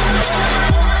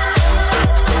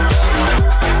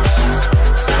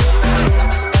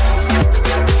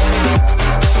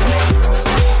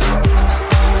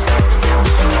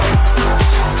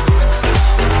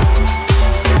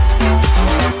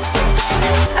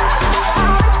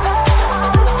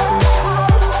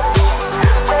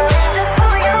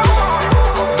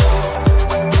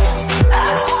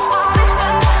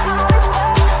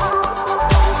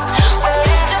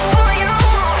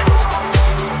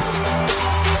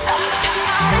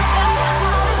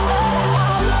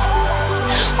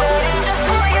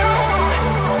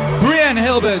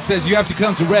 Says you have to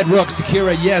come to Red Rock,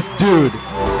 Sakira. Yes, dude.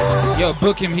 Yo,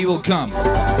 book him, he will come.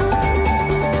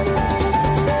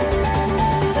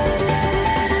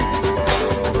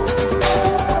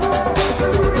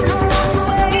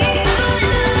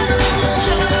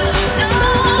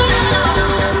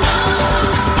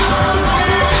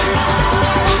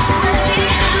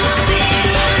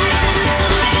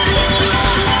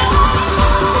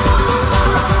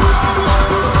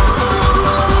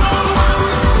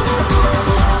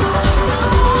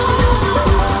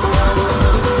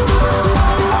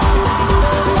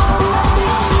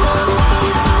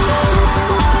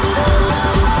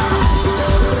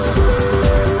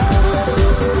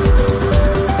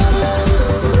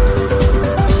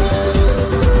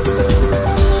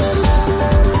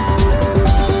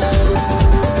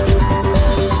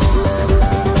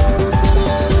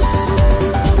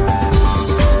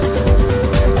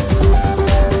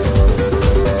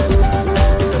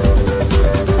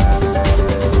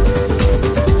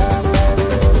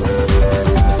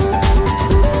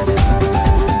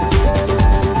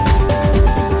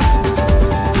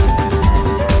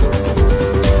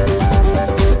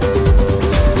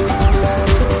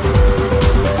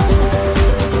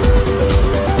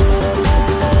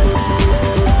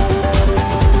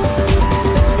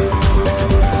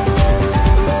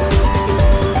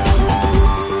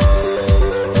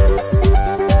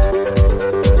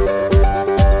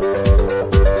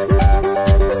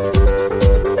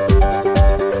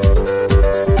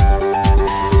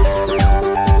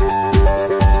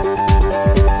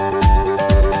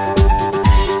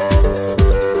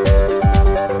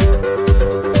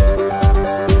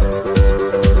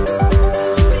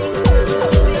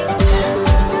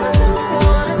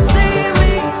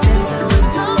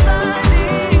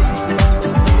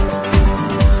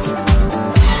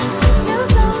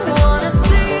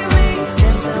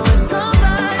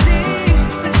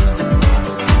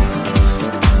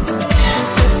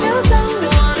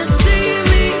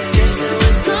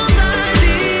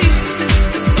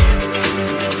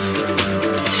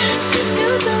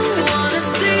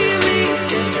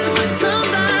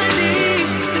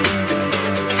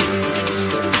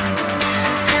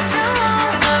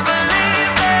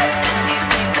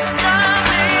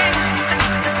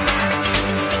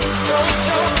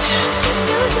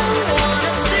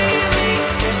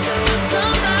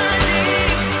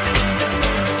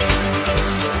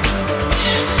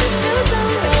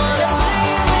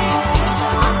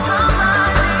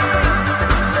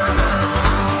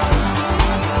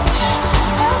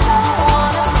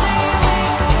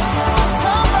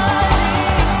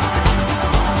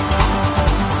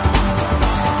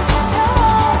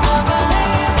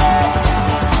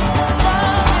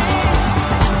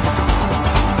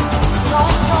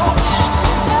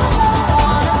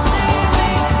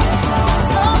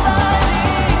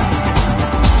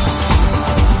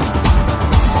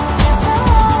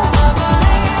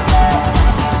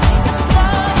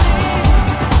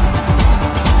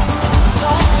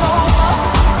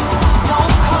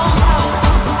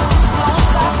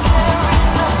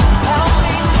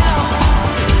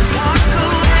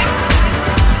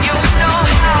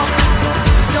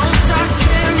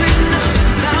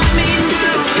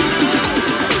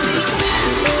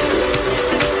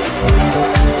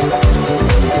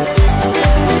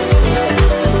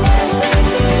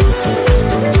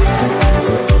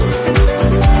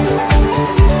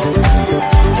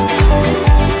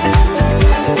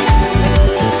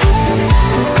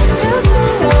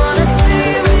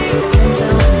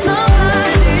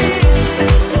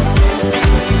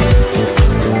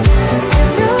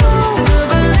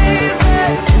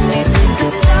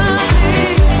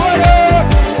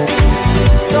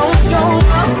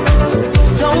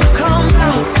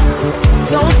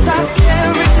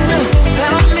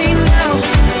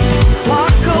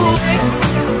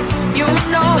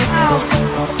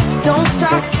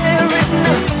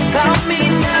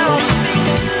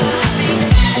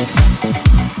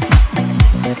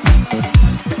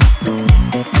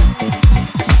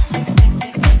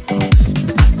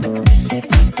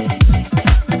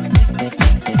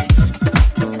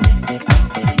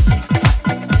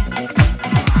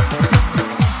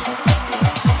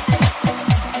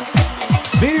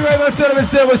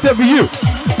 what's up for you?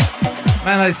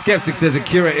 Man like Skeptic says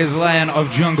Akira is Lion of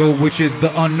Jungle, which is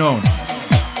the unknown.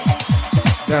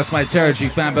 That's my territory,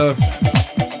 fanbo.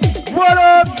 What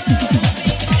up?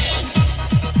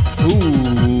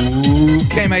 Ooh,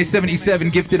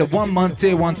 KMA77 gifted a 1-month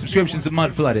tier 1 subscription to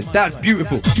Mud Flooded. That's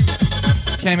beautiful.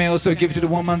 KMA also gifted a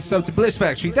 1-month sub to Bliss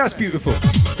Factory. That's beautiful.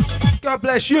 God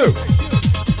bless you.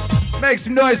 Make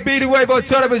some noise, beat the wave on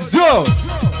top of a zone.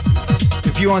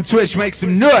 If you're on Twitch, make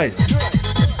some noise.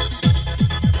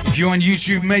 If you're on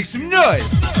YouTube, make some noise.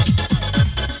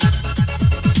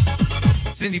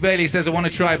 Cindy Bailey says, I want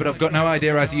to try, but I've got no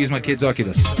idea how to use my kid's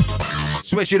Oculus.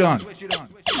 Switch it on.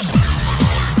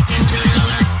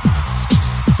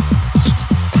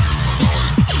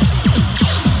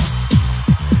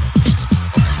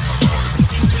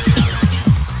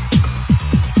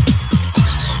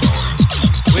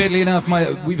 Weirdly enough,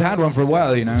 we've had one for a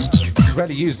while, you know. We've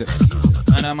rarely used it.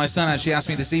 And my son actually asked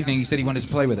me this evening, he said he wanted to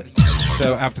play with it.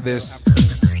 So after this,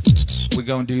 we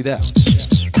go and do that.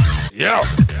 Yeah.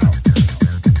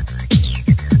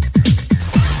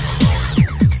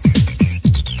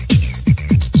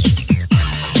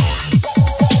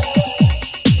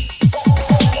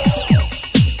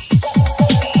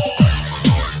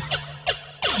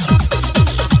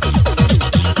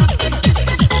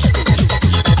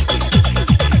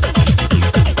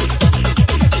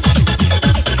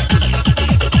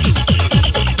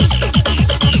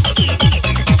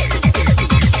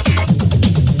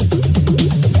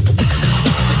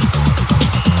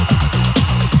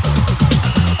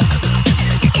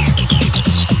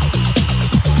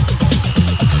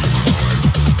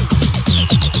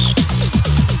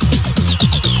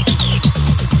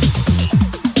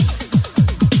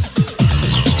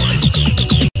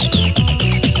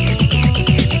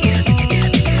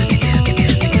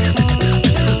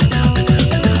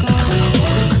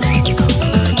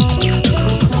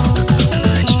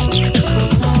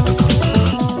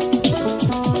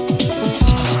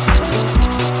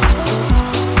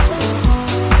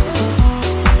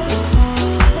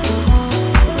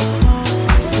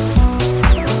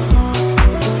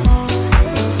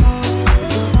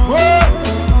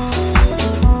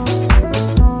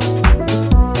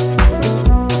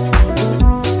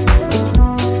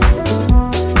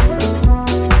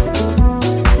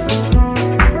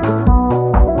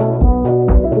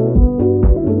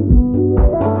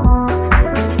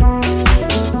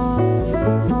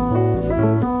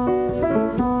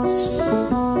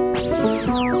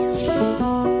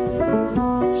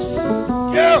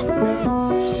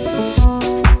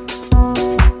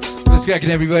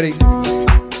 Cracking everybody.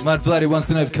 Mud Flooded wants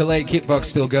to know if Calais Kickbox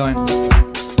still going.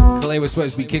 Calais was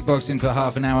supposed to be kickboxing for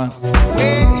half an hour.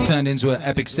 Turned into an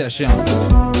epic session.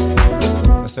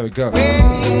 That's how it goes.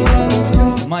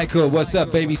 Michael, what's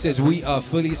up, baby? Says we are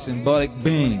fully symbolic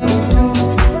beings.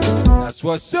 That's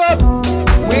what's up.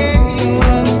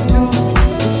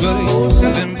 Fully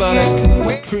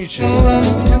symbolic creatures.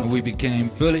 And we became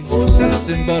fully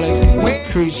symbolic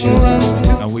creatures.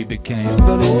 And we became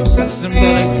fully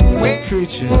symbolic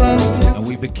creatures. And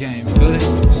we became fully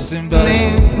symbolic.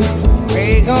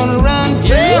 Where you gonna run to?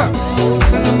 Yeah!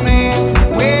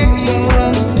 Where you gonna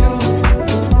run to?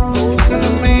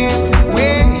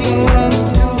 Where you gonna run to?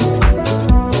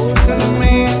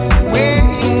 Where you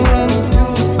gonna run to?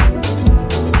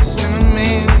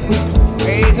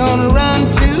 Where you gonna run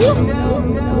to?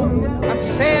 I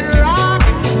said rock.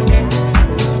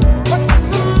 What's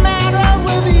the matter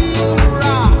with you,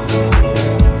 rock?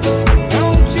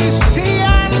 Don't you see I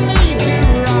need you,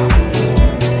 rock?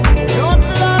 Your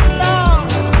love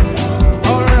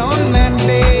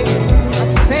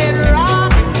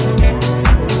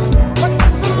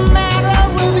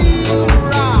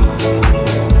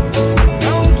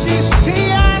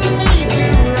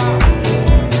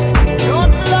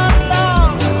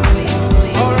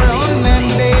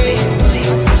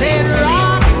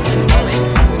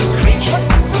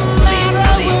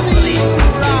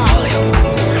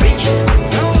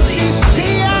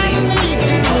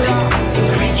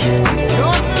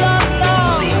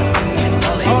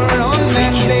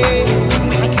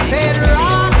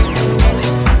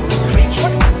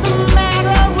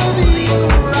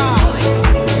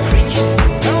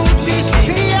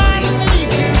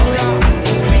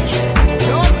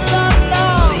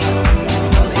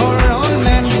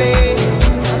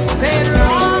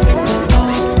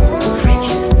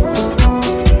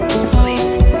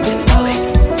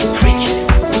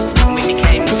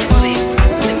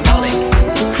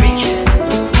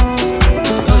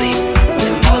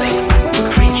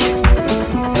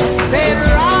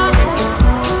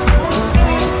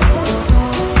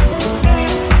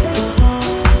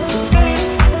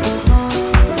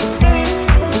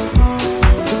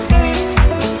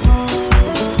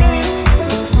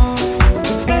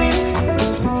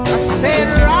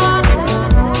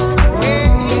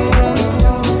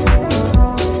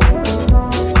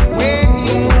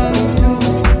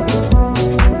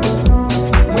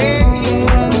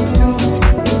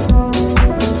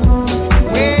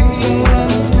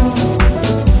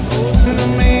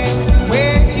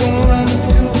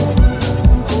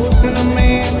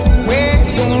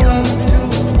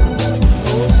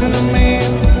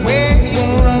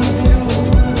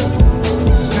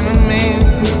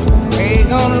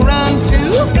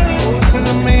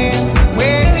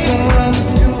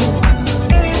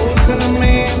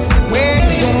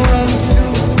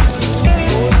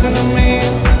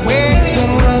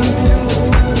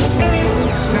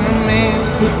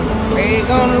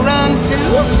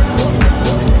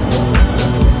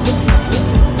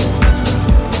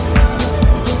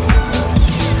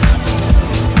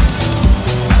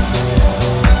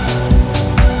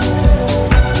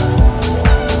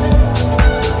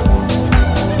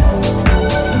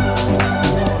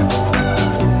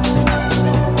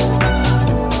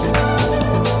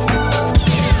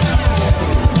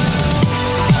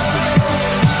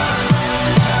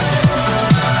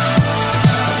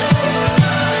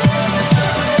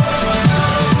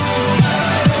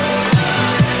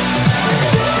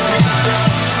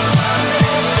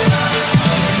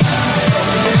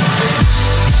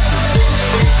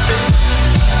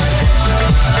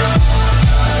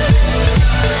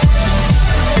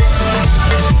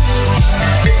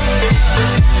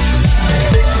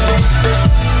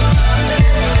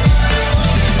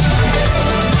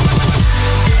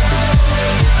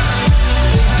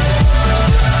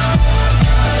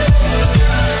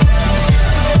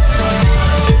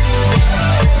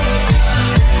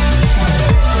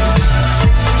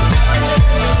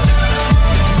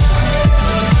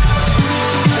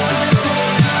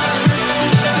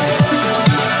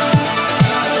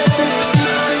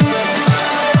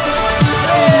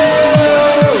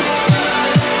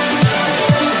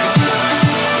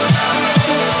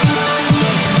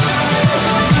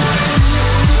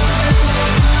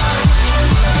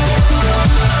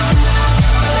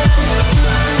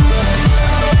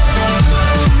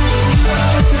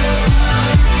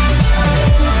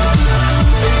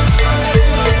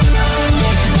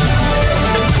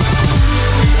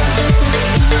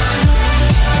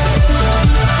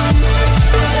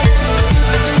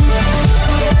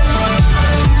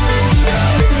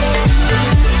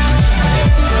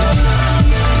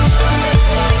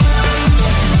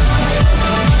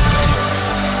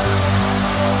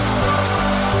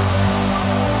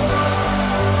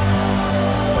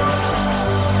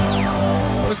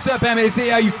What's up, MAC?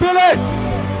 How you feeling?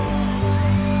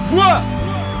 What?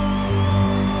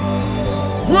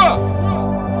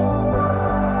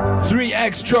 What? 3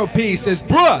 extra pieces,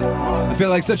 bruh. I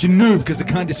feel like such a noob because I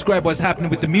can't describe what's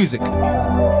happening with the music.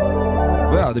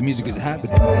 Well, the music is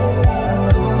happening.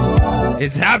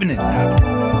 It's happening.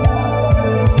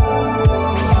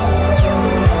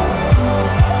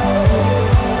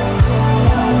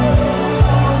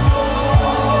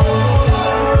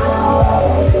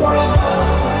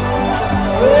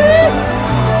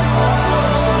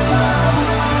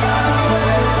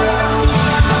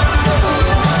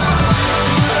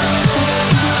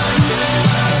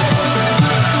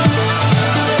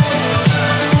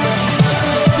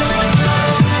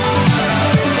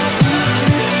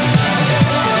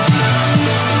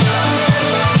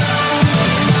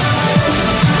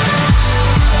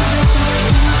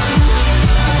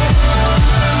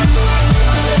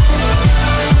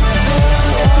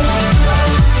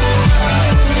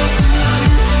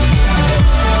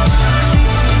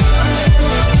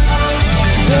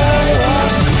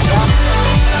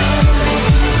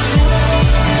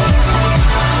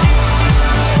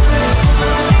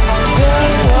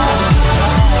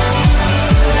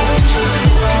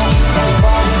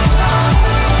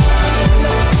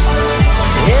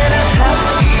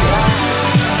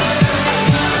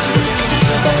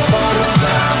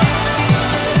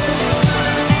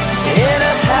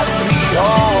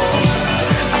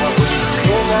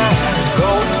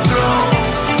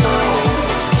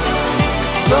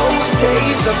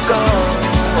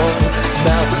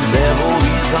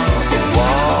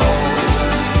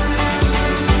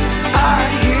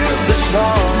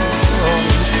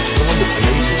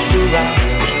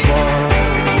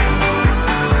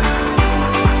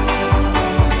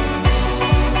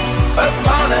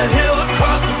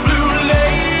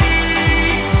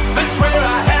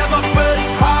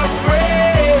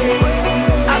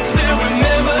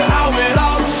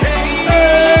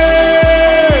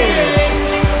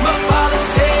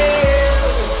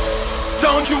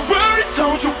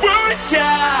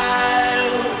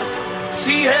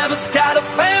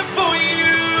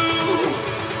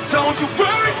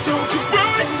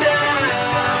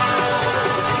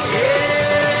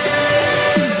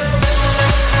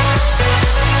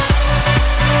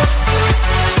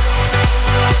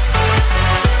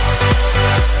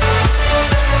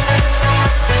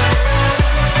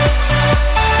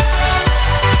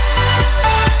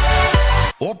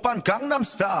 Gangnam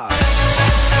Style.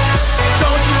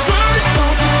 Don't you worry,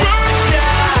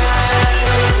 child.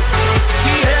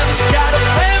 She has got a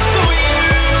plan for you.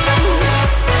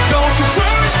 Don't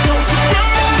you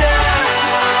worry now.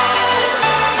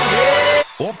 Yeah.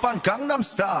 Oppan Gangnam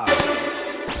Style.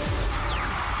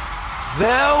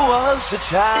 There was a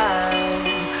time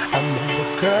I met a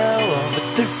girl of a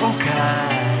different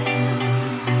kind.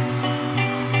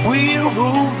 We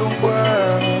ruled the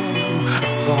world.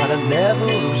 Thought I'd never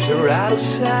lose her out of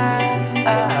sight.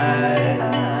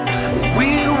 We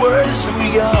were so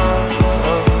young,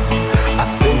 I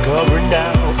think of her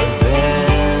now and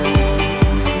then.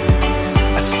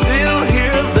 I still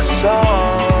hear the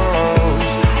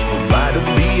songs, reminding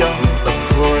me of a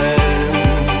friend.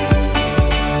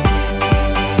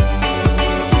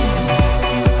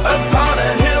 Upon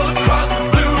a hill across the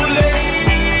blue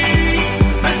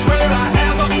lake, that's where I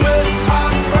have my first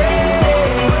heartbreak.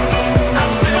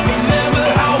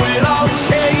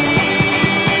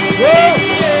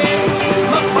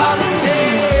 My father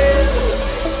said,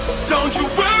 don't you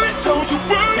worry,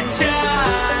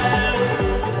 child.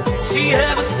 She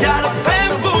has got a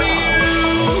plan for you.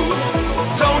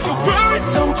 Don't you worry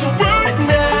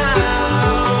now.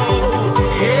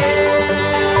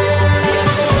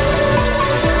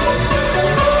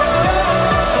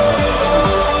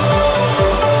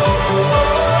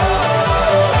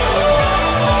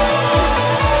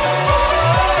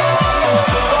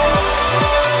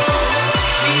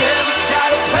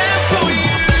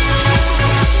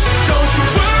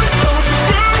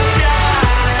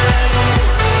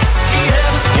 She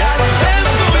has got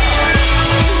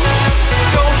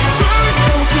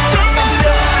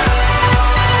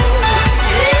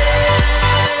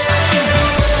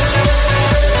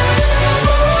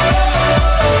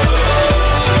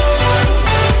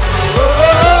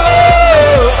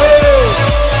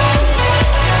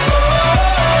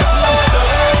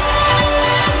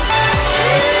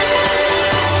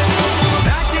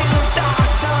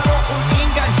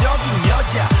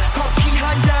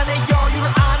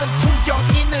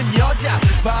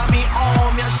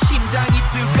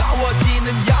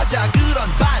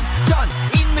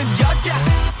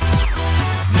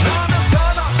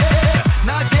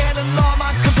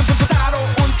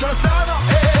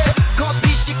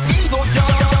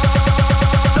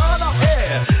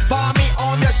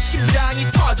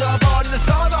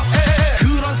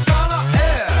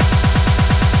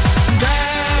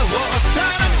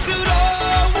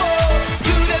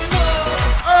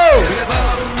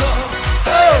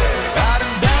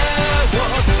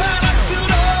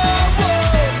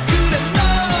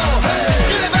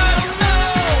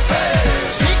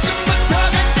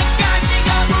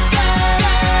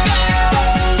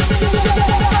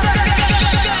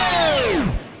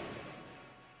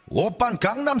Oppan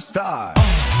Gangnam Style.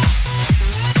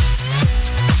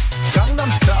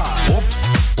 Gangnam Style. Op,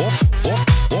 op, op,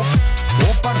 op.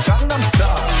 Oppan Gangnam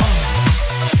Style.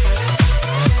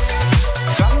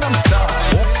 Gangnam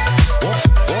Style. Op, op,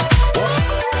 op, op.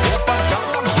 Oppan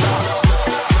Gangnam Style.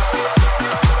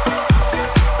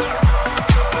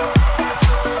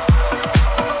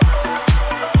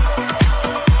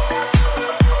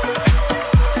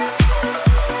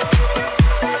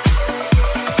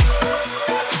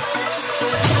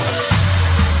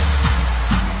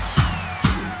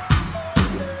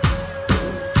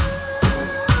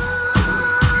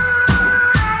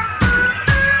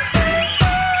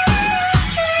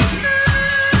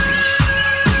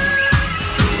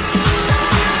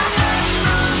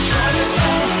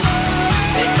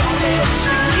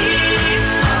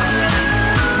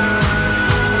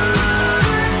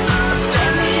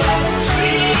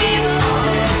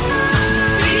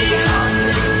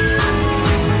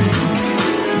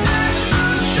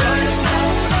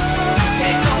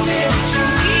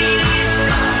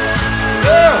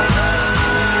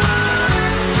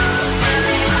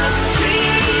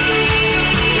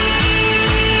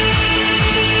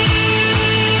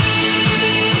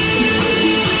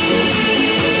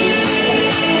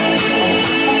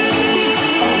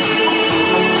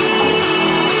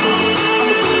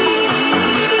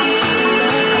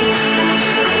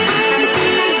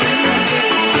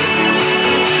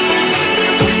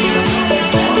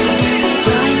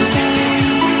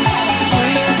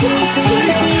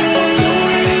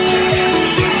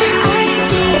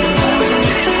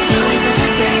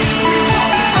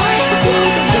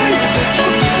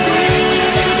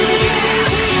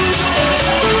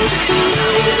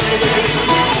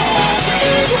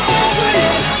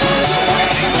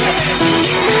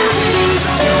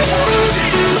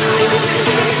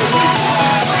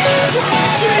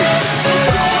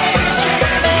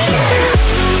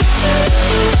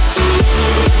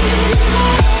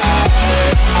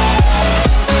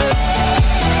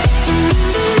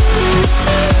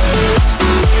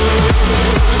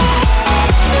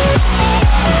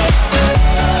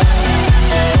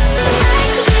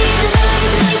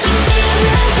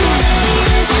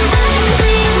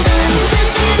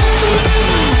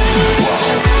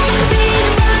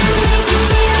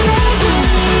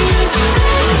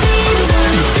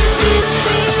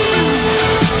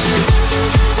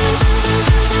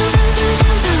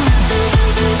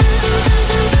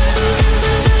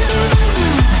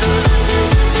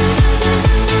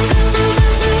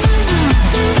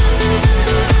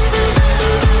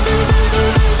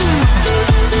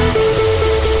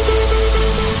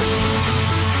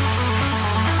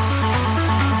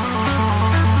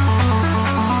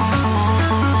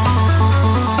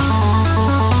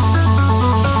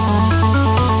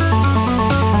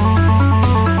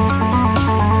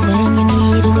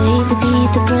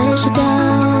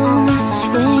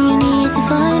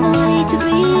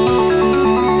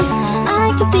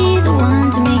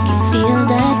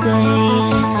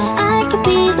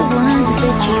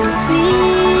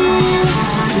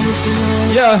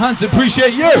 Yeah, Hans,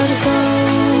 appreciate you.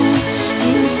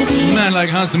 Man like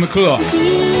Hans McClure. I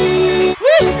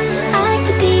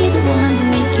could be the one to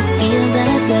make you feel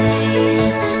that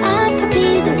way. I could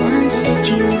be the one to set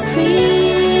you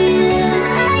free.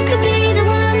 I could be the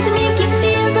one to make you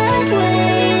feel that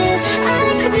way.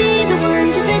 I could be the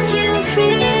one to set you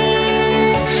free.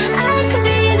 I could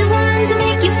be the one to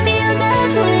make you feel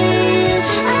that way.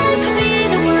 I could be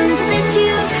the one to set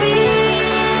you free.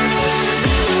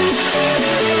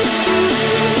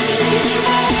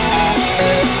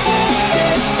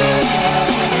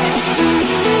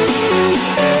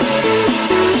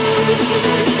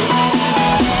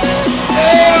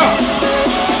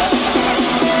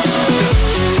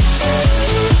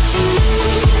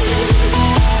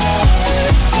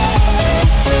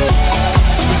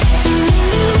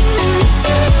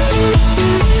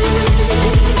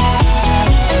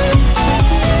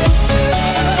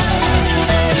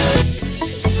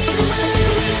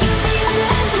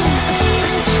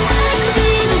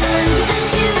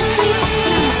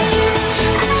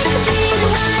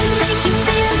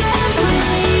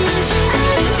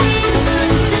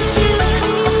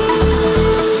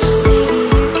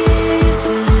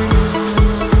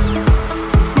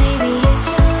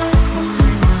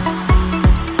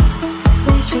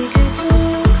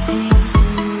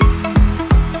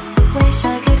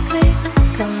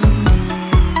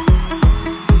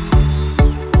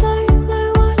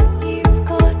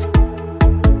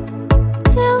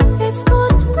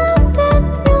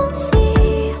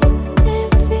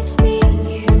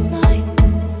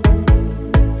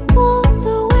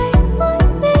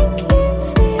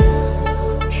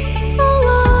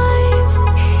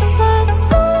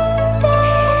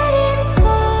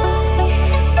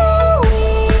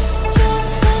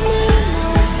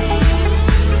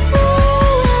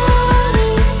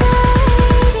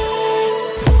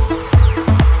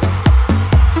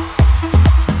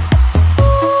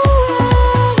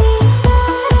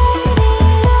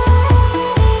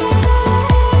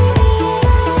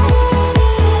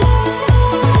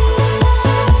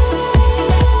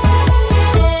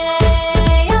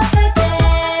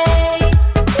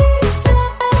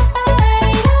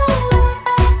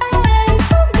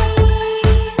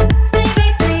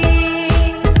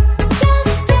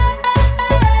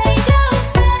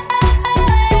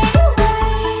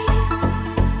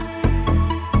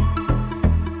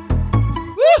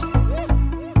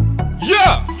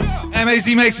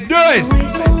 Odysee makes some noise.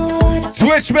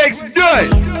 Twitch makes some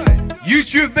noise.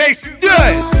 YouTube makes some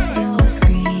noise.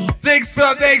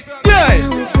 ThinkSpot makes some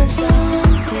noise.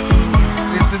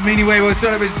 It's the mini wave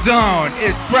autonomous zone.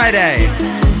 It's Friday.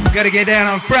 Gotta get down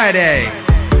on Friday.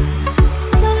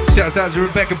 Shouts out to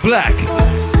Rebecca Black.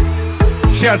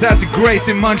 Shouts out to Grace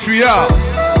in Montreal.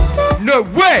 No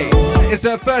way! It's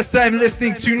her first time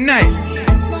listening tonight.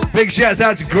 Big shouts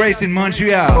out to Grace in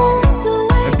Montreal.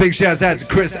 And big shouts out to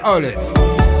Chris Olive.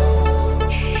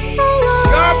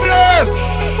 God bless!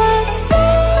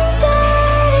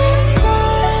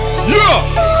 Yeah!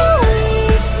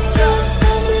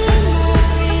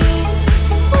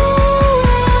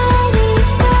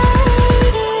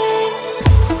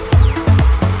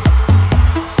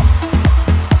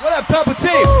 What up, Purple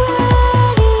Team?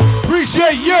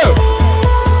 Appreciate you!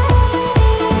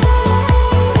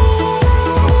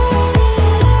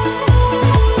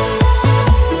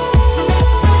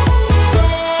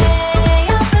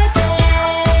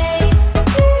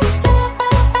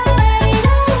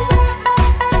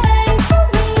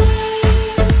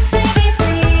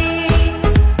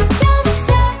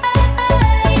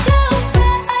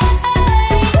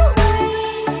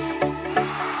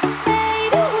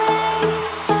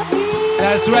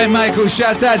 That's right, Michael.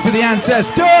 Shouts out to the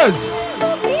ancestors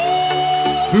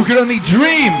who could only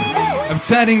dream of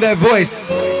turning their voice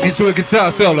into a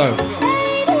guitar solo.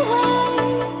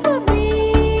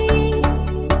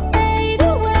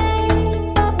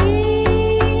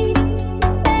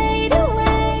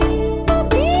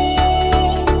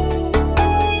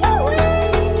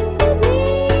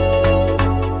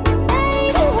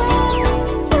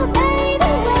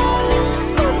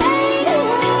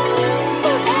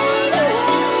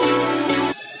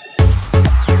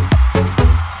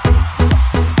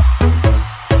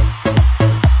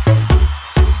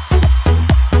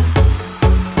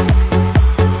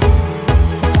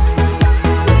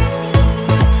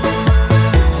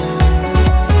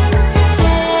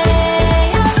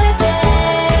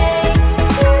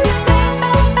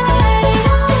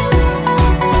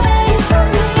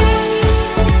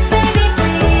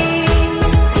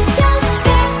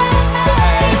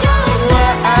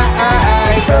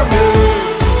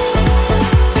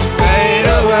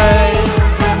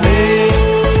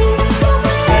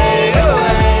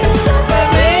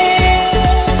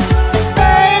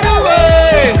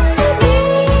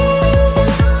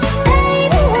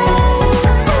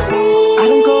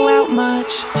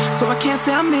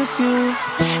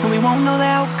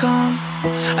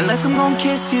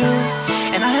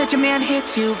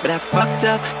 But that's fucked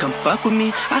up, come fuck with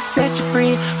me. I set you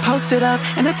free, posted up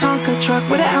in a Tonka truck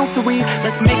with an ounce of weed.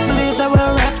 Let's make believe that we're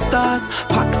rap stars.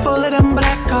 Pocket full of them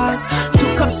black cars.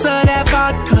 2 cups of that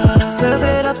vodka, serve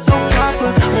it up so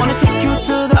proper. Wanna take you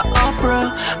to the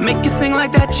opera, make you sing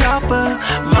like that chopper.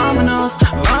 Vámonos,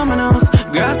 vámonos,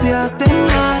 gracias de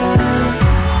nada.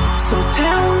 So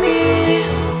tell me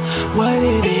what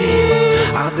it is.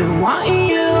 I've been wanting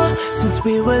you since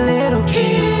we were little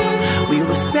kids. We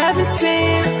were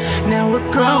 17, now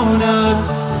we're grown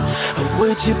up. Or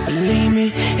would you believe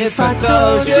me if I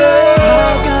told you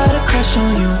I got a crush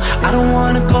on you? I don't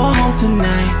wanna go home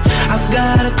tonight. I've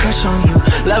got a crush on you.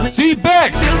 Loving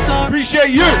T-Bex,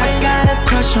 appreciate you. I got a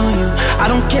crush on you. I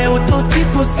don't care what those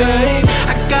people say.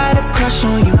 I got a crush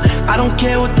on you. I don't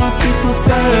care what those people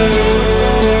say.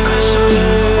 Crush on you.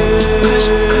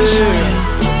 Crush on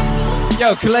you.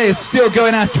 Yo, Kalei is still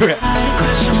going after it.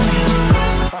 Crush on you.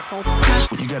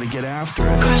 You gotta get after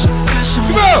it. Crush on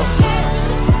Come on!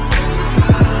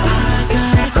 I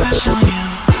got a crush on you.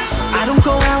 I don't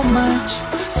go out much,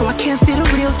 so I can't see the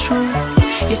real truth.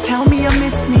 You tell me you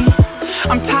miss me,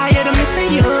 I'm tired of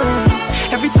missing you.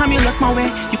 Every time you look my way,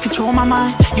 you control my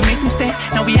mind, you make me stay.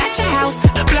 Now we at your house,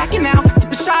 blacking out,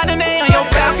 sipping Chardonnay on your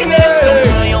balcony. Don't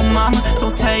tell your mama,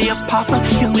 don't tell your papa.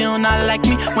 He will not like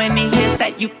me when he hears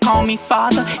that you call me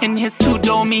father. In his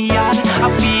two-door Miata,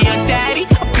 I'll be your daddy,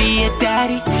 I'll be your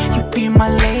daddy. You be my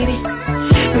lady.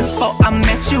 Before I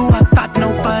met you, I thought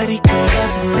nobody could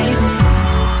ever save me.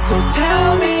 So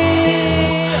tell me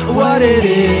what it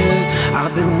is.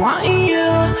 I've been wanting you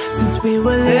since we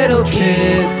were little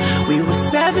kids. We were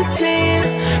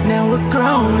 17, now we're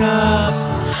grown up.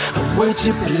 Or would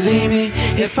you believe me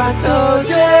if I told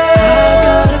you I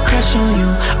got a crush on you?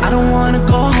 I don't wanna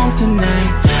go home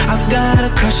tonight. I've got a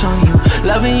crush on you.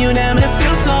 Loving you, damn it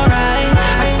feels alright.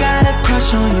 I got a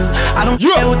crush on you. I don't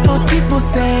care what those people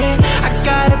say. I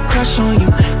got a crush on you.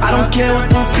 I don't care what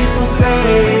those people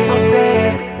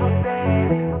say.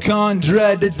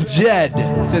 Condra the Jed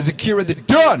says Akira the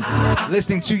Don.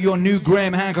 Listening to your new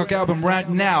Graham Hancock album right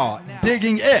now.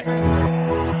 Digging it.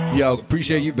 Yo,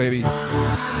 appreciate you, baby.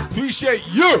 Appreciate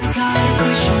you.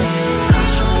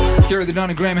 Carry the Don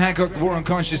and Graham Hancock, War on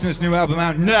Consciousness, new album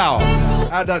out now.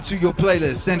 Add that to your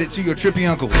playlist. Send it to your trippy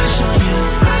uncle. Hey.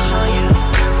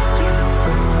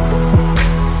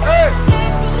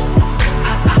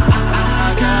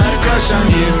 I got a crush on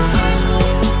you.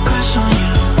 Crush on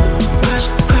you. Crush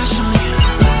on you.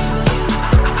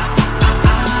 I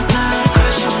got a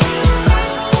crush on you.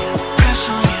 Crush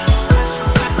on you.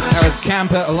 That was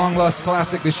Camper, a long lost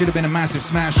classic. This should have been a massive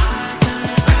smash.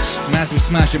 Massive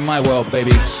smash in my world,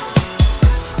 baby.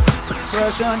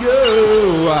 Crush on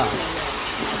you.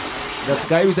 That's the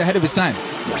guy who was ahead of his time.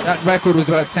 That record was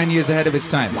about 10 years ahead of its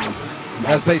time.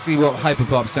 That's basically what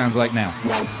hyperpop sounds like now.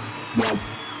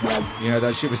 You know,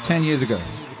 that shit was 10 years ago.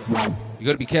 You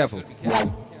gotta be careful.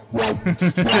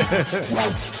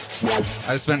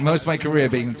 I spent most of my career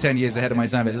being 10 years ahead of my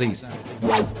time at least.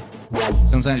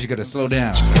 Sometimes you gotta slow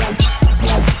down.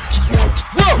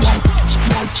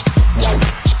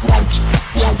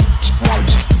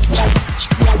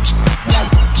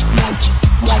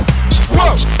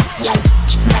 Whoa!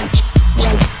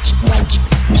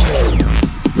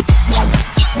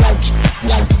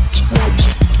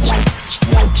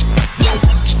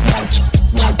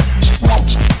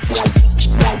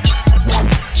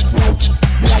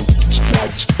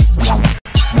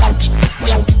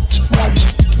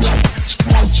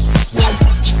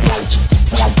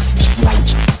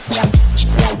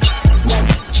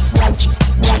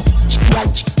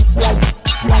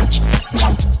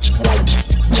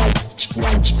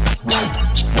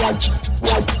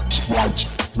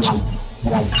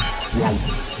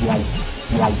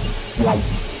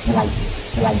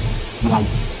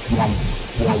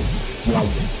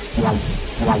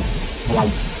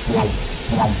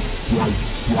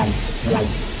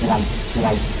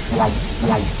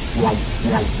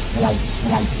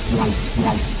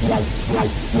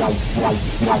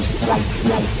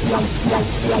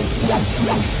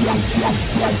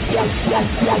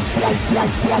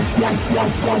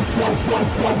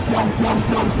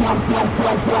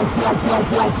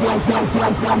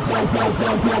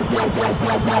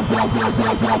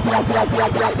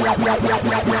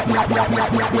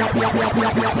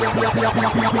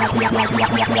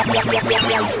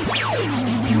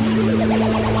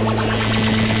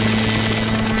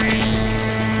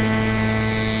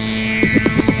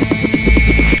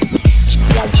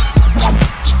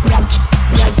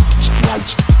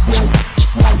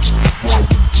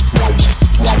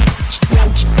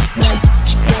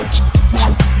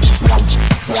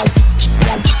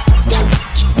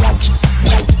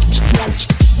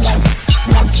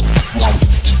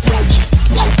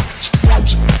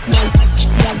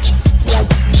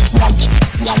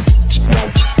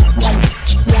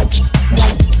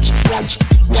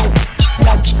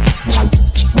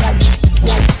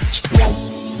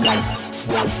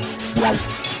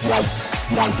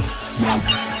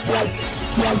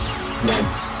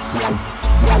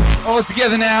 All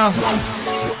together now.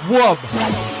 Whoop.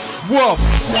 Whoop.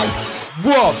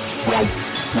 Whoop.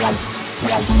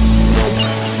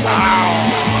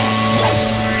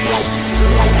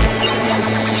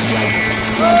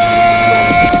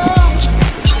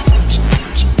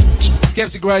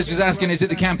 Skeptic Rise was asking, is it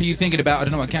the camper you thinking about? I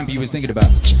don't know what camper you was thinking about.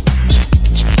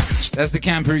 That's the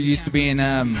camper who used to be in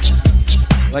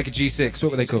like a G6.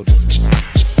 What were they called?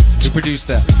 Who produced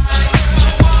that?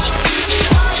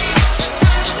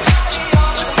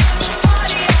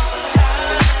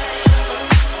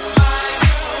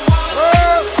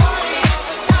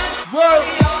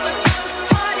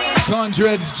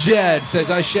 Conrad Jed says,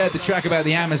 I shared the track about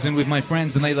the Amazon with my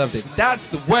friends and they loved it. That's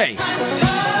the way.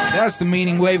 That's the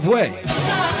meaning wave way.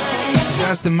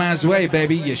 That's the Maz way,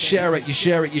 baby. You share it, you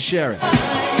share it, you share it.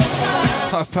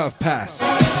 Puff, puff, pass.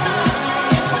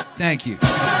 Thank you.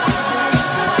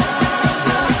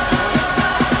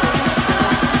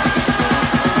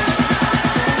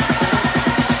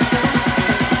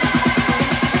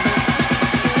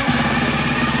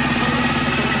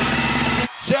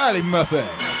 Charlie Murphy.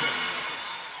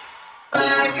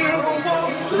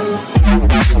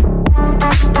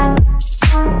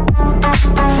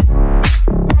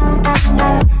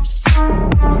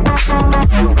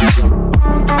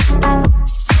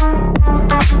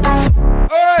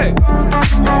 Hey!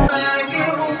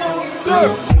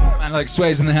 Man like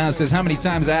Sways in the house says, how many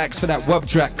times I asked for that wub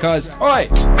track, cuz? Oi! I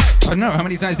don't know, how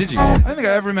many times did you? I don't think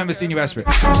I ever remember seeing you ask for it.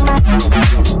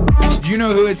 Do you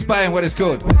know who it's by and what it's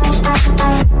called?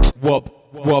 Wub.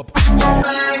 Wub.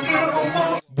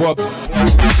 Wub.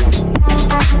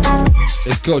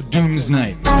 It's called Doom's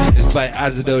Night. It's by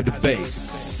Azido the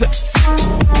Bass.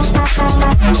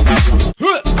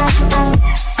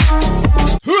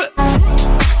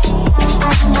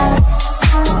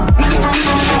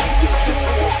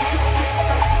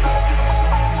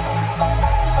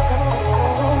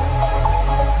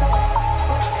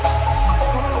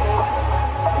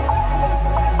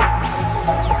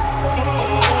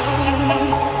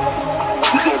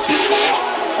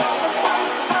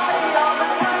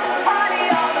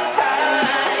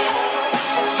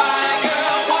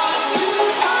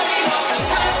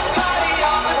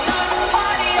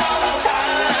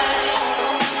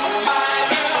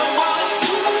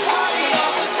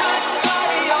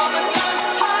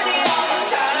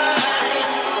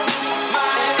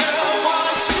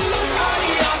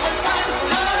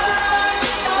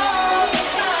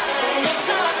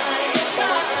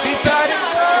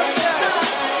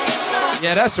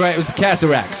 Yeah, that's right. It was the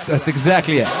Cataracts. That's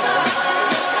exactly it.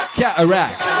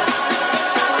 Cataracts.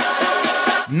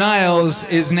 Niles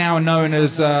is now known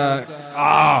as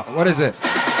what is it?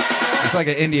 It's like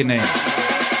an Indian name.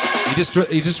 He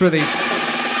just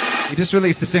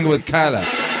released a single with Kyla.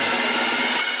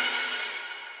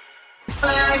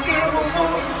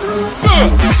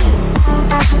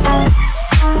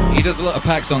 He does a lot of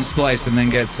packs on Splice and then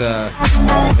gets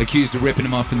accused of ripping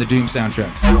him off in the Doom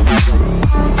soundtrack.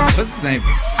 What's his name?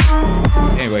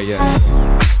 Anyway, yeah.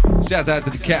 Shouts out to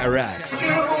the Cataracts.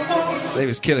 They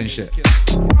was killing shit.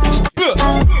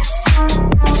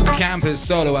 Camper's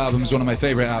solo album is one of my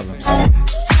favorite albums.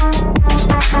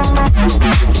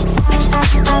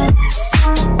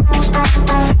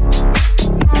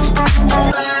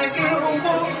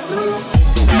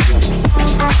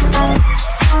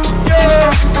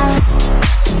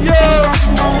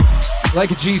 Like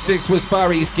a G6 was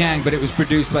Far East Gang, but it was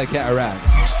produced by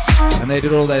Cataracts. And they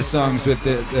did all their songs with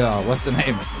the what's the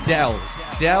name? Dill,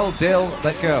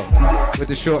 that girl with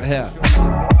the short hair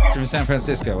from San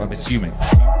Francisco, I'm assuming.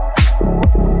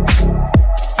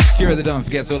 Kira the Don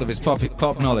forgets all of his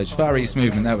pop knowledge. Far East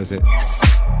Movement, that was it.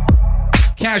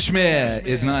 Kashmir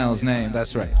is Niles' name,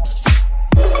 that's right.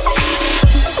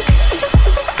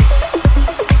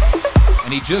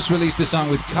 And he just released a song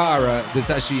with Kara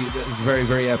that was very,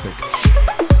 very epic.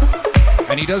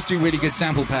 And he does do really good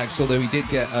sample packs, although he did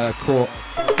get caught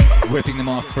ripping them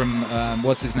off from,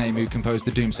 what's his name, who composed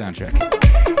the Doom soundtrack.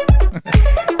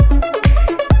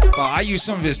 But I use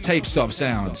some of his tape stop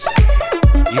sounds.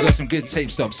 You got some good tape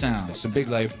stop sounds, some big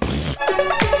like...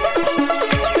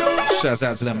 Shouts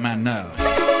out to that man now.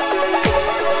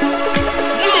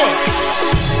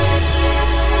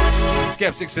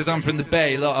 Skeptic says I'm from the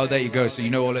Bay. Oh, there you go, so you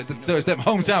know all it. So it's them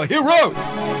hometown heroes!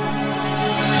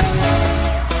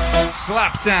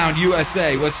 Slaptown,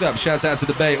 USA. What's up? Shouts out to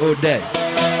the Bay all day.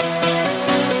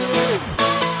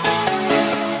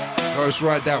 Let's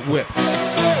ride that whip.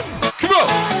 Come on!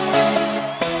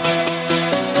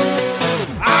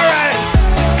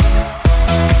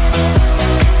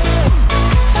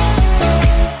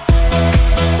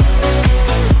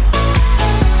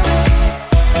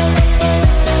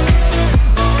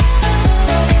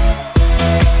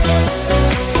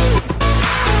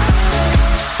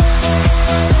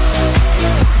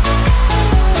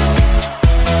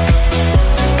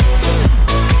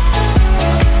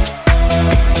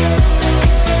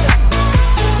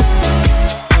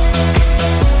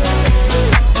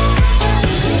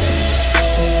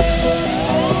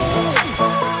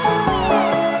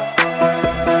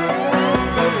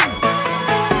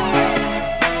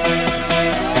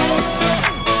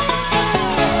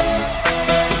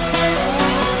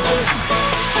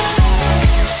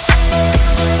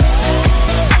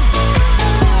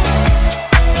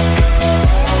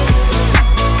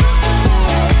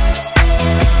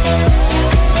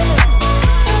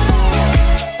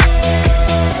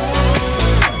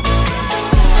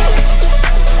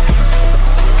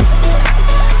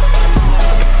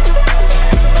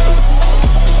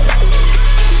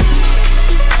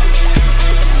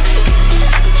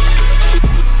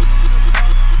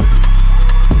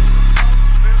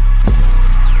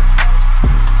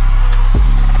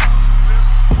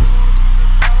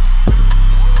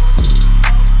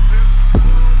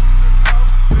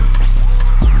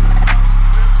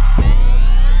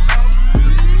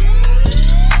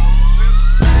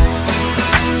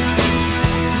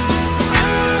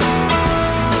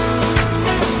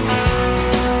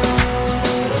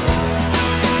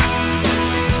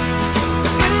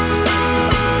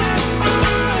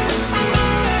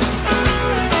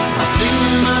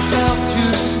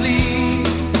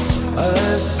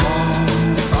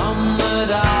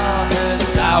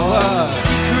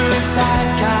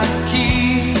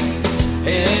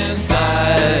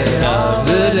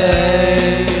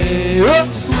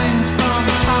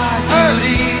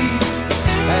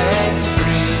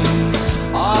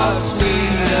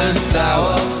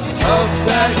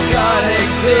 God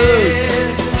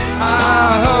exists. I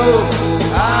hope,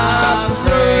 I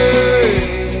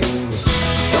pray.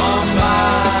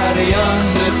 Somebody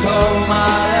undertow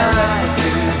my life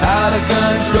is out of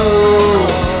control.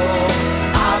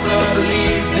 I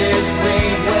believe this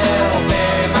wave will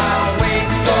bear my weight,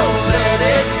 so let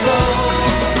it roll.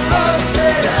 Oh,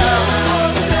 sit down, oh,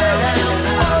 sit down,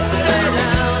 oh, sit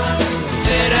down.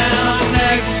 Sit down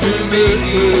next to me.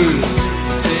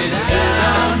 Sit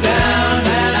down, down,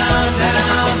 down,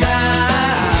 down,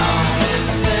 down in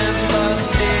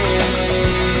sympathy.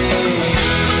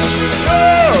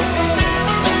 Oh!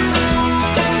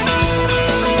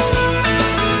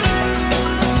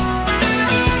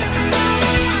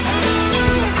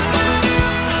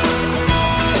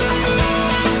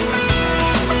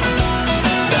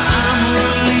 I'm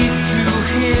relieved to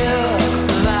hear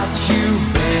that you've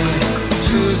been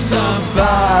to some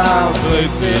far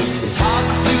places. It's hard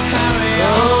to carry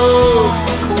on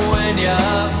when you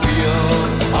feel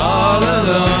all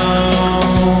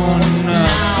alone.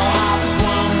 Now I've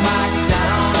swung back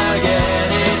down again.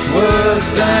 It's worse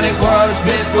than it was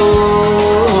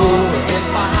before. If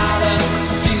I hadn't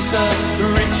seen such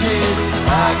riches,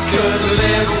 I could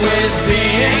live with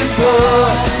being poor.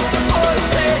 Oh,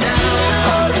 sit down,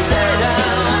 oh, sit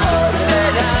down, oh,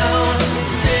 sit down.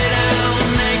 Sit down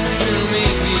next to me.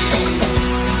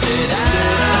 Sit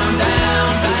down, down,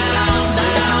 down,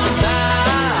 down,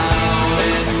 down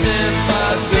in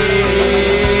sympathy.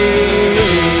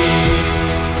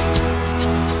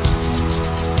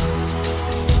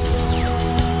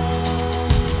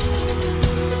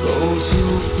 Those who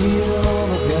feel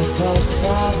the breath of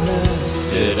sadness,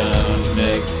 sit down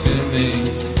next to me.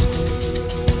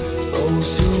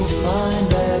 Those who find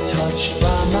they're touched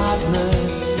by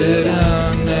madness, sit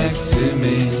down next to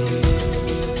me.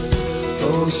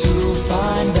 Those who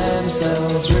find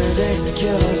themselves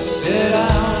ridiculous, sit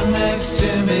down next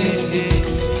to me.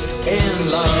 In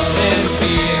love, in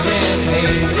fear, in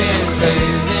hate, in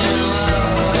praise. In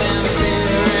love, in fear,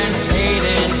 in hate,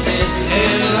 in taste.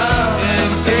 In love, in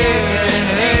fear, in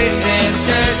hate, in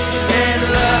taste. In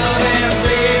love, in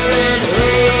fear, in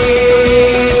hate.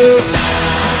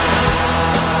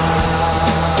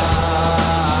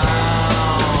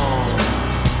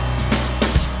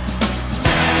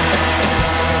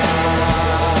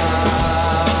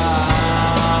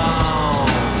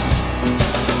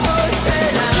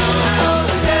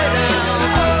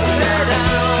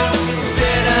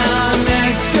 Sit down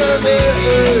next to me.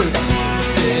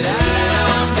 Sit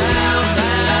down, down,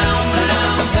 down,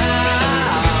 down,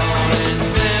 down in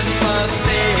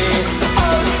sympathy.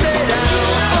 Oh, sit down,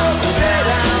 oh, sit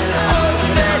down, oh,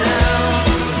 sit down.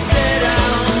 Sit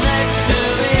down next to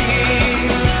me.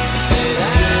 Sit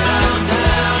down,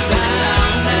 down,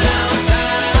 down, down,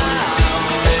 down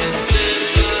in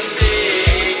sympathy.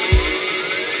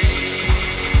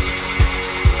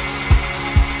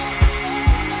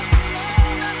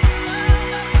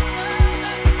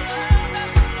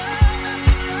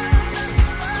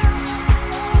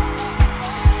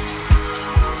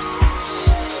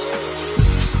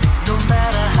 No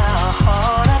matter how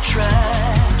hard I try,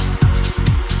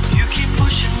 you keep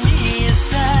pushing me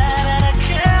aside, and I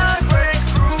can't break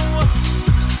through.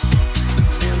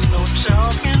 There's no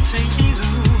talking to you.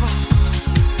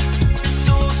 It's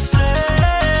so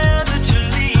sad that you're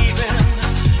leaving.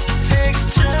 It takes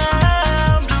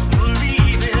time to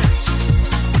believe it,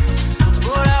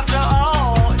 but after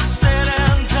all is said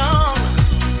and done,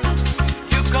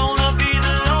 you're gonna be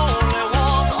the lonely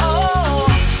one. Oh,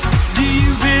 do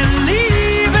you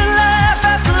believe in life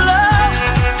after love?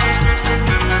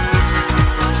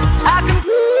 I can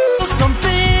feel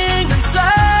something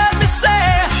inside me say,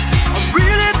 I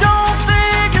really don't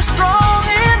think you're strong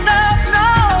enough. No.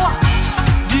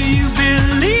 Do you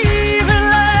believe in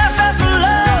life after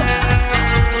love?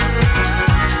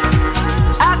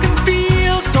 I can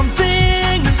feel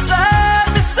something inside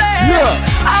me say,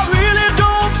 I really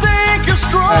don't think you're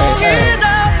strong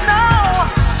enough. No.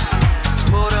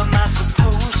 What am I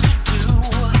supposed to do?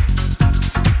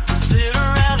 Sit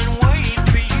around and wait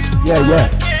for you? Yeah. I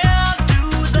can't do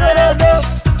that.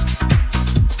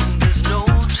 There's no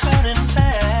turning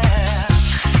back.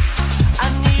 I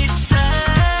need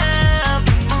time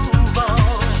to move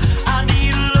on. I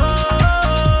need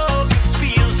love to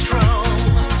feel strong.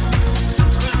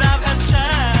 'Cause I've had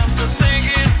time to think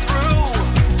it through,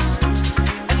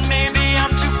 and maybe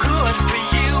I'm too good for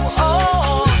you.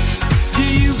 Oh, do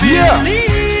you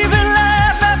believe in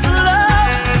life after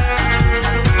love?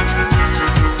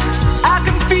 I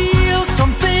can feel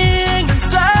something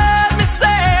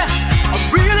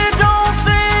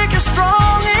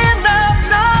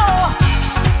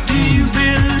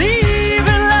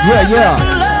yeah.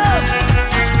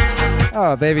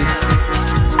 Oh, baby.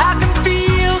 I can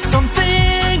feel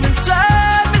something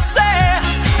inside me say,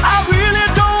 I really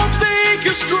don't think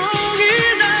you're strong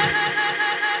enough.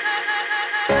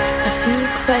 A few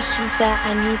questions that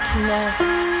I need to know.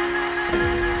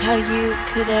 How you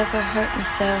could ever hurt me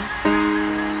so.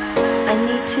 I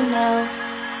need to know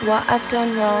what I've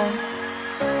done wrong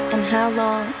and how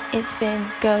long it's been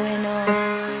going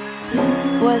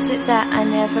on. Was it that I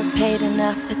never paid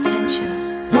enough attention?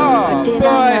 Or did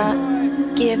I not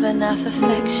give enough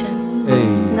affection? Hey.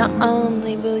 Not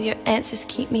only will your answers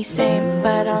keep me sane,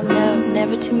 but I'll know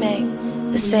never to make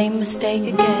the same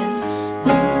mistake again.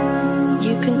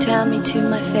 You can tell me to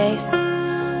my face,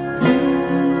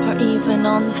 or even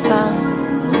on the phone.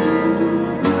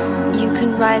 You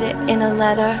can write it in a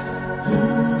letter.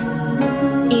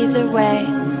 Either way,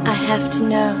 I have to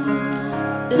know.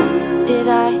 Did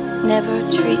I never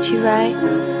treat you right?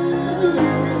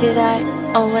 Did I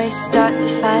always start the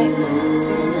fight?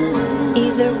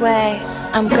 Either way,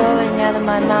 I'm going out of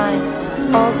my mind.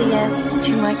 All the answers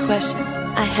to my questions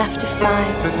I have to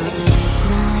find.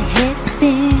 My head's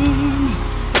spinning.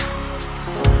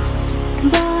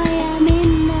 Boy, I'm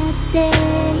in a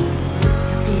daze.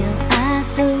 I feel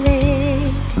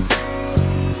isolated.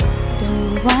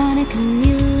 Don't wanna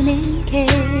communicate.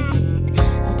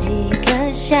 I'll take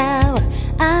a shower.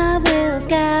 I will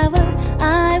scour.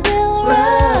 I will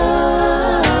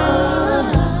run.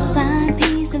 Find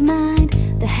peace of mind.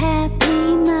 The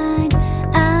happy mind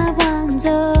I once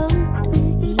owned.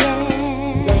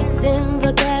 Yeah. Flexing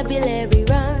vocabulary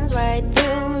runs right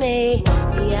through me.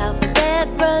 The alphabet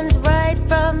runs right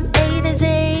from A to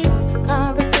Z.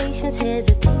 Conversations,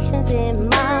 hesitations in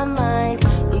my mind.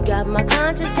 You got my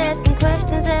conscience asking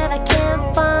questions that I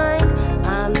can't find.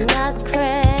 I'm not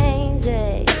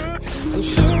crazy. I'm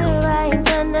sure I ain't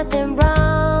done nothing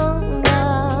wrong.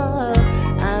 No,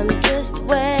 I'm just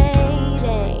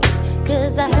waiting.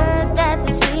 'Cause I heard that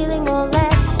this feeling won't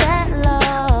last that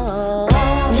long.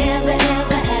 Never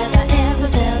ever have I ever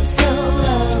felt so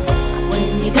low.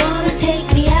 When you gonna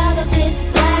take me out of this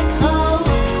black hole?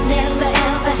 Never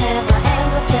ever have I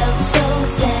ever felt so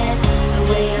sad. The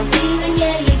way I'm feeling,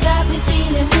 yeah, you got me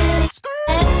feeling really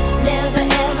sad. Never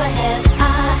ever have I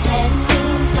had to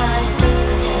find.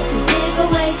 I've had to dig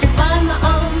away to find my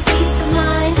own peace of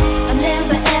mind. I've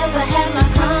never ever had my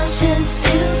conscience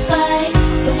to fight.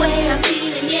 The way I'm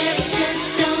feeling, yeah, it just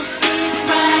don't feel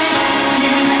right.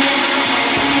 Never ever.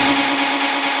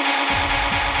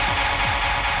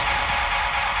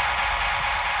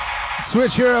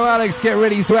 Twitch hero Alex, get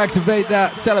ready to activate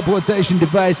that teleportation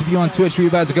device. If you're on Twitch, we're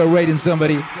about to go raiding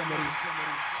somebody.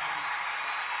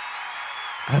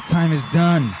 Our time is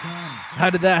done. How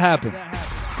did that happen?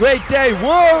 Great day,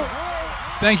 whoa!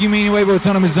 Thank you, Meaning Wave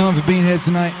Autonomous Zone, for being here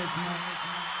tonight.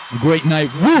 Great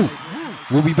night, woo!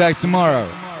 We'll be back tomorrow.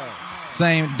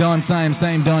 Same dawn time,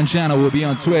 same dawn channel. We'll be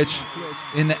on Twitch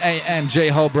in the AM. Jay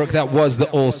Holbrook, that was the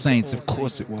All Saints. Of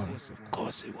course it was. Of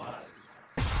course it was.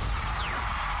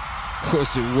 Of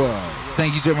course it was.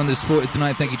 Thank you to everyone that supported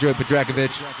tonight. Thank you, Joe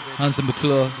Pedrakovic, Hansen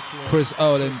McClure, Chris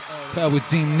Olin, Power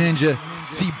Team Ninja,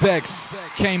 T-Bex,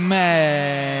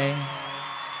 K-May,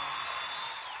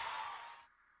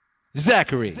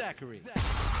 Zachary,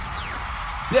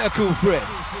 They're Cool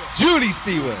Fritz, Julie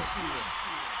Seward,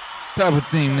 Power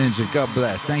Team Ninja. God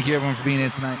bless. Thank you, everyone, for being here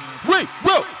tonight. We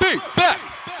will be back.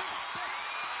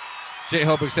 Jay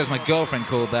Holbrook says my girlfriend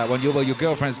called that one. Well, your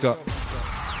girlfriend's got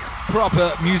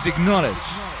proper music knowledge,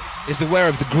 is aware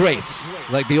of the greats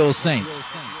like the All Saints.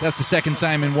 That's the second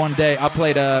time in one day. I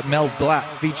played a Mel Blatt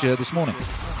feature this morning.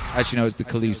 Actually, no, it's the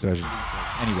Khalees version.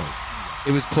 Anyway,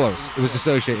 it was close. It was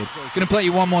associated. Gonna play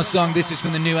you one more song. This is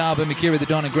from the new album, Akira the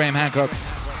Don and Graham Hancock.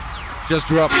 Just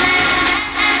dropped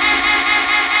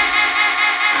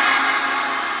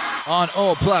on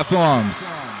all platforms.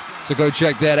 So go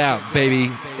check that out,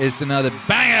 baby. It's another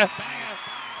banger.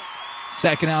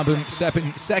 Second album,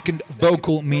 second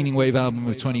vocal Meaning Wave album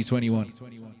of 2021.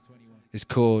 It's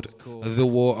called The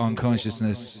War on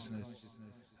Consciousness.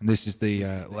 And this is the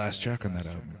last track on that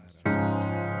album.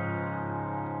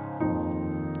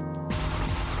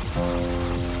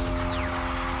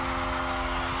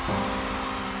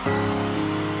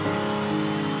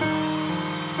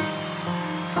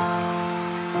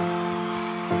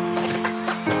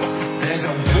 There's a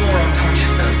war on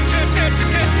consciousness.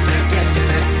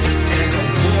 There's a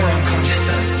war on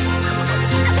consciousness.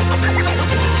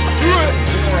 There's a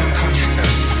war on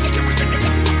consciousness.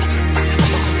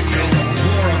 There's a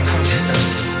war on consciousness.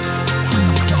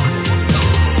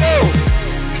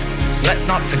 Let's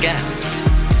not forget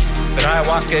that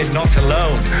ayahuasca is not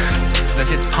alone. that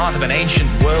it's part of an ancient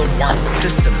worldwide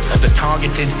system of the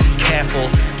targeted, careful,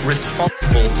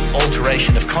 responsible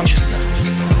alteration of consciousness.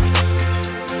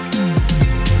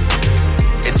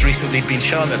 It's recently been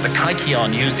shown that the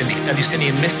kykeon used in the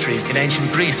Eleusinian mysteries in ancient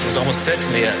Greece was almost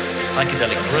certainly a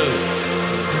psychedelic brew.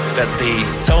 That the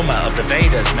soma of the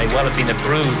Vedas may well have been a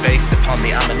brew based upon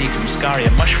the Amanita muscaria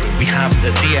mushroom. We have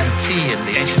the DMT in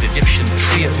the ancient Egyptian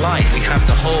tree of life. We have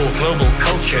the whole global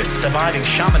culture surviving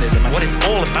shamanism. And what it's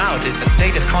all about is a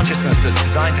state of consciousness that's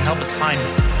designed to help us find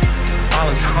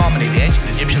balance, harmony. The ancient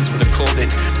Egyptians would have called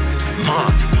it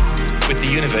ma'at, with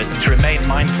the universe, and to remain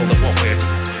mindful that what we're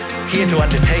here to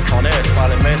undertake on earth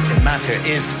while immersed in matter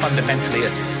is fundamentally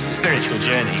a spiritual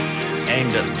journey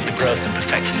aimed at the growth and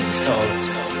perfection of the soul.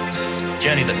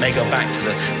 Journey that may go back to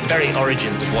the very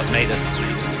origins of what made us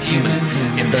human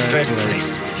in the first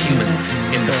place. Human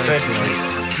in the first place.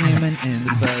 Human in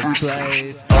the first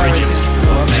place. Origins of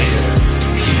what made us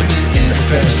human in the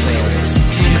first place.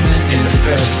 Human in the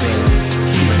first place.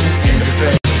 Human in the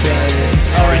first place.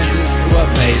 Origins of what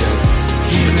made us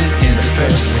human in the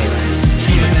first place.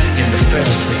 Human in the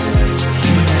first place.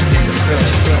 Human in the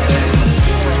first place.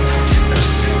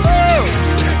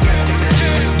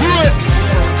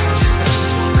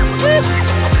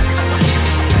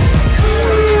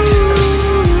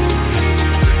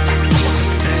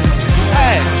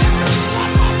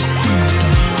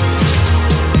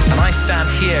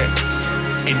 Here,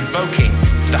 invoking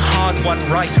the hard-won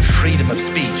right of freedom of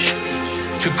speech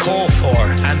to call for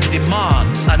and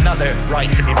demand another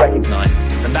right to be recognized,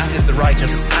 and that is the right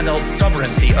of adult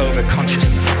sovereignty over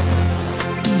consciousness.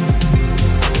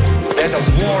 There's a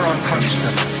war on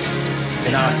consciousness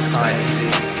in our society,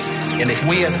 and if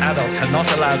we as adults are not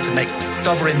allowed to make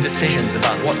sovereign decisions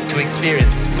about what to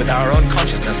experience with our own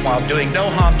consciousness while doing no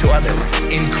harm to others,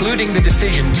 including the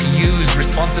decision to use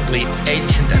responsibly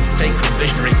ancient and sacred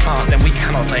visionary plants, then we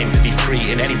cannot claim to be free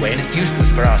in any way, and it's useless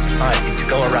for our society to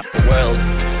go around the world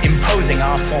imposing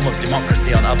our form of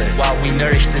democracy on others while we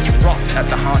nourish this rot at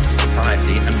the heart of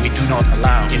society and we do not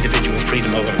allow individual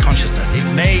freedom over consciousness. It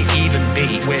may even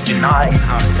be we're denying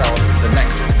ourselves the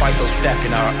next vital step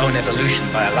in our own evolution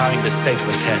by allowing this state of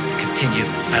affairs to continue,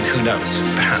 and who knows,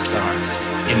 perhaps our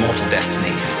immortal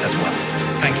destiny as well.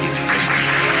 Thank you.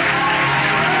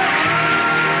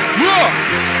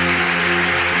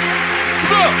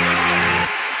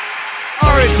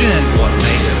 Origin. What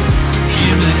made us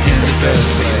human in the first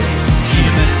place?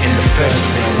 Human in the first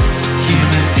place.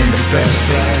 Human in the first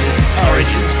place.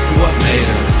 Origins. What made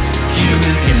us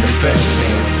human in the first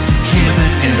place?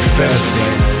 Human in the first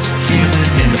place. Human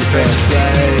in the first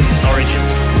place. Origins.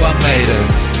 What made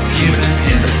us human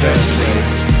in the first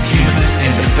place? Human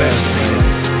in the first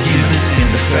place. Human in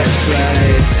the first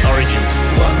place. Origins.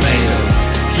 What made us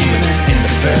human in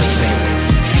the first place?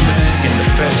 Human in the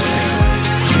first place.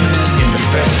 Human in the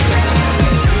first place.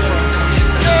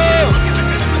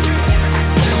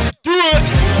 Do it!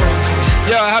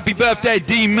 Yo, happy birthday,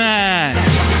 D-Man!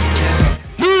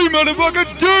 D, motherfucker,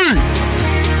 D!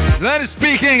 Learn to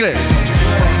speak English.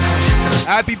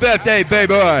 Happy birthday, baby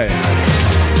boy.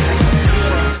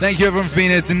 Thank you everyone for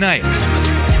being here tonight.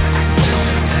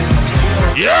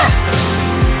 Yeah!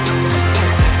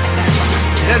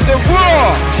 That's the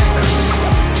war!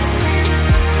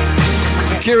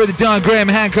 Akira the Don, Graham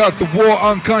Hancock, The War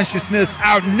on Consciousness,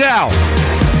 out now!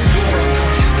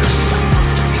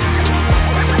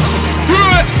 Do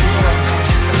it!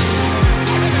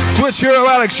 Twitch Hero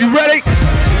Alex, you ready?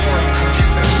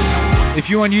 If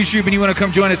you're on YouTube and you want to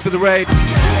come join us for the raid,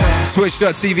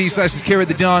 twitch.tv/Akira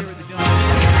the Don.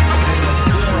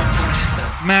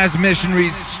 Maz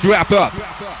missionaries, strap up.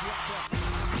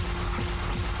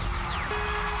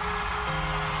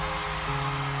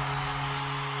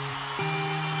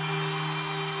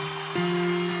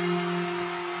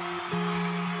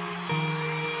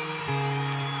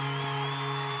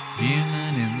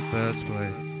 Human in the first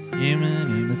place. Human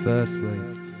in the first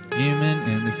place. Human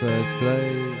in the first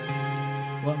place.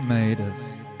 What made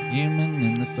us? Human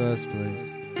in the first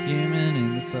place. Human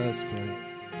in the first place.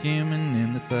 Human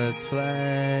in the first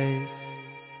place.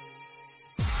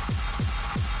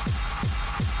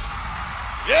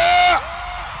 Yeah!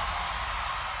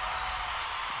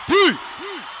 D!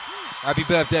 Happy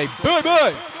birthday,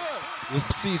 bye-bye! We'll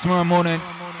see you tomorrow morning.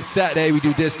 It's Saturday, we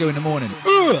do disco in the morning.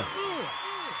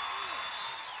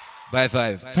 Bye,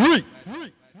 5, 3,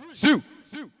 2,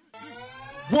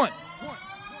 1.